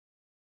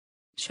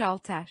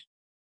 şalter,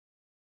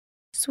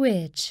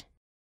 switch,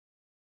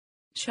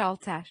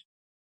 şalter,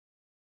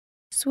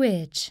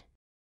 switch,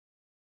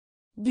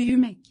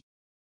 büyümek,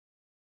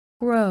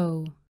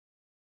 grow,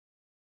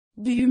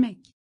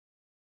 büyümek,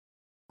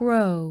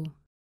 grow,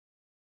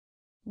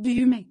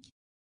 büyümek,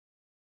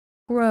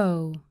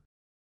 grow,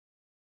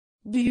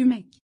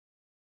 büyümek,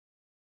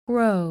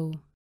 grow,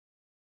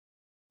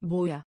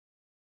 boya,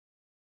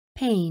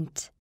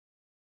 paint,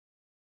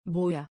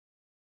 boya,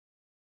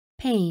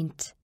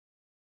 paint,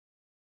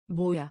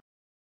 boya,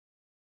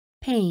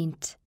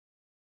 paint,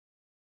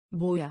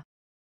 boya,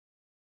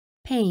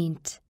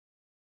 paint,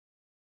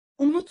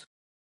 umut,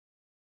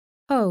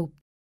 hope,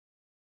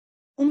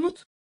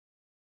 umut,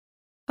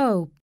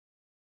 hope,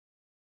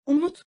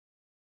 umut,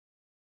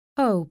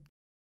 hope,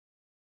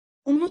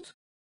 umut,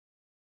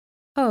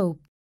 hope,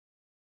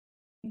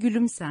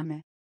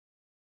 gülümseme,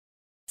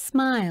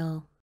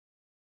 smile,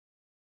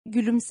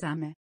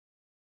 gülümseme,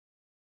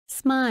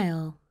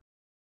 smile,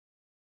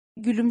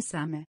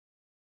 gülümseme,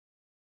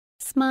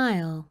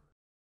 smile,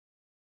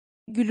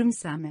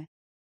 gülümseme,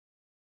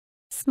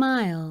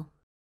 smile,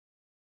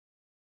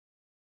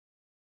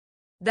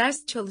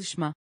 ders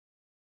çalışma,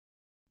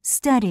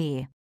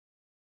 study,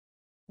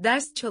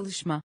 ders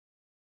çalışma,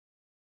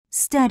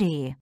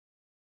 study,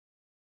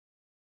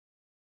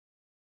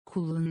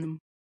 kullanım,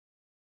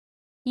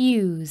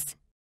 use,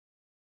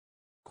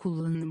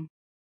 kullanım,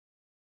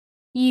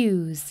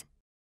 use,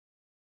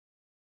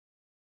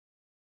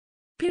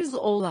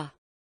 pirzola,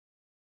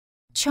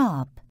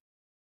 chop,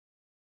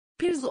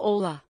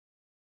 pirzola,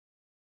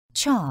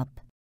 chop,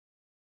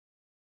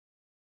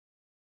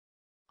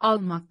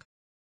 almak,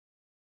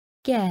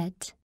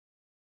 get,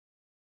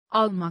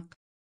 almak,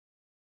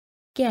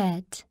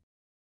 get,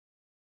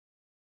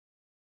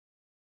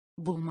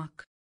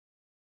 bulmak,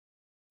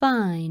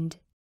 find,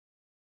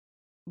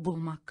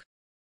 bulmak,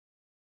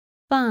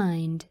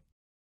 find,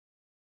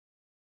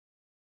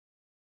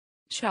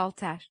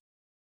 şalter,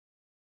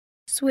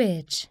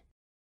 switch,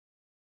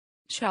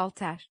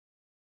 şalter,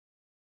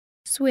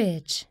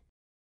 switch,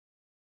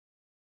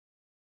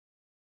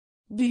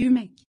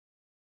 büyümek,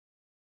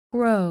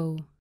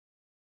 grow,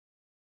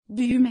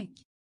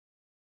 büyümek,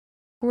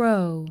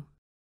 grow,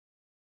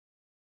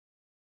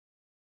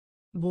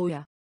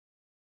 boya,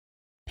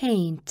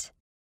 paint,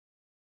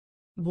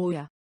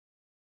 boya,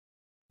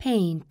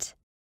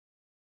 paint,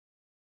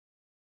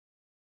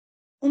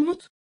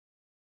 umut,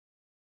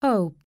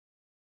 hope,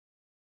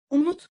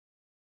 umut,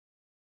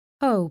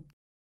 hope,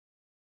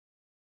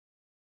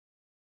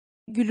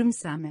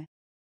 gülümseme,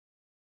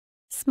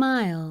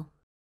 smile,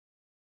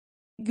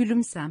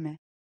 gülümseme,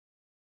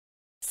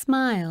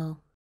 smile,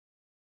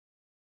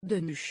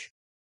 dönüş,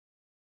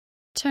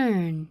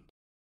 turn,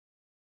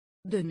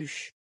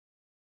 dönüş,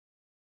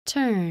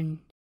 turn,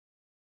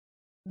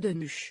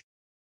 dönüş,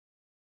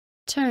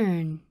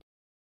 turn,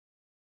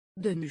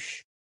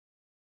 dönüş,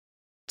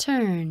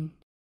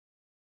 turn,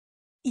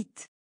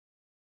 it,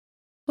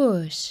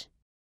 push,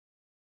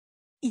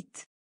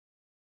 it,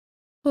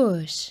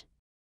 push,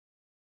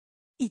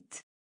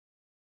 it,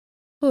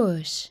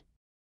 push,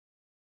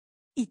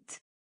 it,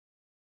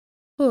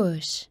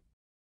 push,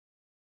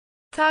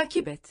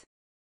 takip et,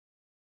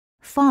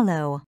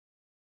 follow,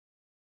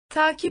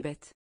 takip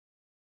et,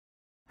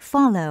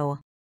 follow,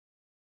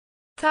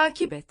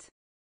 takip et,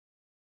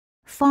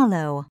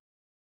 follow,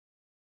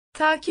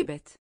 takip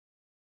et,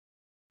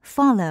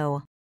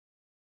 follow,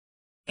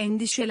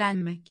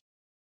 endişelenmek,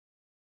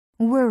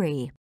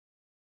 worry,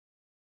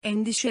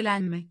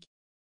 endişelenmek,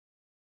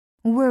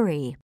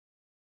 worry,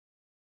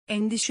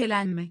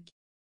 endişelenmek,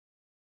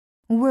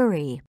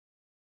 worry,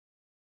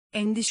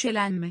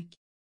 endişelenmek,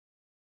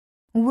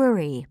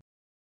 worry,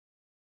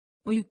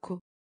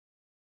 uyku,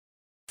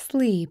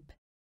 sleep,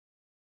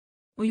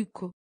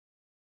 uyku,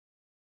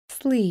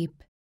 sleep,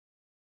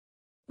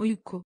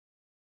 uyku,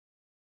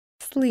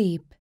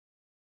 sleep,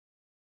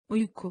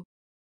 uyku,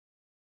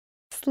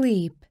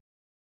 sleep,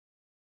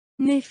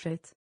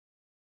 nefret,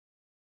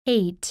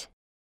 hate,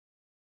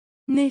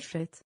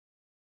 nefret,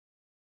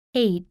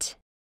 hate,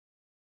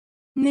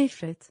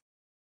 nefret,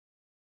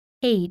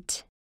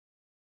 hate,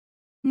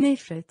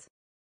 nefret,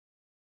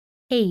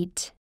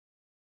 hate,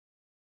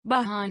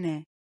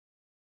 bahane,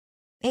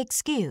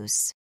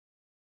 excuse,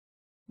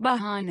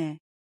 bahane,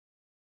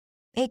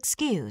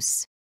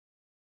 excuse,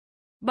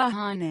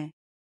 bahane,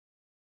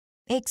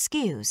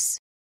 excuse,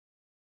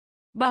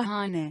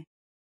 bahane,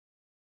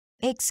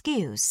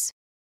 excuse,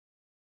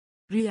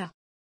 rüya,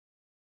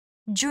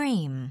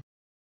 dream,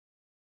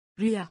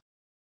 rüya,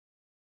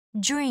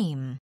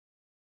 dream,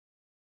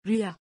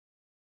 rüya,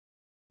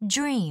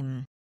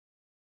 dream,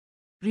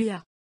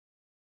 rüya,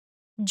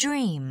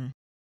 dream,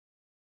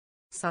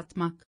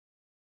 satmak,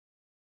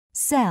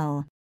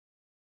 sell,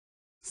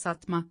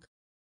 satmak,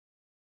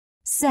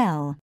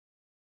 sell,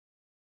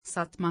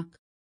 satmak,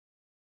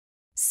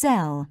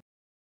 sell,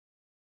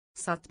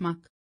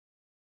 satmak,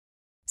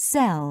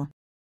 sell,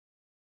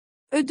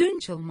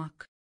 ödünç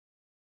almak,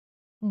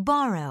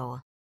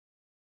 borrow,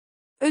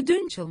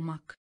 ödünç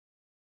almak,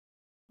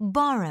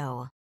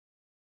 borrow,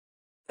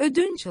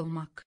 ödünç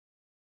almak,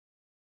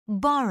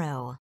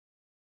 borrow,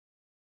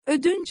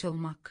 ödünç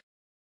almak,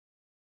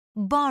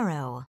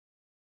 borrow,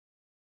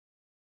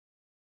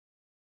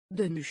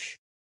 dönüş,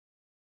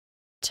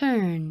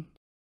 turn,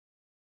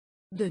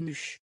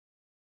 dönüş,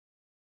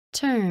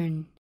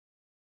 turn,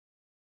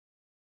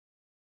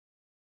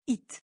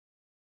 it,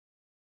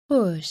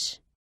 push,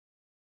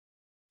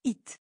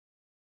 it,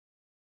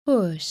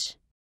 push,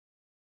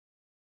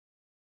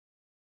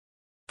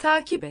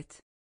 takip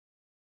et,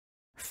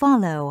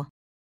 follow,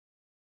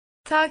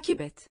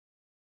 takip et,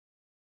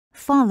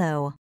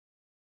 follow,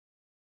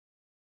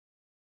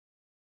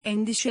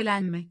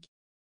 endişelenmek,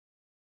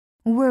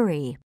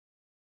 worry,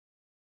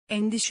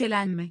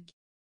 endişelenmek,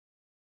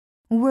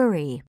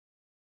 worry,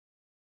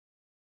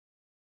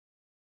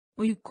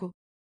 uyku,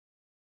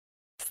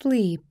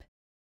 sleep,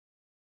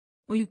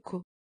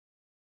 uyku,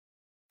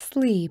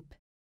 sleep,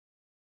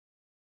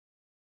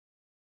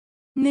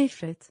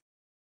 nefret,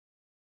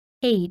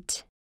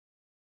 hate,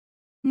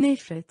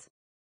 nefret,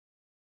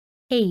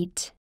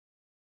 hate,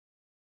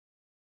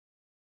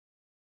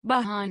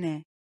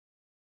 bahane,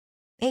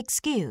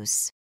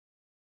 excuse,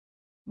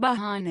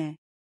 bahane,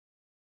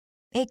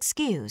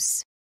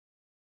 excuse,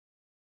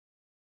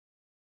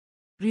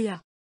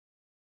 rüya,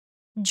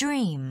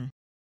 dream,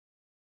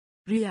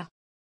 rüya,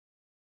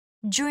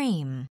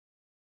 dream,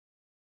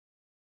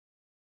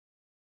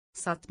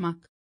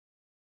 satmak,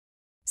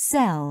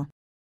 sell,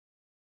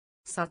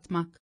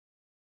 satmak,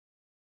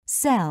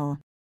 sell,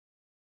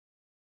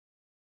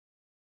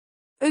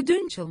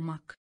 ödünç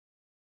almak,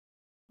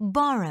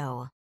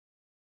 borrow,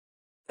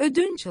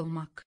 ödünç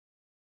almak,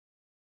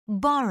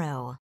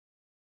 borrow,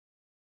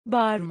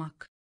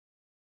 bağırmak,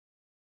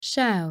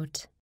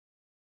 shout,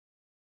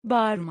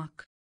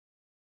 bağırmak,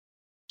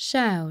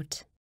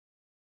 shout,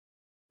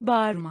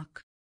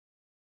 bağırmak,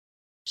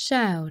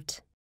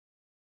 shout,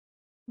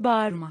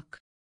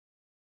 bağırmak,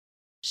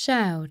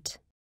 shout,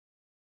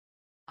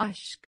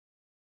 aşk,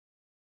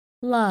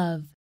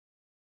 love,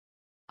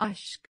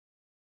 aşk,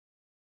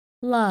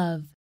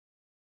 love,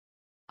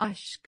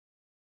 aşk,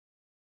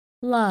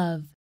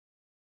 love,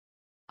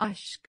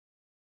 aşk,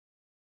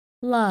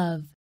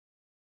 love,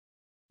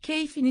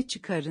 keyfini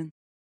çıkarın,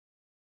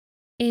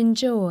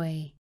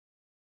 enjoy,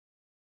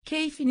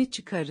 keyfini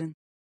çıkarın,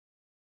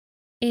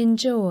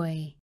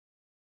 enjoy,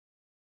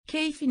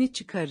 keyfini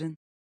çıkarın,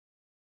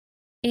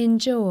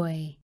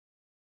 enjoy,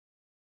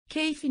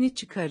 keyfini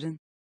çıkarın,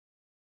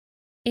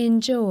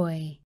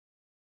 enjoy,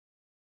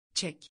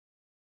 çek,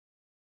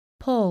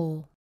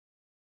 pull,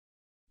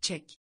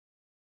 çek,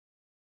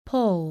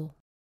 pull,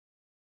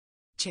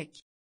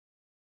 çek,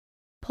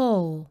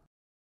 pull,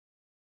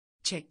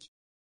 çek,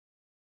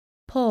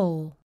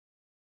 pull,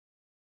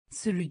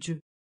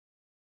 sürücü,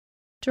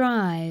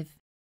 drive,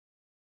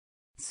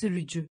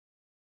 sürücü,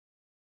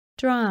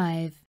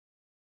 drive,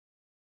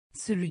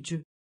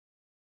 sürücü,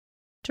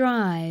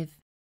 drive,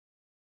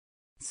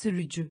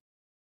 sürücü,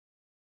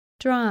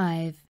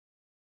 drive,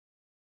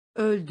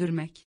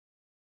 öldürmek,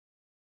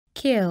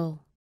 kill,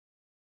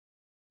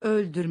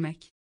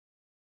 öldürmek,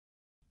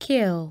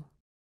 kill,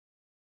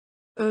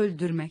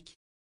 öldürmek,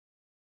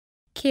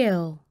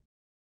 kill,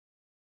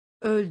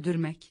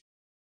 öldürmek,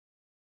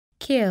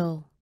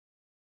 kill,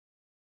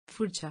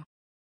 fırça,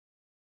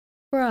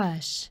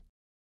 brush,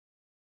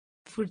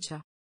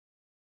 fırça,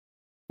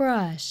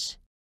 brush,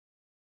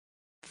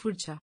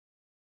 fırça,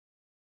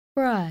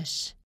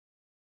 brush,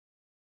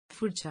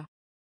 fırça,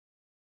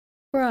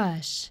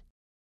 brush,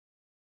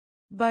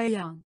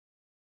 bayan,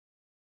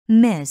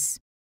 miss,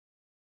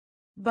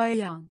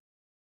 bayan,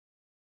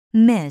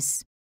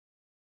 miss,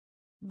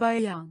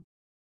 bayan,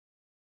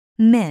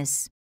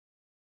 miss,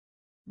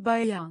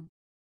 bayan,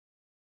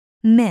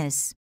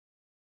 miss,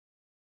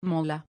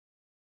 mola,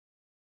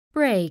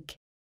 break,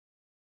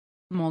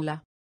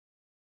 mola,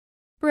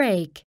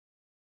 break,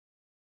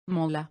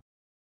 mola,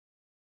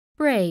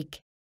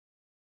 break,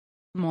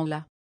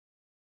 mola,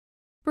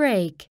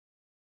 break,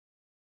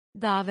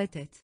 davet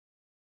et,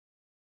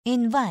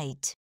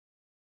 invite,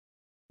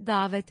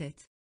 davet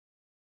et,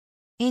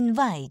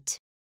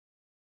 invite,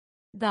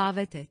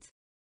 davet et,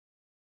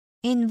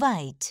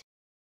 invite,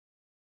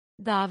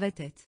 davet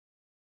et,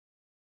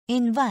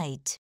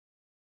 invite,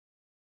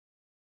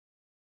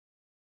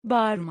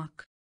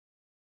 bağırmak,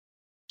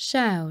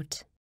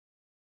 shout,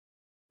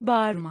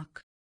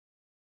 bağırmak,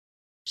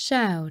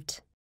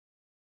 shout,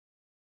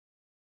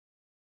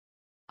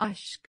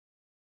 aşk,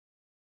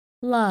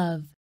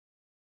 love,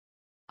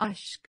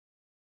 aşk,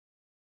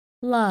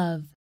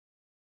 love,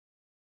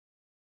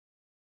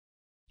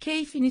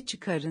 keyfini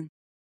çıkarın,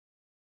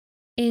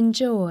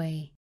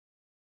 enjoy,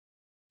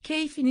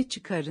 keyfini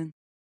çıkarın,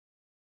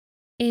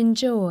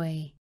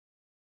 enjoy,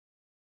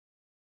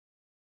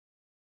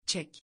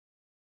 çek,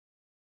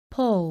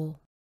 pull,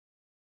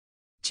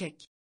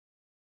 çek,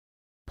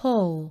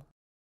 pull,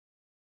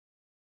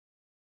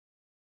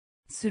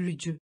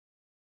 sürücü,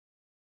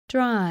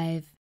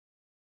 drive,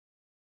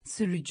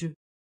 sürücü,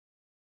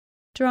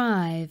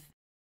 drive,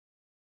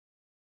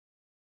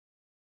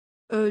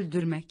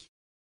 öldürmek,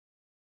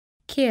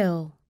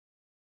 kill,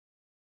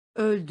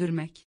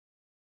 öldürmek,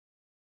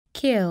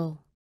 kill,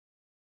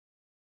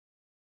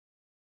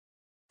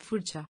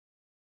 fırça,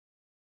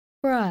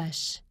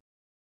 brush,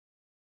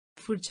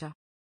 fırça,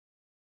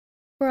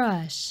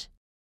 brush,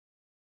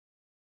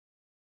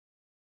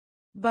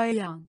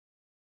 bayan,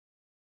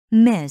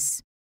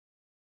 Miss.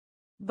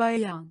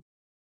 bayan,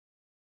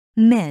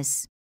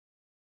 Miss.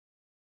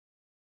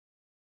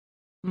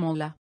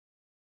 mola,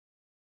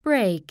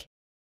 break,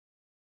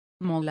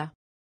 mola,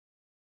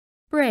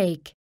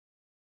 break,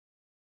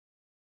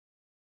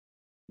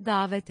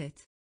 davet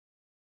et,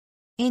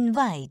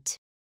 Invite.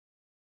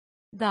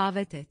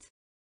 davet et,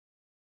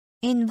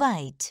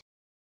 Invite.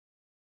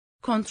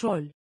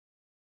 kontrol,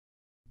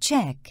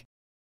 Check.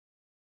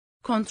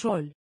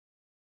 kontrol,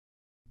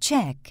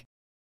 Check.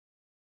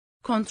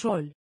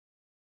 kontrol,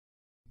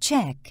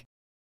 Check.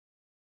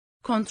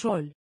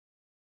 kontrol,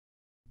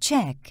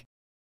 Check.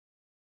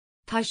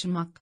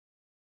 taşımak,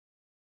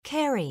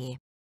 Carry.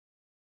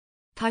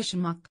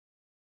 taşımak,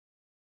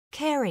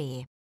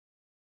 Carry.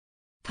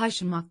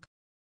 taşımak,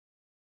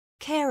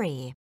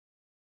 Carry.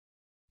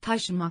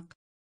 taşımak,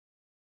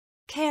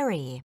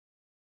 Carry.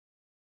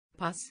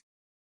 pas,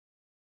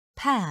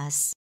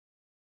 Pass.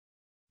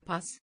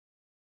 pas,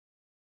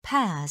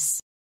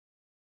 Pass.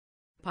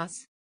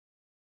 pas,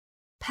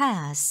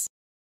 Pass.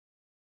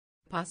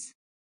 pas,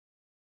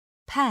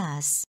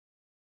 Pass.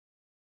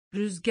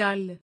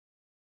 rüzgarlı,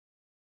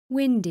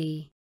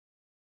 windy,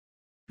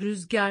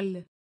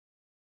 rüzgarlı,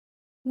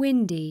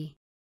 windy,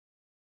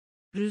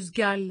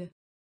 rüzgarlı,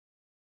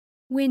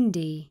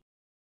 windy,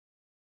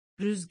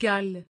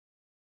 rüzgarlı,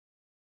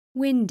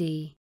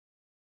 windy,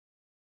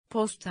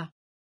 posta,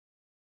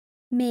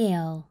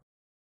 mail,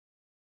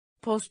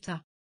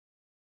 posta,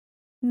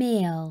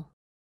 mail,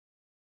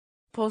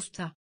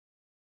 posta,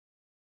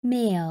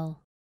 mail,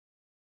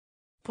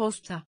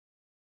 posta,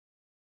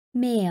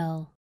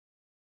 mail,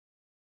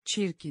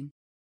 çirkin,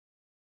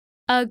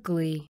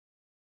 ugly,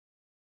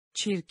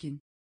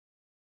 çirkin,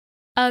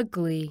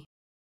 ugly,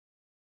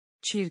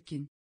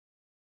 çirkin,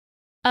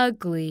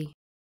 ugly,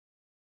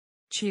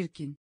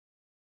 çirkin,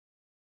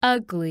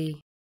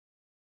 ugly,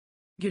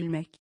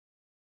 gülmek,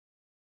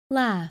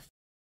 laugh,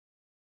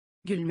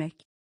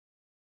 gülmek,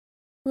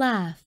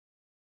 laugh,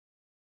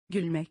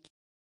 gülmek,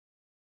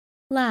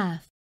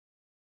 laugh,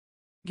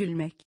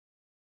 gülmek,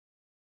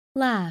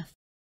 laugh,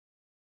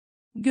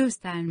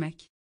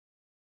 göstermek,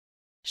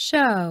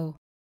 show,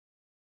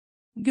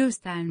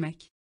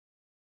 göstermek,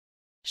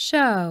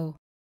 show,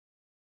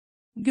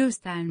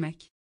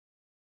 göstermek,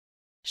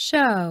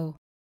 show,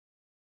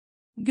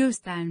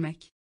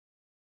 göstermek,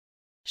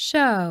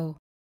 show,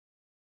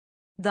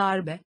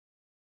 darbe,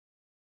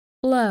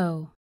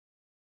 blow,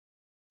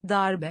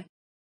 darbe,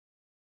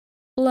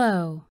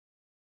 blow,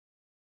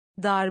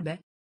 darbe,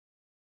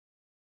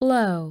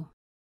 blow,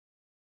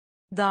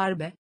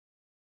 darbe,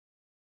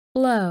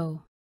 blow,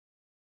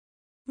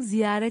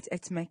 ziyaret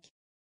etmek,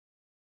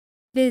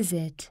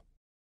 visit,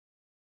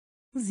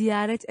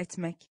 ziyaret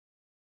etmek,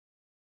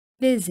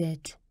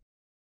 visit,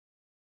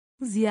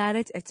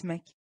 ziyaret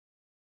etmek,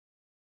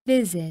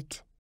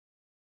 visit,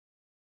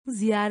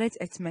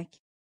 ziyaret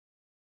etmek,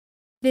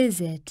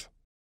 visit,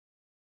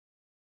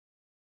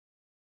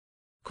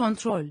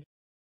 kontrol,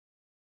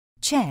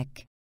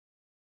 Check.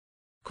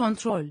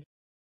 kontrol,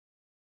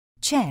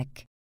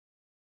 Check.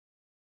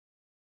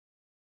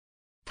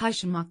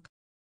 taşımak,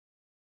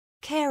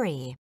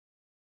 Carry.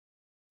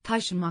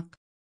 taşımak,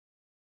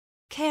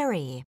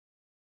 Carry.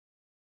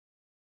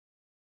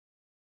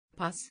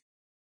 pas,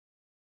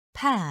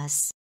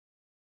 Pass.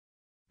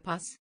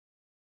 pas,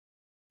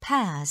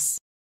 Pass.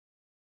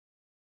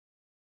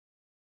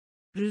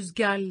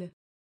 rüzgarlı,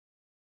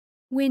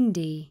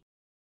 windy,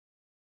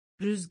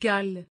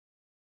 rüzgarlı,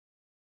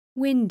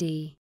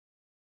 windy,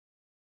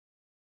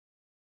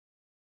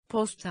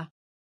 posta,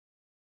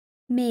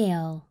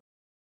 mail,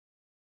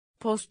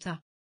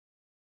 posta,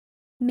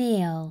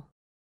 mail,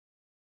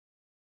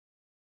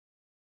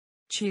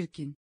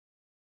 çirkin,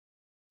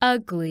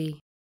 ugly,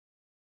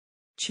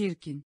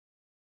 çirkin,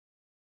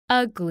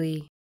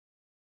 ugly,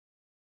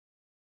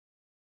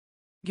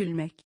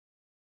 gülmek,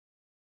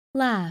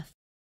 laugh,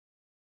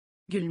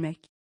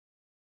 gülmek,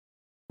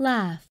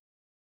 laugh,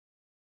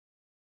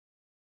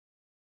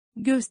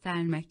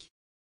 göstermek,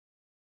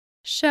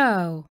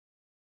 show,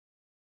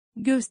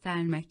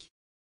 göstermek,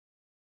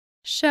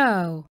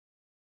 show,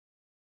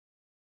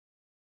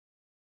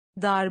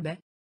 darbe,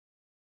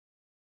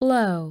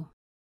 blow,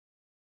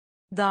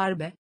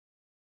 darbe,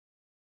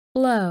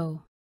 blow,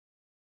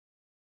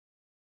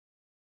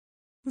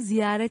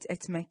 ziyaret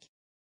etmek,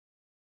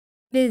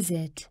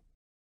 visit,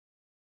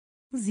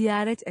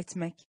 ziyaret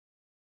etmek,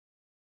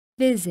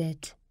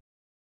 visit,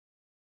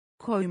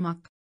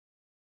 koymak,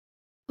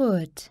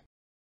 put,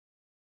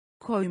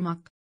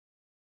 koymak,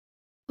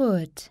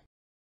 put,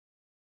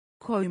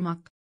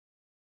 koymak,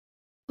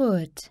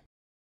 put,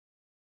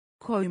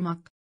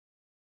 koymak,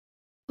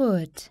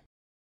 put,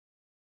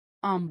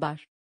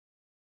 ambar,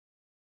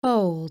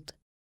 hold,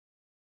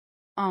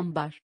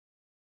 ambar,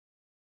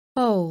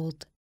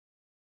 hold,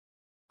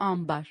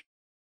 ambar,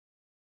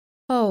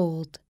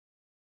 hold,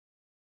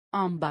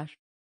 ambar,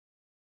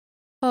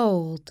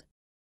 hold,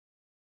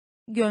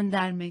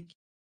 göndermek,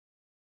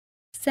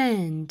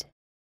 send,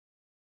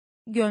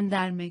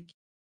 göndermek,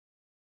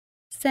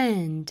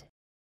 send,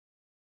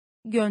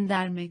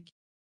 göndermek,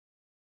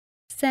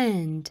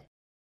 send,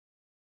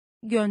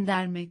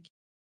 göndermek,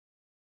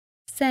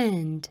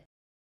 send,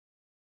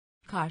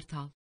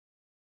 kartal,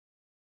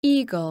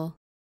 eagle,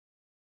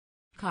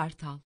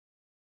 kartal,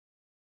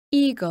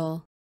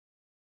 eagle,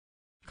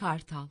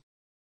 kartal,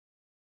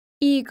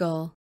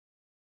 eagle,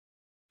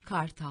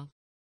 kartal,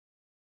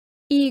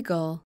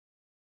 eagle,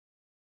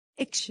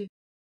 ekşi,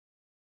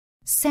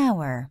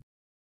 sour,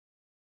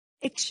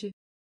 ekşi,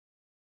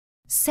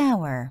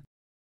 sour,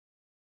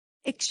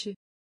 ekşi,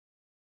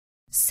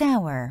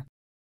 sour,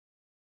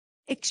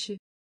 ekşi,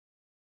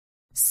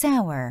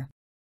 sour,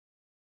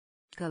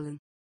 kalın,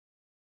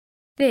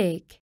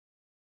 thick,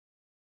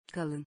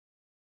 kalın,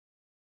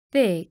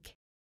 thick,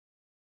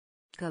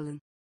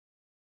 kalın,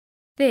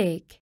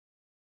 thick,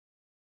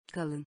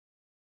 kalın,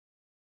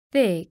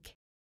 thick,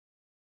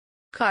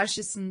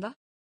 karşısında,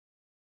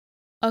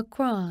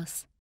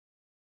 across,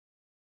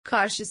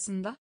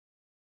 karşısında,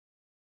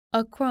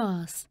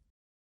 across,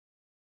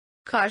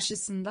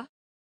 karşısında,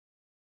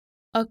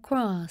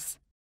 across,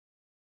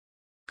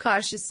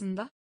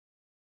 karşısında,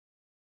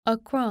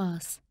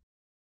 across,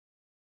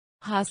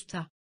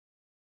 hasta,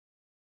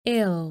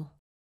 ill,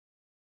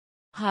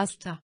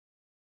 hasta,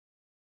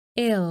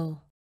 ill,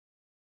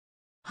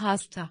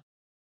 hasta,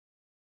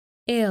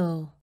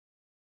 ill,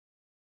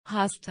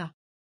 hasta,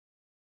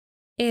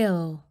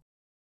 ill,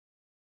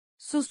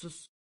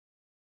 susuz,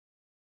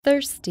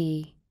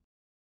 thirsty,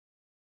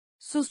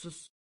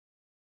 susuz,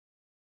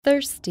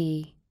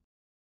 thirsty,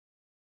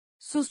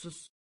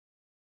 susuz,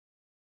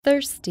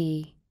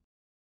 thirsty,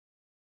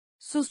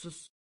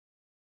 susuz,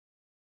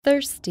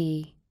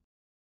 thirsty,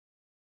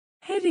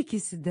 her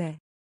ikisi de,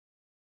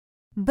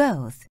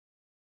 both,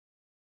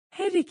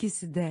 her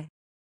ikisi de,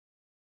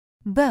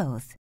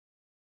 both,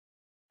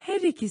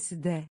 her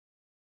ikisi de,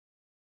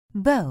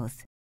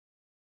 both,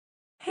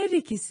 her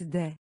ikisi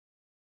de,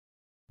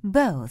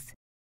 both,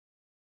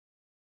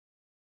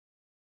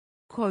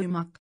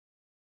 koymak,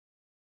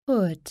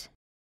 put,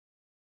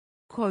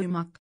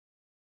 koymak,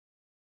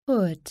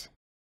 put,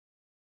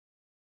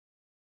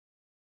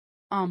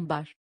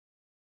 ambar,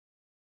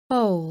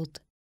 hold,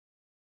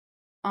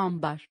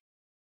 ambar,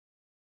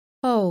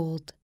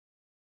 hold,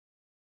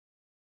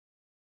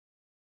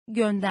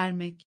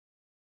 göndermek,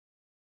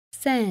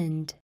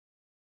 send,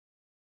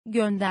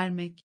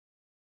 göndermek,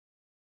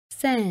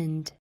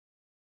 send,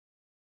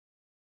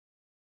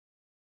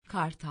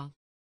 kartal,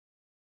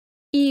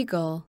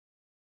 eagle,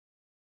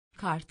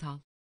 kartal,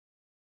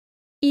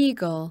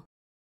 eagle,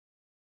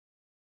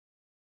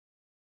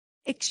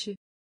 ekşi,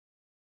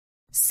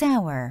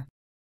 sour,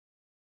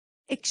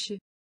 ekşi,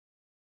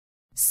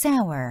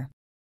 sour,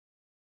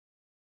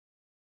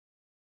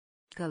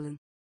 kalın,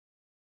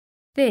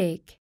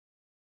 thick,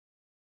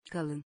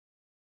 kalın,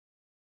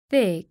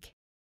 thick,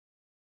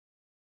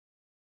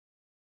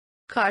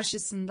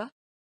 karşısında,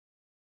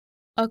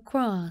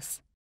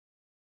 across,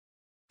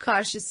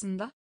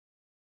 karşısında,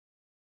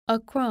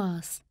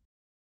 across,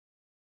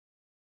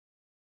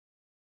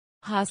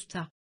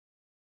 hasta,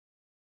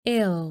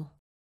 ill,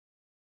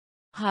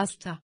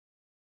 hasta,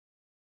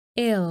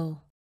 ill,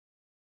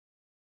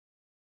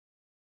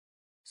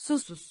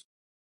 susuz,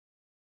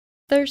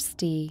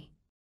 thirsty,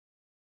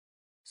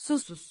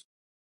 susuz,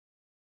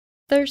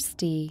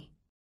 thirsty,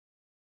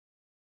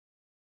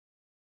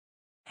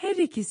 her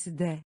ikisi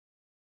de,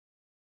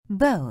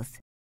 both,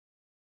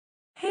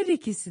 her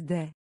ikisi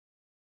de,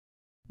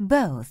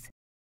 both,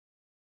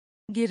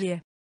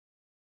 geriye,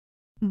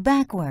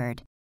 backward,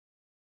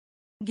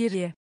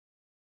 geriye,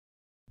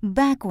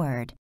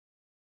 backward,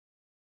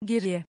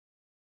 geriye,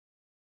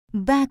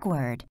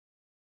 backward,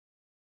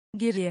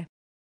 geriye,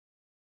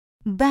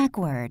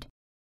 backward,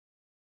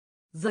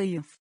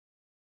 zayıf,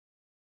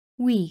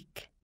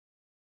 weak,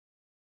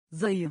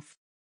 zayıf,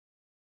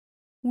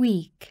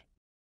 weak,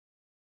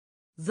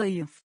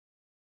 zayıf,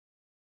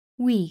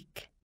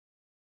 weak,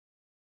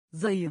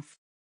 zayıf,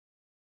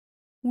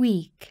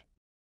 weak,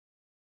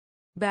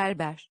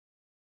 berber,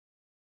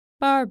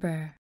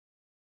 barber,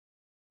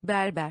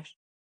 berber,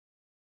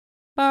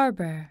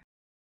 barber,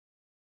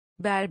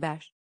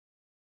 berber,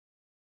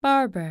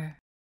 barber,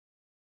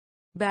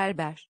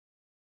 berber,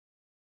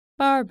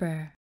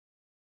 barber,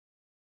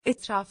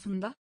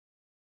 etrafında,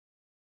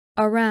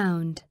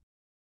 around,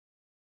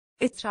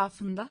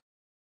 etrafında,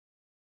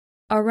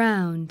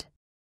 around,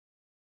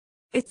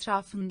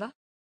 etrafında,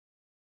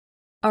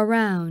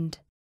 around,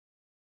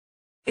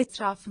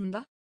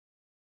 etrafında,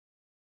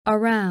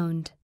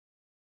 around,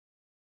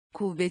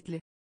 kuvvetli,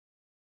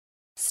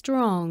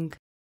 strong,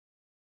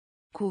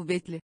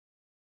 kuvvetli,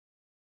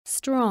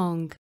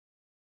 strong,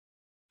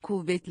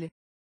 kuvvetli,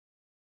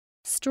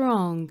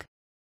 strong,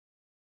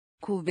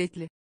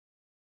 kuvvetli,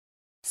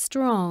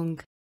 strong,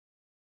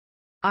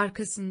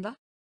 arkasında,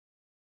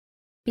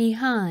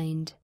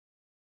 behind,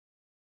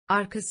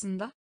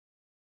 arkasında,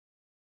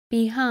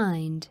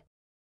 behind,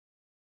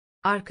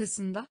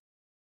 arkasında,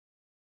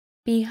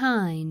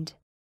 behind,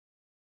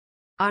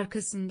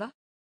 arkasında,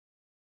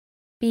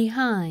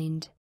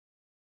 behind,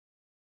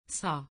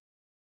 sağ,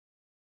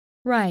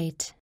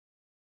 right,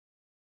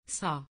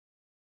 sağ,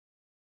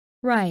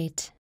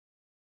 right,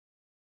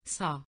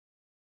 sağ,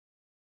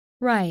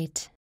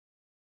 right,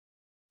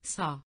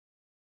 sağ,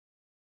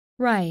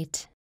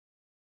 right,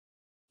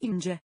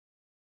 ince,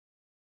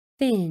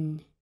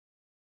 thin,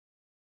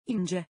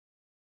 ince,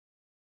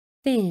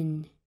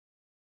 thin,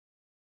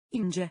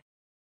 ince,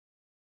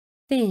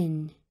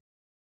 thin,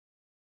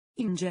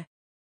 ince,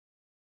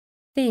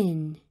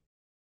 thin,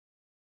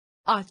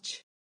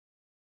 aç,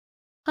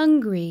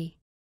 hungry,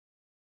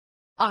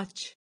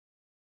 aç,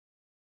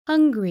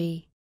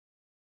 hungry,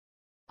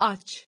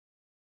 aç,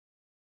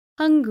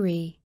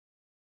 hungry,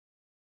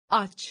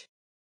 aç,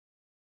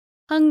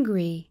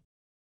 hungry,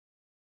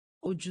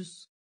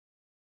 ucuz,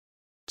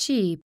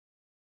 cheap,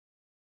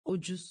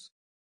 ucuz,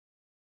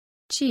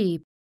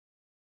 cheap,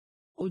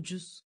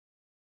 ucuz,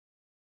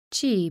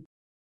 cheap,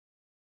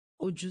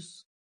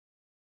 ucuz,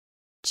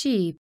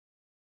 cheap,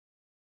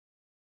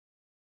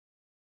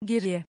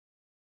 geriye,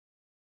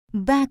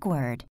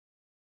 backward,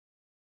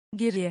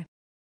 geriye,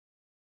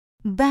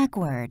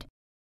 backward,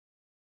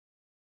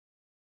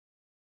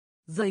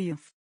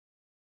 zayıf,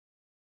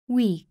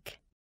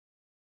 weak,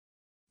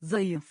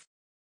 zayıf,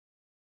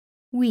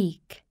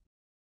 weak,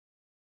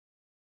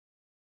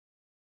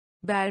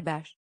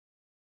 berber,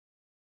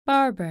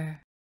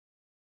 barber,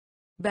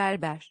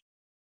 berber,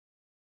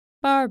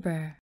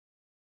 barber,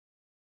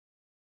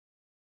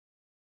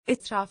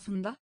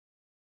 etrafında,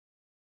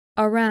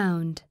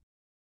 around,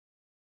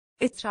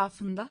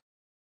 etrafında,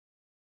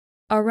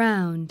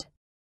 around,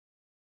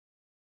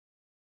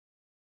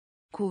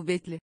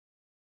 kuvvetli,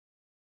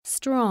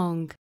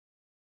 strong,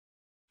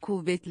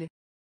 kuvvetli,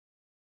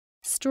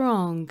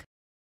 strong,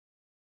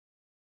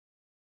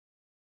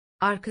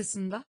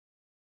 arkasında,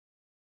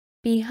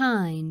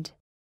 behind,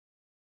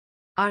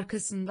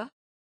 arkasında,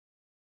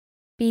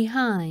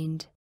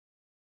 behind,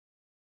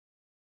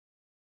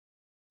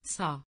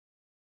 sağ,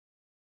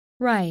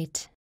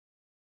 right,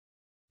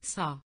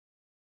 sağ,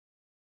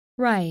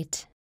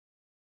 right,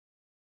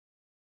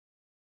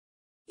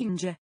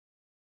 ince,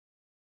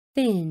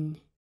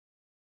 thin,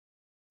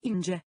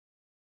 ince,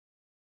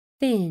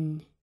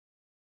 thin,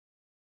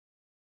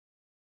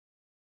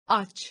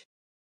 aç,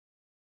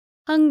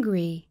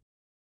 hungry,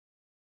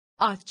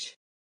 aç,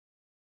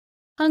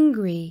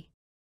 hungry,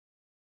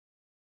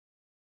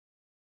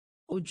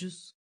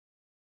 ucuz,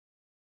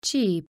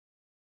 cheap,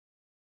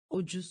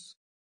 ucuz,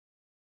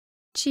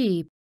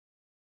 cheap,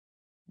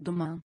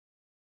 duman,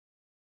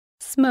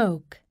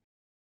 smoke,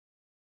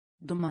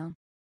 duman,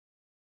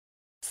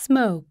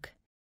 smoke,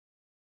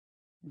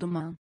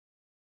 duman,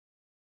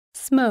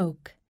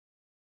 smoke,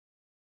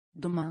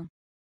 duman,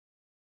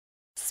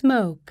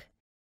 smoke,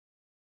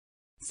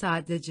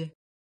 sadece,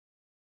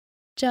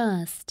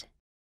 just,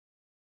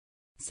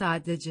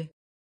 sadece,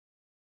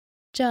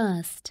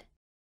 just,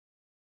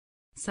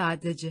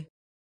 sadece,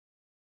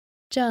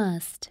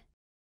 just,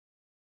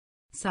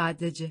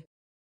 sadece,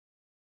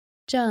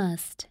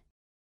 just,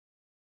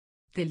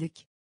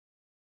 delik,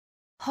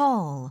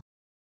 hole,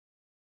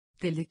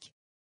 delik,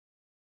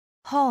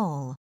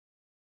 hole,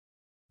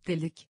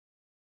 delik,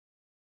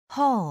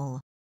 hole,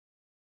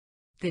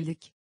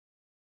 delik,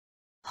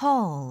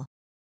 hole,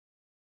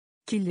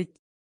 kilit,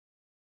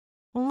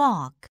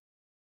 lock,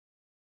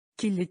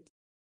 kilit,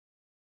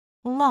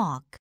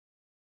 lock,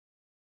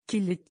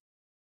 kilit,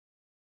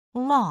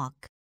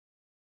 lock,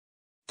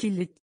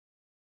 kilit,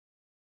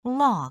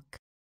 lock,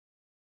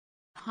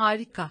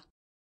 harika,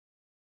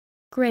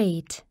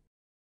 great,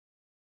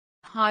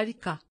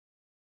 harika,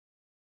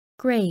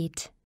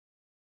 great,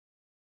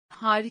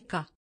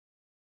 harika,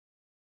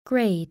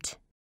 great,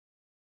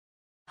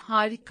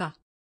 harika,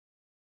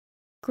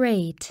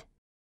 great,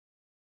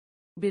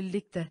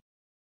 birlikte,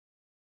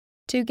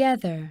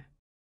 together,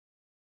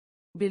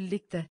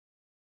 birlikte,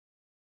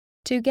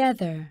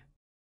 together,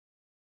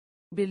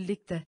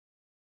 birlikte,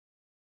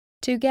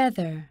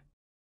 together,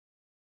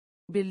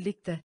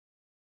 birlikte,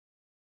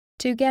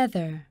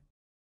 together,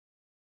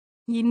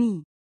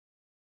 yeni,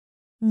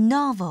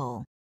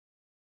 novel,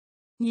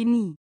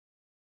 yeni,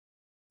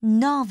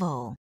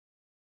 novel,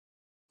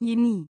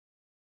 yeni,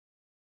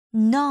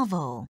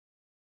 novel,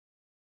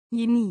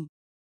 yeni,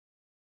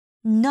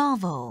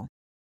 novel,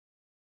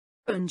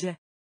 önce,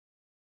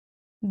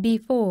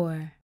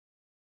 before,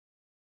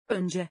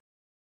 önce,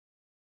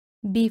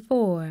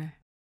 before,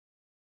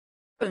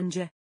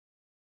 önce,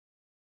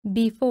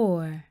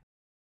 before,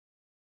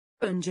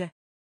 önce,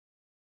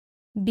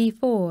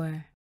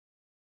 before,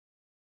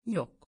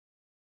 yok,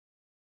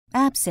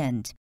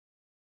 absent,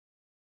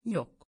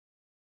 yok,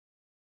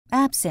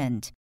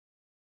 absent,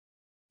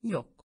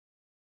 yok,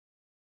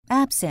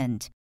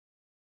 absent,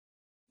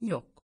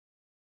 yok,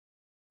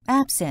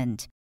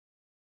 absent,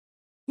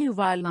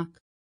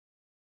 yuvarlak,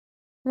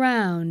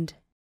 round,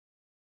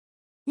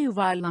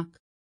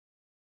 yuvarlak,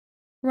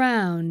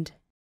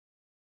 round,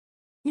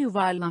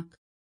 yuvarlak,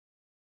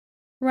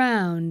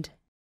 round,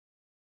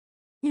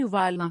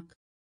 yuvarlak,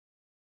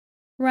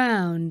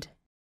 round,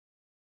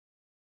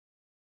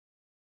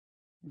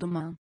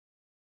 duman,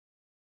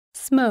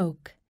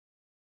 smoke,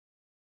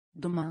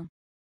 duman,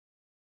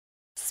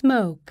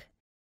 smoke,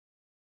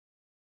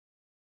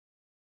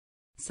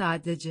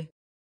 sadece,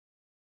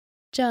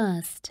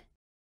 just,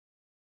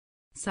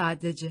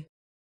 sadece,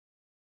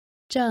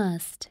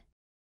 just,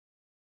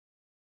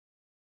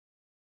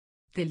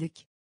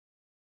 delik,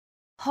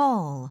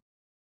 hole,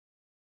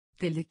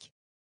 delik,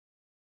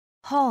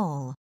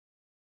 hole,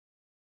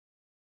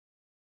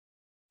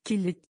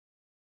 kilit,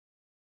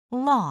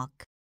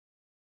 lock,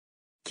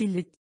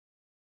 kilit,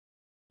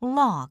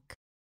 lock,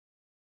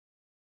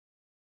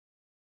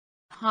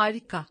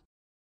 harika,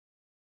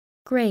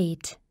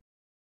 great,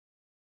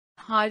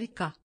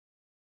 harika,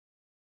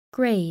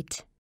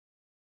 great,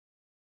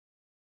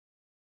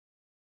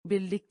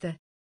 birlikte,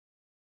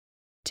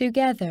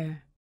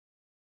 together,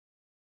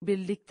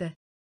 birlikte,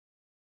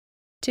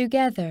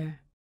 together,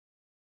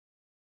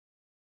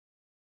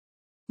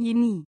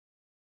 yeni,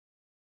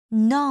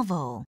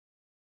 novel,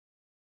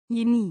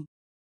 yeni,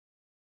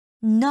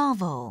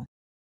 novel,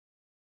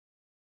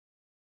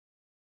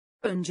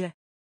 önce,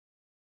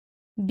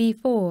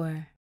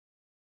 before,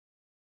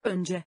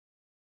 önce,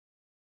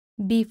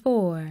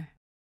 before,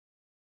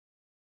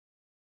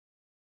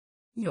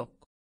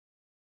 yok,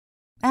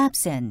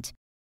 absent,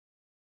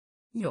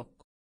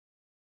 yok,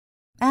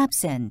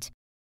 absent,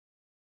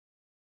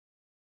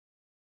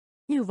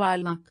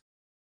 yuvarlak,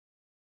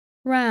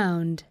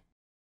 round,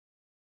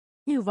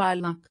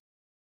 yuvarlak,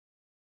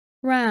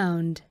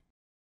 round,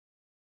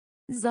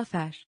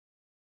 zafer,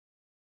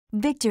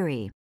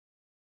 victory,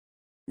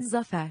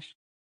 zafer,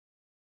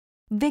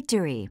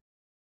 victory,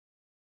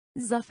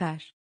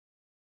 zafer,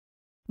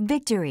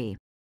 victory,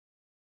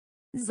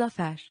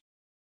 zafer,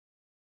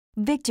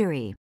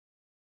 victory,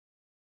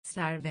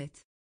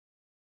 servet,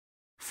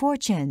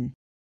 fortune,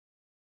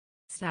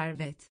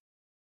 servet,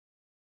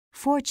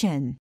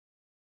 fortune,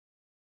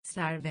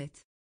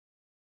 servet,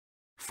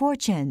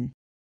 fortune,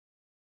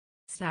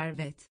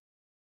 servet,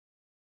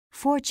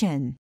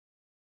 fortune,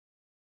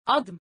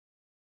 adım,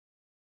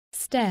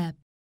 step,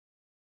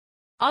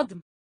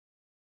 adım,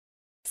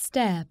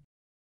 step,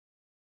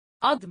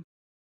 adım,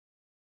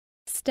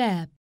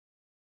 step,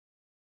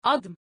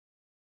 adım,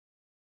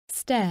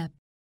 step,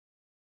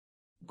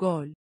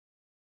 gol,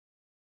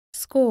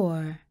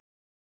 score,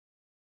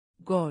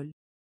 gol,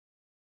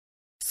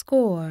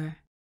 score,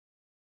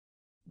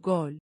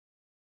 gol,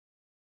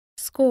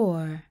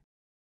 score,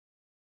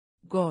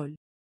 gol,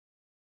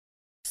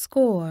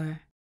 score,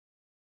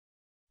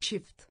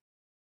 çift,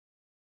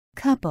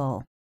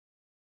 couple,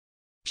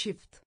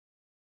 çift,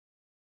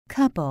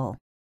 couple,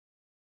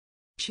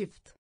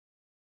 çift,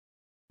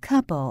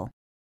 couple,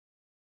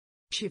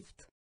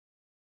 çift,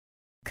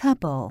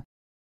 couple,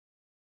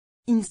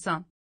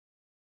 insan,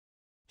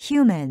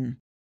 human,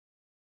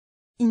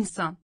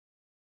 insan,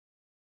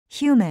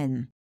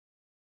 human,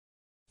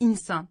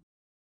 insan,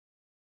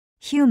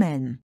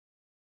 human,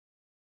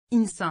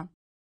 insan,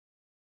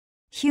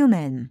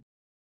 human,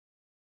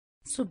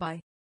 subay,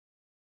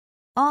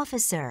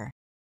 officer,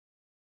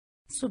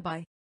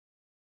 subay,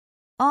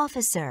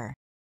 officer,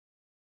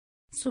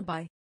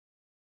 subay,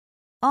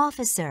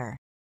 officer,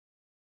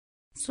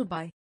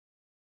 subay,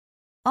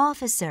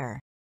 officer,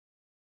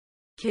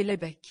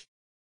 kelebek,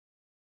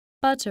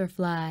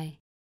 butterfly,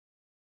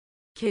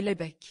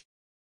 kelebek,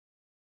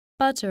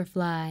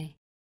 butterfly,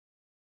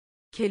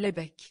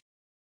 kelebek,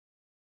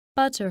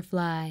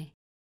 butterfly,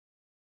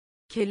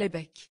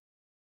 kelebek,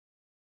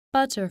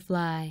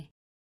 butterfly,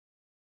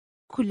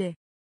 kule,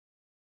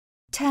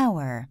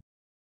 tower,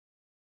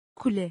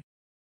 kule,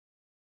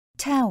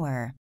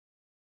 tower,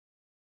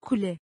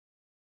 kule,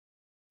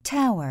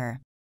 tower,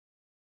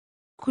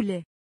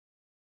 kule,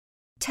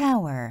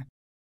 tower,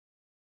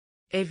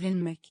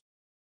 evlenmek,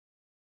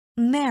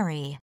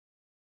 marry,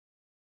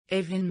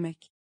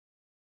 evlenmek,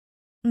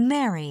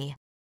 marry,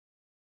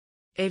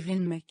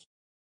 evlenmek,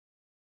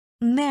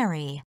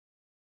 marry,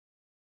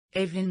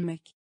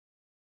 evlenmek,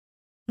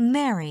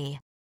 marry,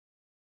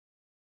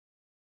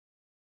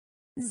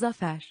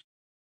 zafer,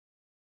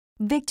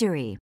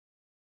 victory,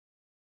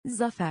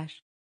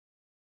 zafer,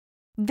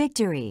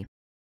 victory,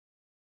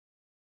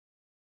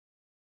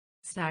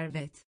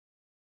 servet,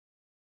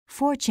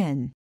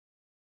 fortune,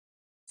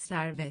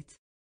 servet,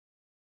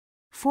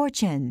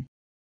 fortune,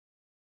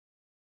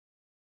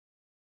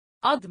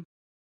 adım,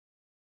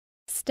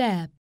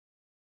 step,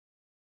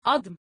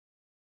 adım,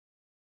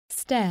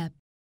 step,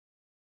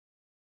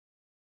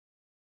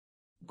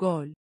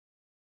 gol,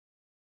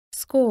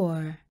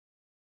 score,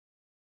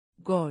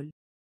 gol,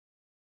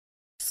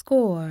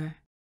 score,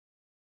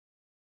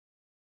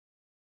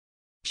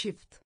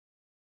 çift,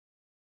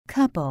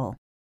 couple,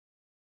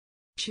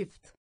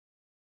 çift,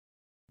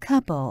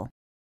 couple,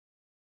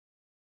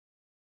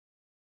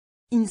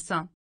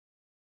 insan,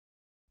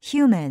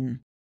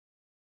 human,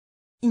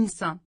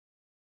 insan,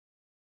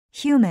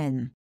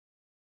 human,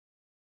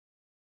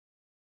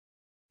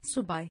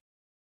 subay,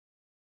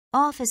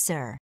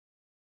 officer,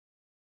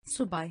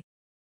 subay,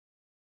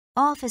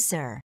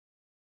 officer,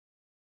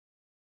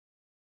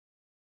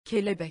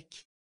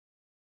 kelebek,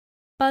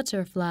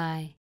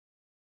 butterfly,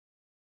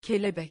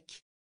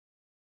 kelebek,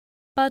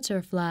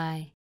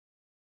 butterfly,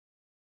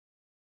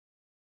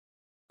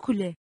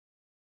 kule,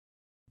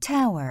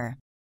 tower,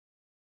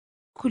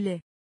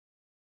 kule,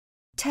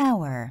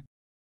 tower,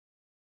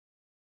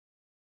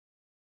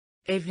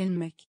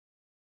 evlenmek,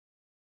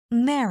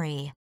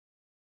 marry,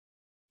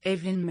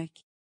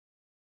 evlenmek,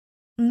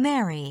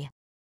 marry,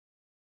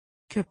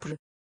 köprü,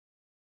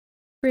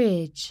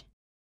 bridge,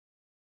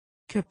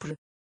 köprü,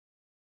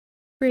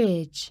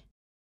 bridge,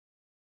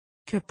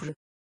 köprü,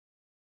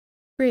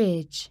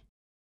 bridge,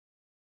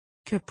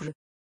 köprü,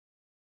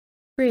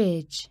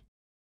 bridge,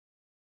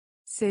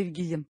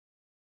 sevgilim,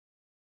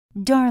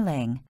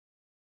 darling,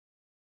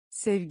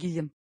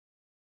 sevgilim,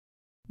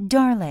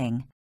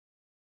 darling,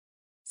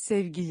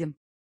 sevgilim,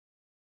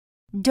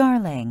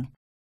 darling,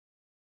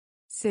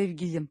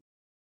 sevgilim,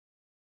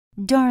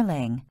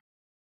 darling,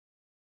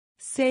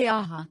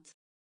 seyahat,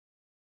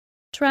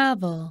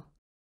 travel,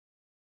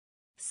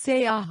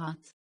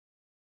 seyahat,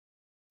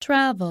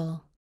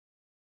 travel,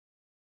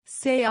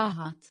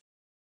 seyahat,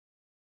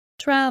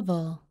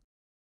 travel,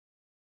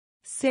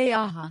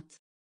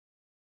 seyahat,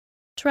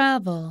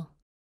 travel,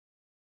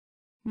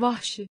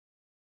 vahşi,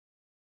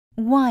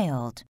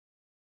 wild,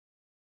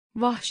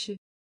 vahşi,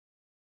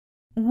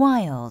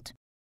 wild,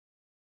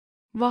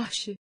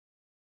 vahşi,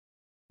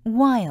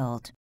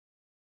 wild,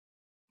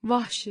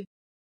 vahşi,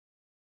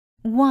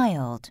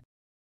 wild,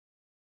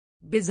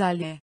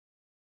 bezelye,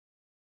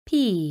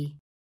 pea,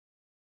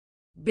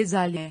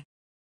 bezelye,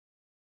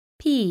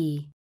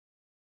 pea,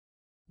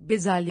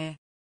 bezelye,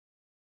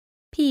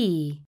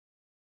 pea,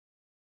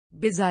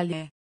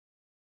 bezelye,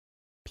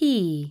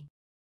 pea,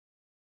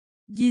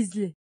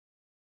 gizli,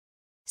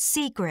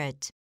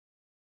 secret,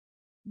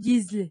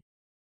 gizli,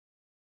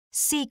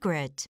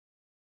 secret,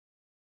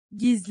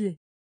 gizli,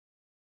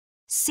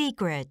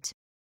 secret,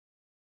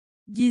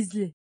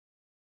 gizli,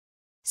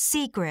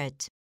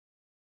 secret,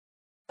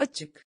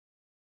 açık,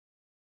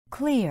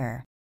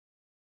 clear,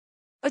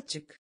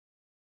 açık,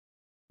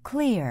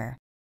 clear,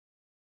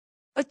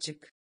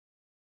 açık,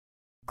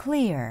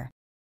 clear,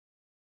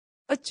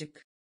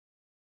 açık,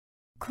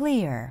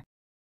 clear,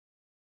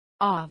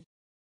 av,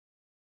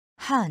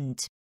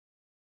 hunt,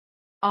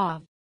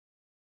 av,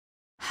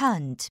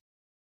 hunt,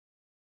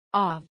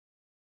 av,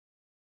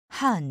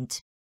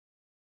 hunt,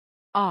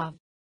 av,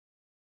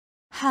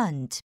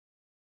 hunt,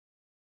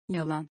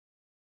 yalan,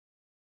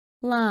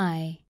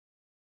 lie,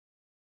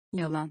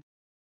 yalan,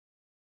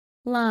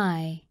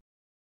 lie,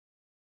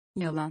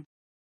 yalan,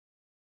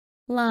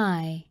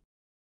 lie,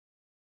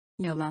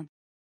 yalan,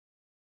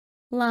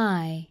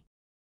 lie,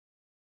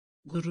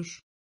 gurur,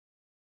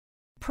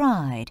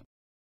 pride,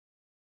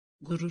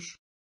 gurur,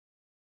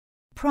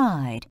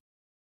 pride,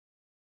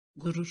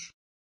 gurur,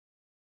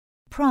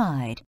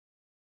 pride,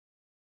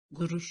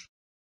 gurur,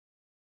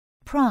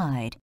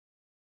 pride,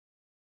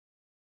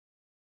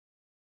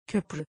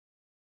 köprü,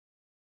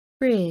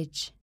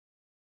 bridge,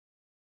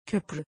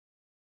 köprü,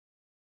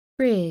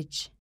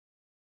 bridge,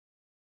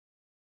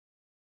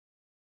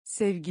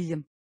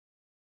 sevgilim,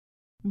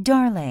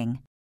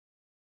 darling,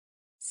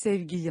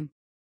 sevgilim,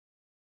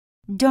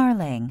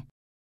 darling,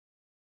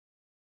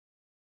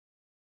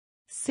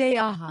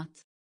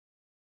 seyahat,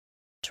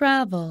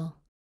 travel,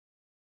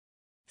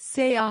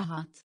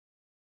 seyahat,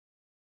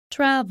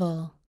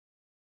 travel,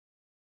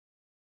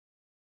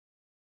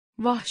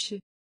 vahşi,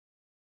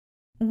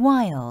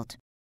 wild,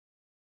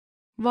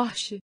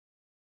 vahşi,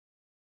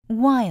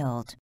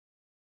 wild,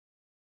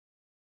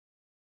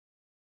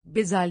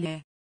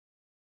 bezelye,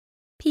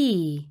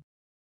 pea,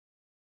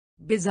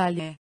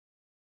 bezelye,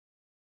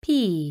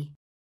 pea,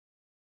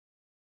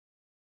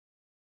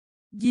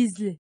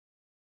 gizli,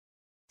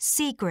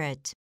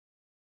 secret,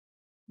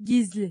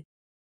 gizli,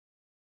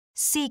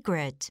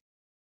 secret,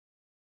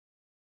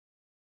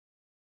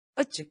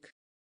 açık,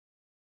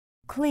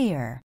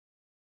 clear,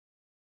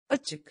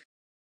 açık,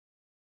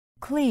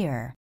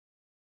 clear,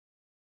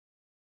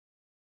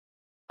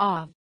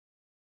 av,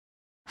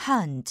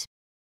 hunt,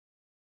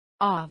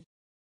 av,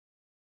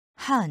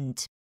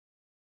 hunt,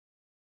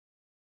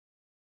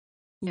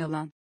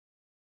 yalan,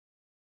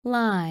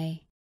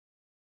 lie,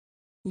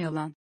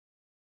 yalan,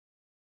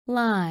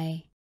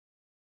 lie,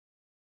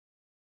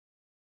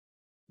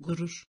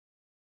 gurur,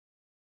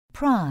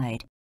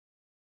 pride,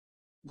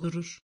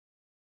 gurur,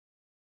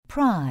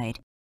 pride,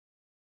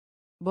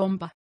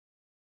 bomba,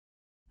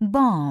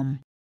 bomb,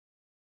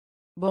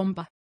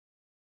 bomba,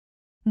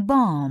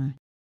 bomb,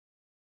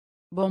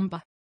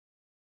 bomba,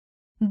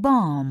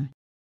 bomb,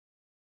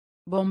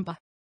 bomba,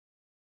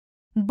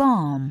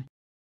 bomb,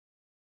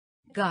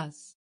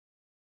 gaz,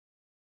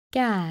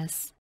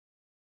 gas,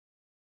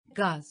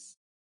 gaz,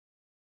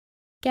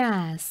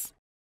 gas,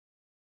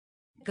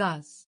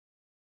 gaz,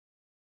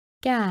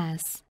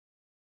 gas,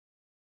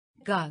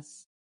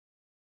 gaz,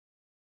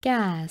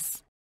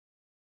 gas,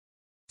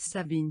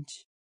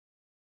 sevinç,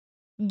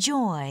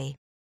 joy,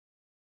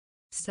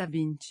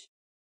 sevinç,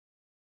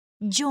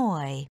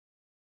 joy,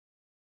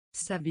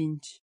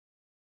 sevinç,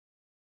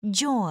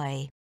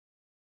 joy,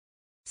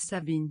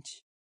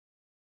 sevinç,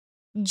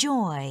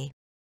 joy,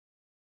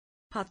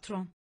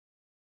 patron,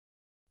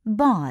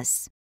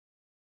 boss,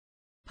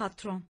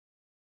 patron,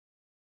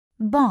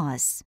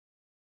 boss,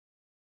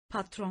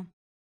 patron,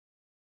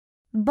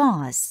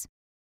 boss,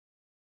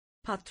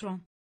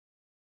 patron,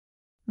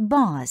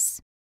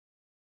 boss,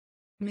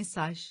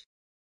 mesaj,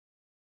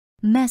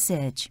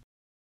 message,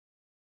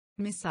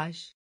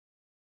 mesaj,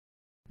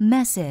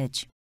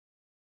 message,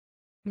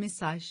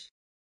 mesaj,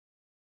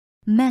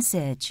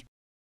 message,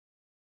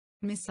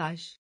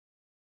 mesaj,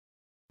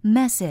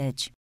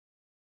 message,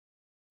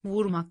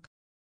 vurmak,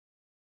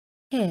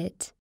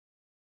 hit,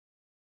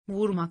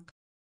 vurmak,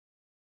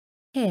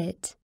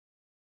 hit,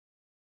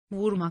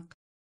 vurmak,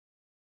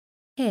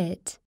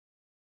 hit,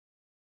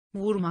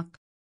 vurmak,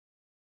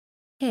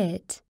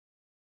 hit,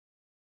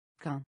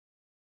 kan,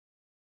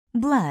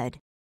 blood,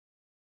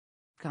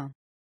 kan,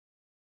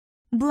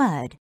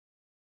 blood,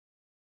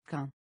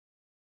 kan,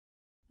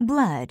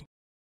 blood,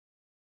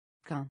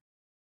 kan,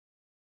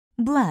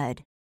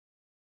 blood,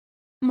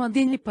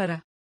 madenli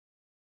para,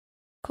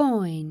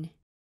 coin,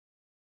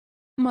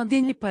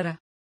 madenli para,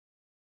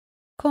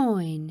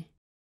 coin,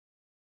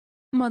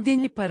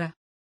 madenli para,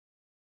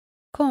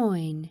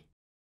 coin,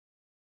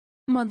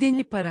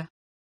 madenli para,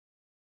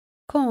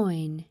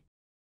 coin,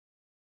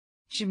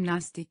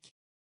 jimnastik,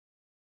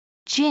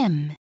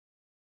 gym,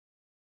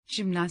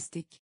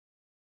 jimnastik,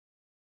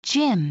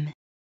 gym,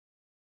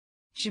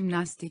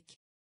 jimnastik,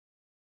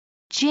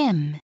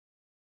 gym,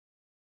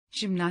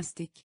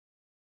 jimnastik,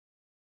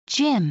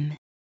 gym,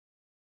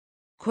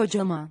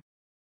 kocaman,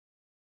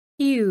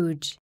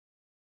 huge,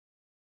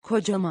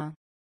 kocaman,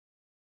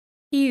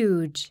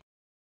 huge,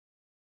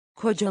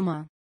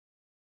 kocaman,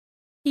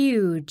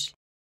 huge,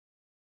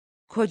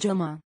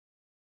 kocaman,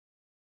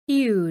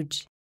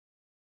 huge,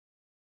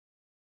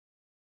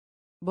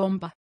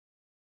 bomba,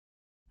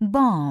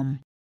 bomb,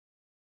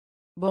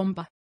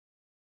 bomba,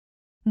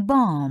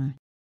 bomb,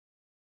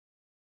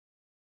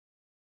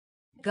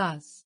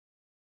 gaz,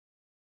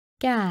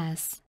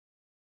 gas,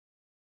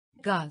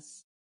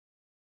 gaz,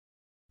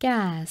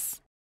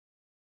 gas,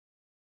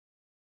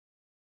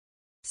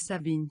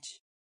 sevinç,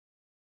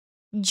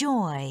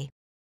 joy,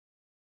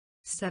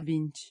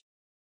 sevinç,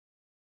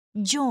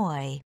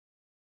 joy,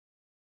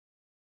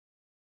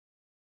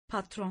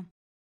 patron,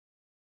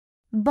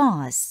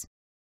 boss,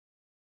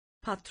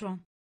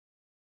 patron,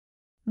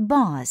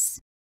 boss,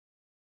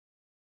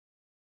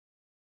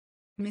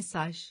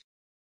 mesaj,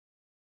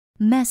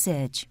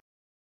 message,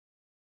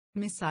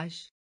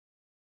 mesaj,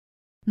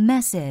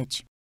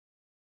 message,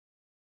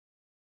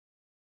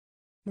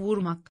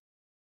 vurmak,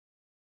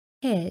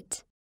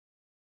 hit,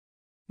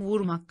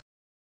 vurmak,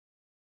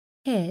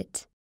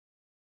 hit,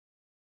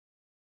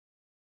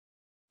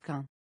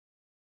 kan,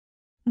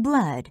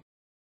 blood,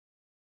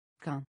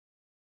 kan,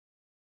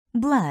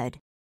 blood,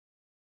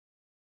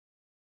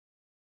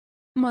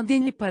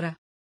 madenli para,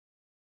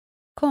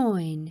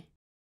 coin,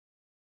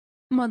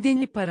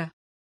 madenli para,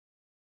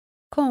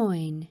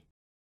 coin,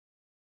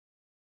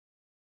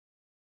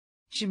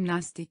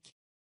 jimnastik,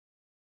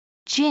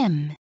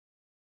 gym,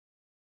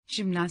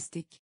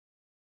 jimnastik,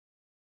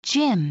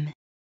 gym,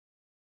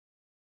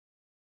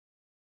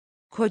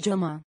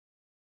 kocaman,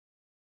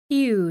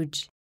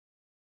 huge,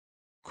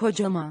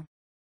 kocaman,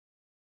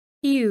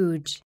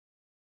 huge,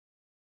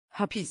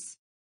 hapis,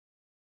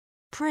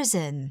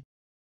 prison,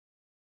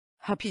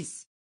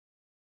 hapis,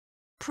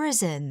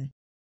 prison,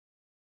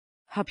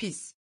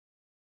 hapis,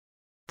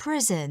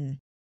 prison,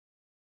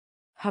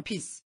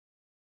 hapis,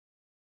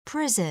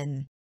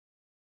 prison,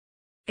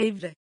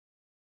 evre,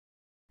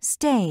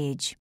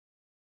 stage,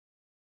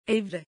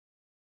 evre,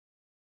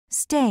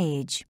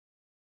 stage,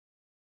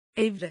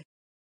 evre,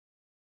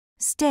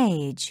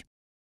 stage,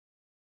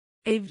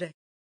 evre,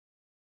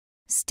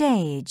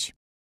 stage,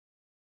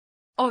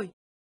 oy,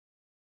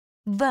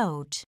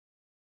 vote,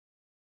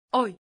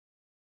 oy,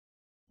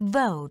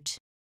 vote,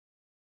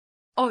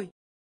 oy,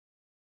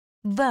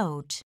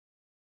 vote,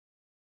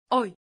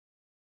 oy,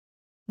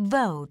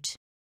 vote,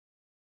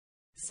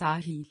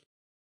 sahil,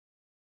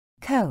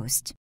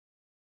 coast,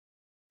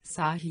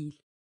 sahil,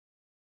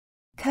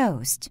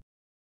 coast,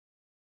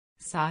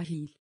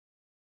 sahil,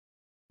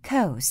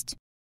 coast,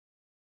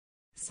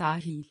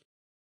 sahil,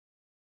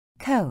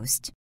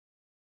 coast,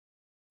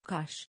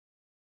 kaş,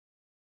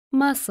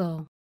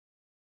 muscle,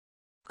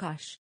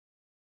 kaş,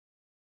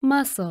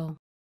 muscle,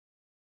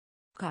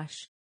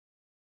 kaş,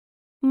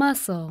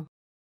 muscle,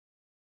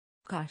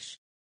 kaş,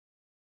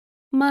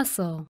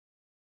 muscle,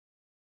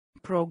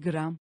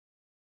 program,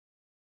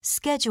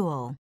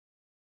 schedule,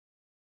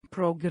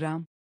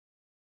 program,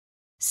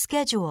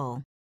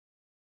 schedule,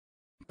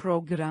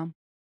 program,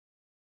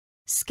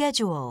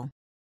 schedule,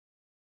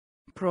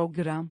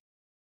 program,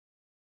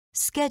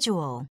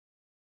 schedule,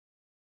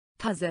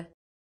 taze,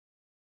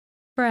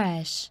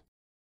 fresh,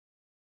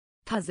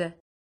 taze,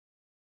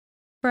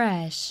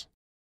 fresh,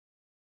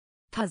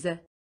 taze,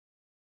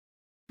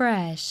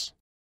 fresh,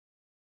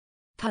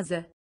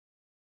 taze,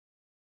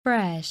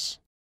 fresh,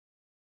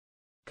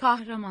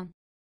 kahraman,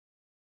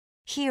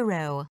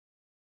 hero,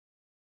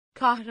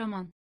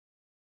 kahraman,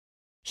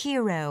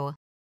 hero,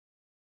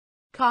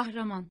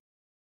 kahraman,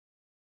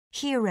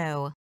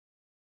 hero,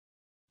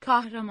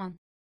 kahraman,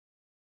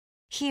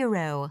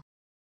 hero,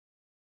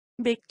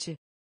 bekçi,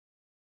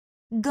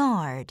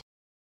 guard,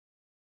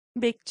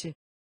 bekçi,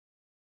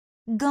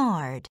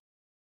 guard,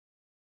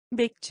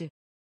 bekçi,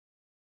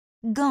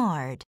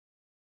 guard,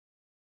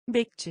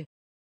 bekçi,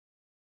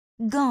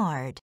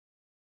 guard,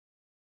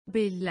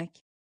 bellek,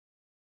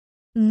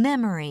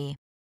 memory,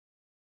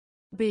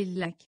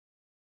 bellek,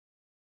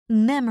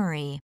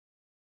 memory,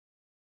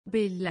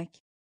 bellek,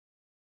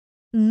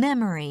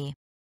 memory,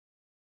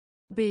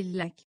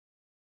 bellek,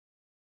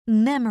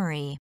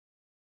 memory,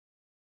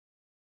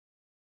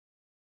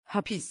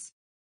 hapis,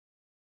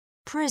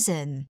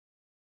 prison,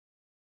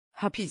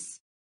 hapis,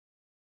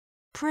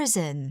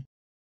 prison,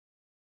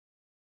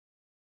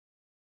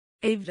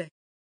 evre,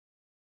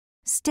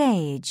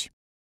 stage,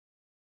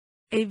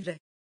 evre,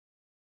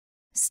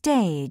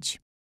 stage,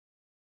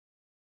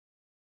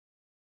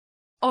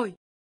 oy,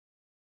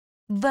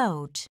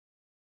 vote,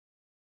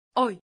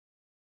 oy,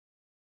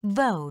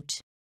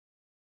 vote,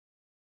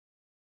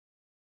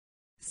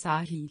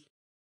 sahil,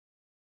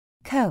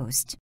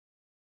 coast,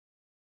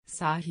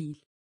 sahil,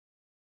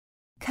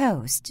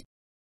 coast,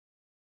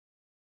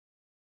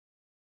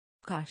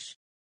 kaş,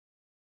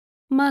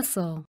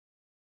 muscle,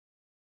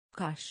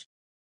 kaş,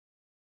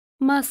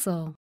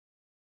 muscle,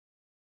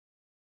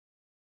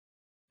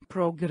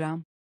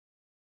 program,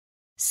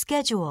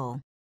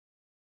 schedule,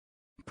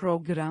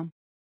 program,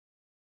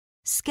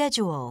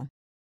 schedule,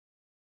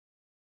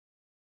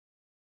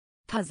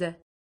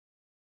 taze,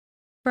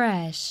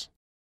 fresh,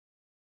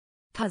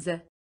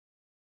 taze,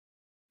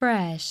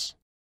 fresh,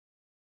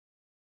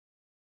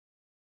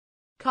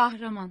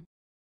 kahraman,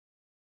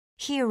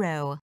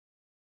 hero,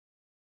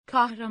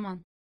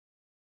 kahraman,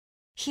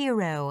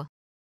 hero,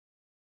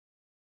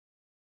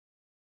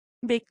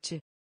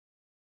 bekçi,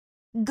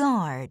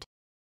 guard,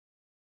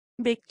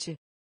 bekçi,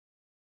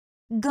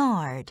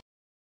 guard,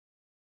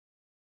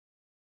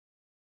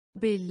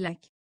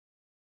 bellek,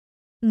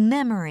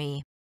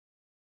 memory,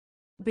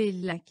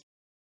 bellek,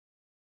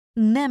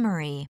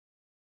 memory,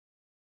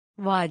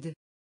 vadi,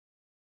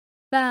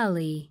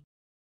 valley,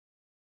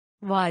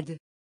 vadi,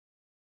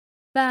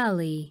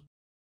 valley,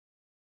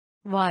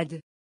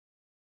 vadi,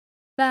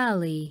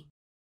 valley,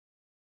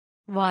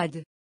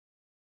 vadi,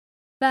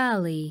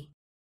 valley,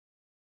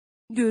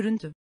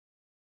 görüntü,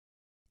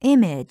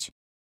 image,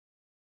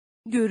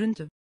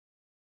 görüntü,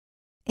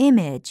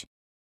 image,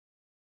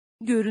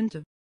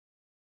 görüntü,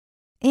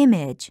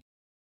 image,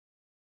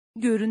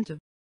 görüntü,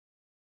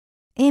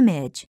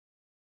 image,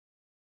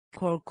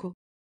 korku,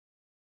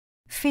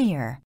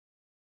 fear,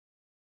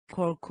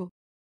 korku,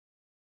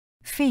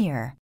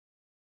 fear,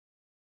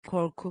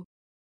 korku,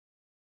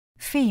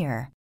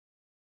 fear,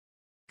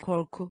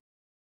 korku,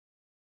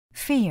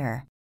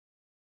 fear,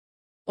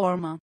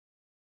 orman,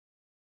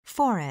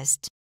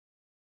 forest,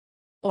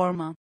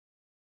 orman,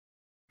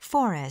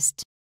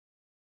 forest,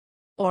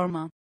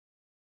 orman,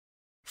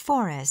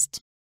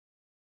 forest,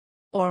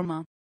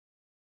 orman,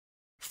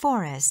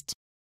 forest,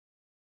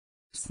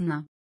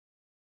 sınav,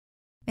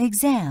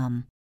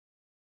 exam,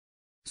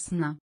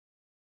 sınav,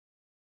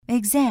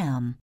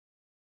 exam,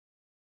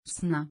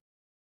 sınav,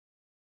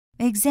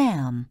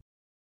 exam,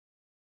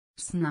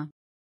 sınav,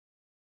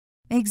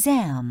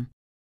 exam,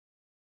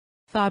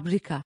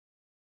 fabrika,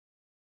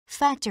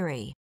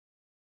 factory,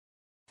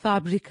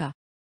 fabrika,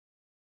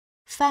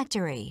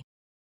 factory,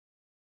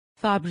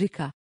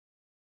 fabrika,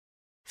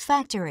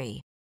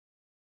 factory,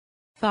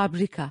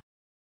 fabrika,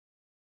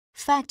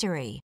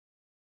 factory,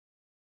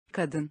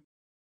 kadın,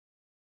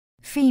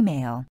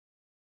 female,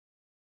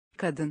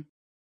 kadın,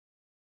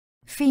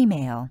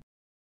 female,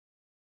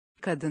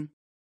 kadın,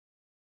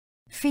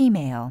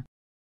 female,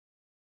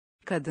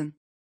 kadın,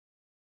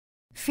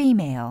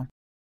 female,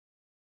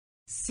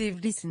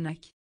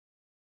 sivrisinek,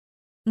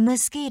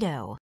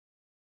 mosquito,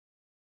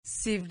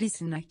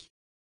 sivrisinek,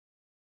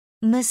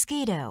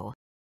 mosquito,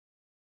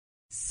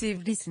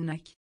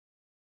 sivrisinek,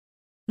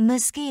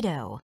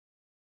 mosquito,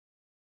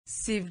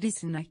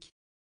 sivrisinek,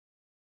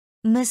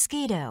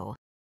 mosquito,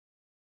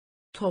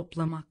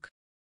 toplamak,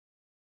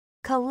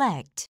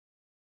 collect,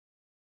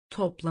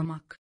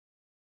 toplamak,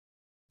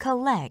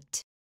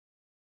 collect,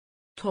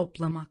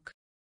 toplamak,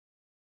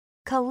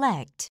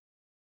 collect,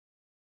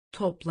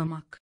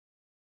 toplamak,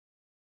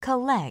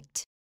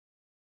 collect,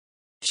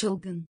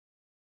 çılgın,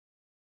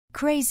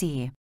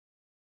 crazy,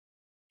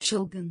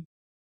 çılgın,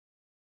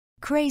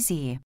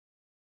 crazy,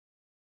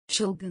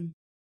 çılgın,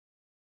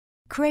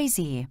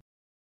 crazy,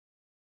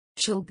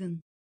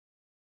 çılgın,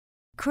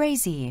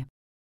 crazy,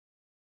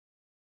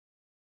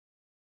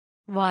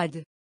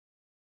 Vadi.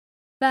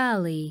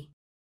 valley,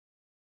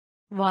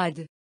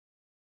 Vadi.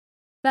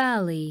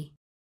 valley,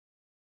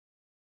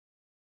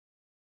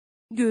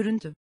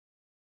 Görüntü.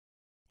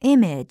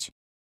 image,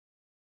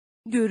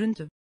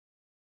 Görüntü.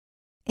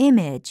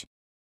 image,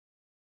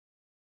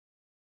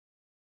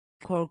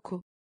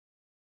 Korku.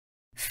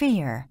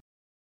 fear,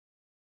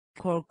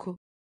 Korku.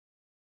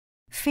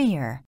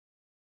 fear,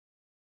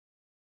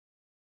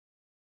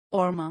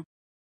 Orman.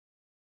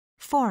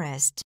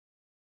 forest,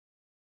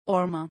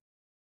 Orman.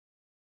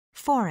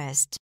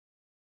 forest,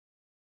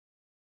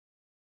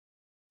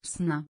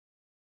 Sınav.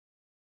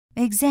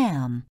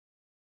 exam,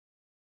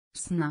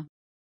 Sınav.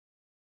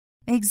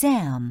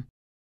 exam,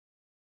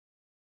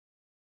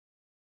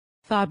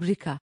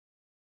 Fabrika.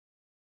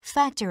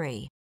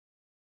 factory,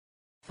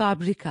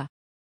 Fabrika.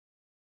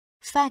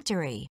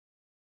 factory,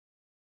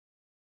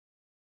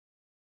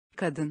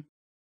 Kadın.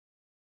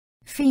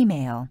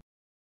 female,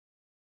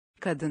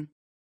 Kadın.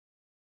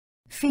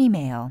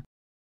 female,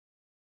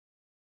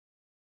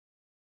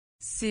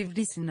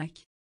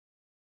 Sivrisinek.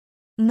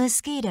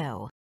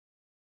 mosquito,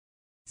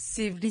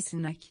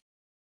 Sivrisinek.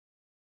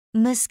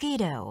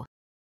 mosquito,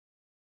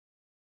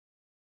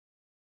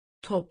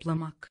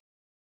 Toplamak.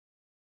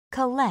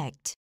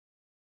 collect,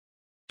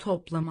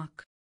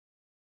 Toplamak.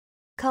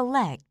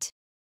 collect,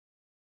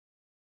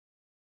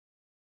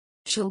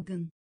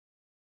 Çılgın.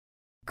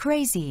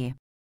 crazy,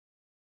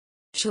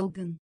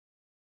 Çılgın.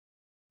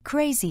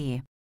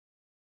 crazy,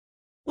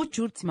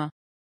 Uçurtma.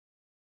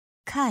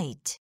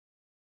 kite,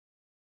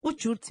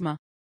 Uçurtma.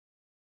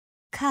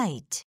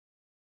 kite,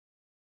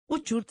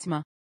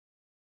 Uçurtma.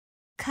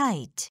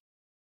 kite,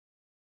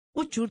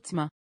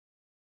 Uçurtma.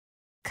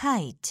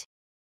 kite,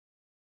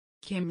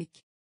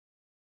 Kemik.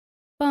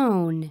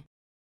 bone,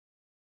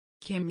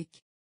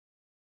 Kemik.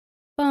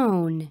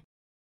 bone,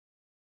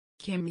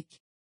 Kemik.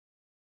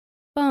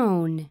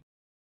 bone,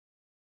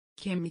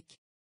 Kemik.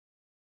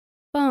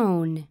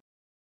 bone,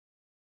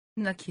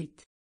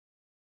 Nakit.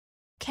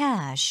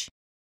 cash,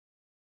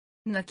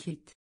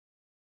 Nakit.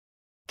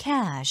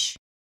 cash,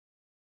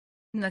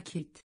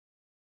 Nakit.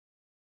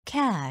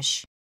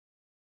 cash,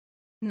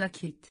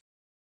 Nakit.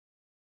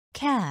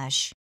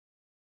 cash,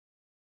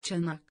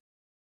 Çanak.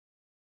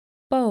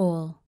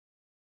 bowl,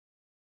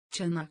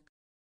 Çanak.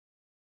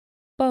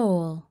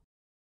 bowl,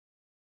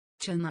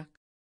 Çanak.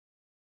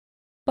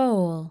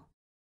 bowl,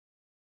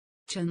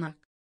 Çanak.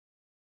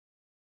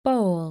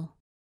 bowl,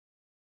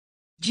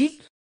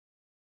 Cilt.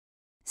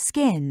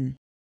 skin,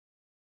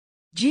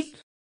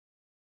 Cilt.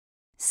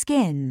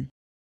 skin,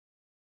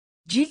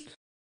 Cilt.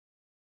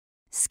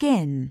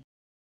 skin,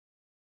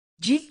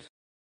 Cilt.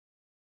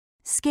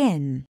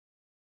 skin,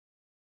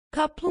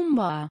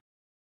 Kaplumbağa.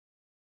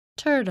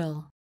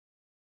 turtle,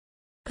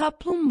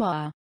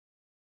 Kaplumbağa.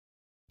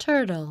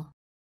 turtle,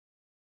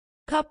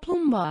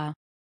 Kaplumbağa.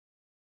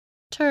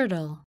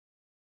 turtle,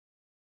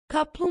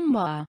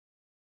 Kaplumbağa.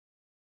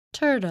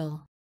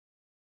 turtle,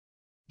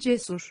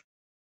 Cesur.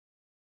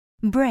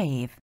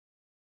 brave,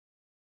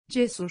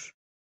 Cesur.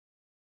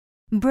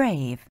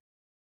 brave,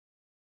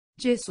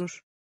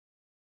 Cesur.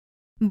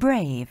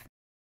 brave,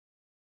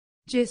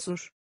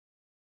 Cesur.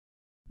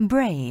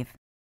 brave,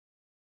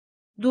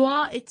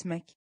 Dua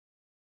etmek.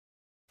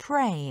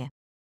 pray,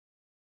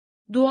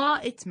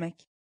 Dua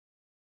etmek.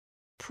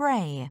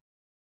 pray,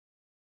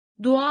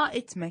 Dua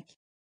etmek.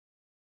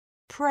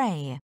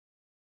 pray,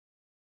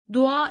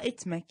 Dua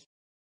etmek.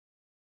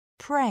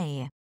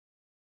 pray,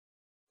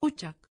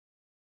 Uçak.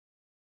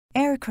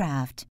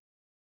 aircraft,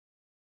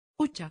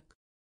 Uçak.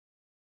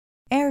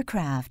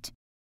 aircraft,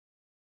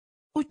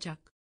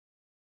 Uçak.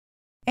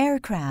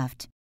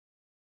 aircraft,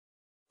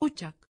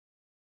 Uçak.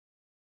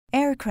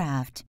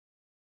 aircraft,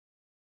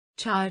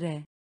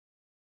 Çare.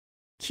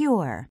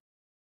 cure,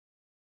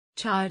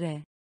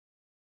 Çare.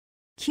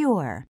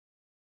 cure,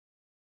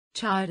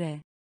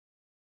 Çare.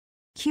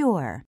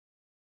 cure,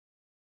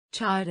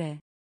 Çare.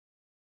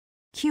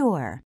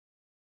 cure,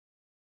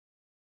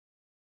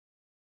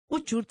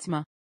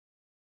 Uçurtma.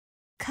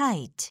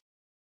 kite,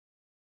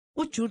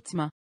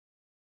 Uçurtma.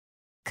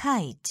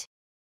 kite,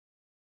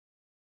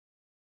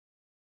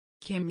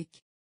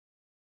 Kemik.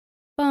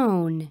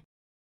 bone,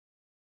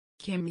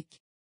 Kemik.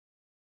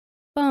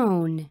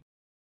 bone,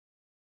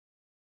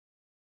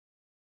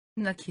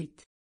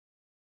 Nakit.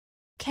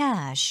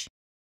 cash,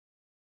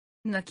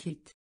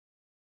 Nakit.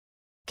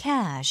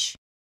 cash,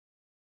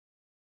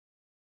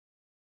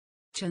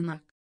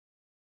 Çanak.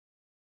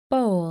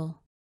 bowl,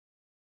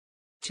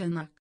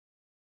 Çanak.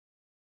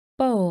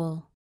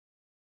 bowl,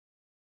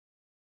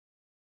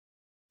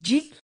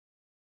 Cilt.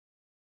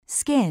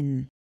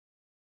 skin,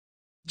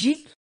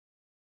 Cilt.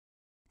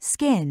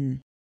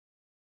 skin,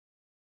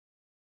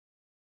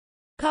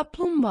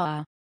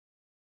 Kaplumbağa.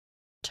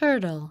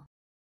 turtle,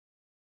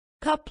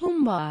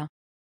 Kaplumbağa.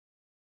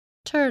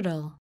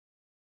 turtle,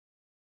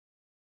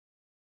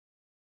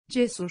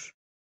 Cesur.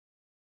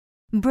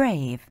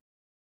 brave,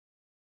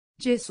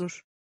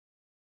 Cesur.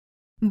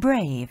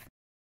 brave,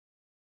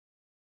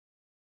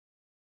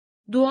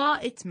 Dua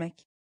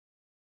etmek.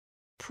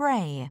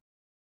 pray,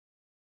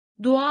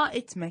 Dua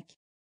etmek.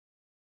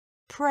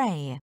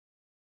 pray,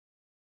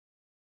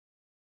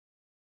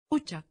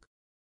 Uçak.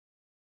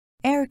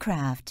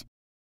 aircraft,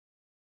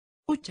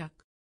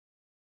 Uçak.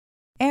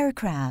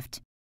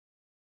 aircraft,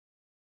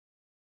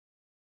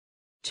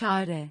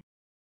 Çare.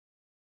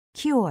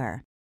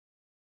 cure,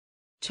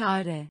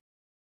 Çare.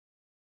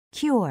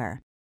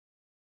 cure,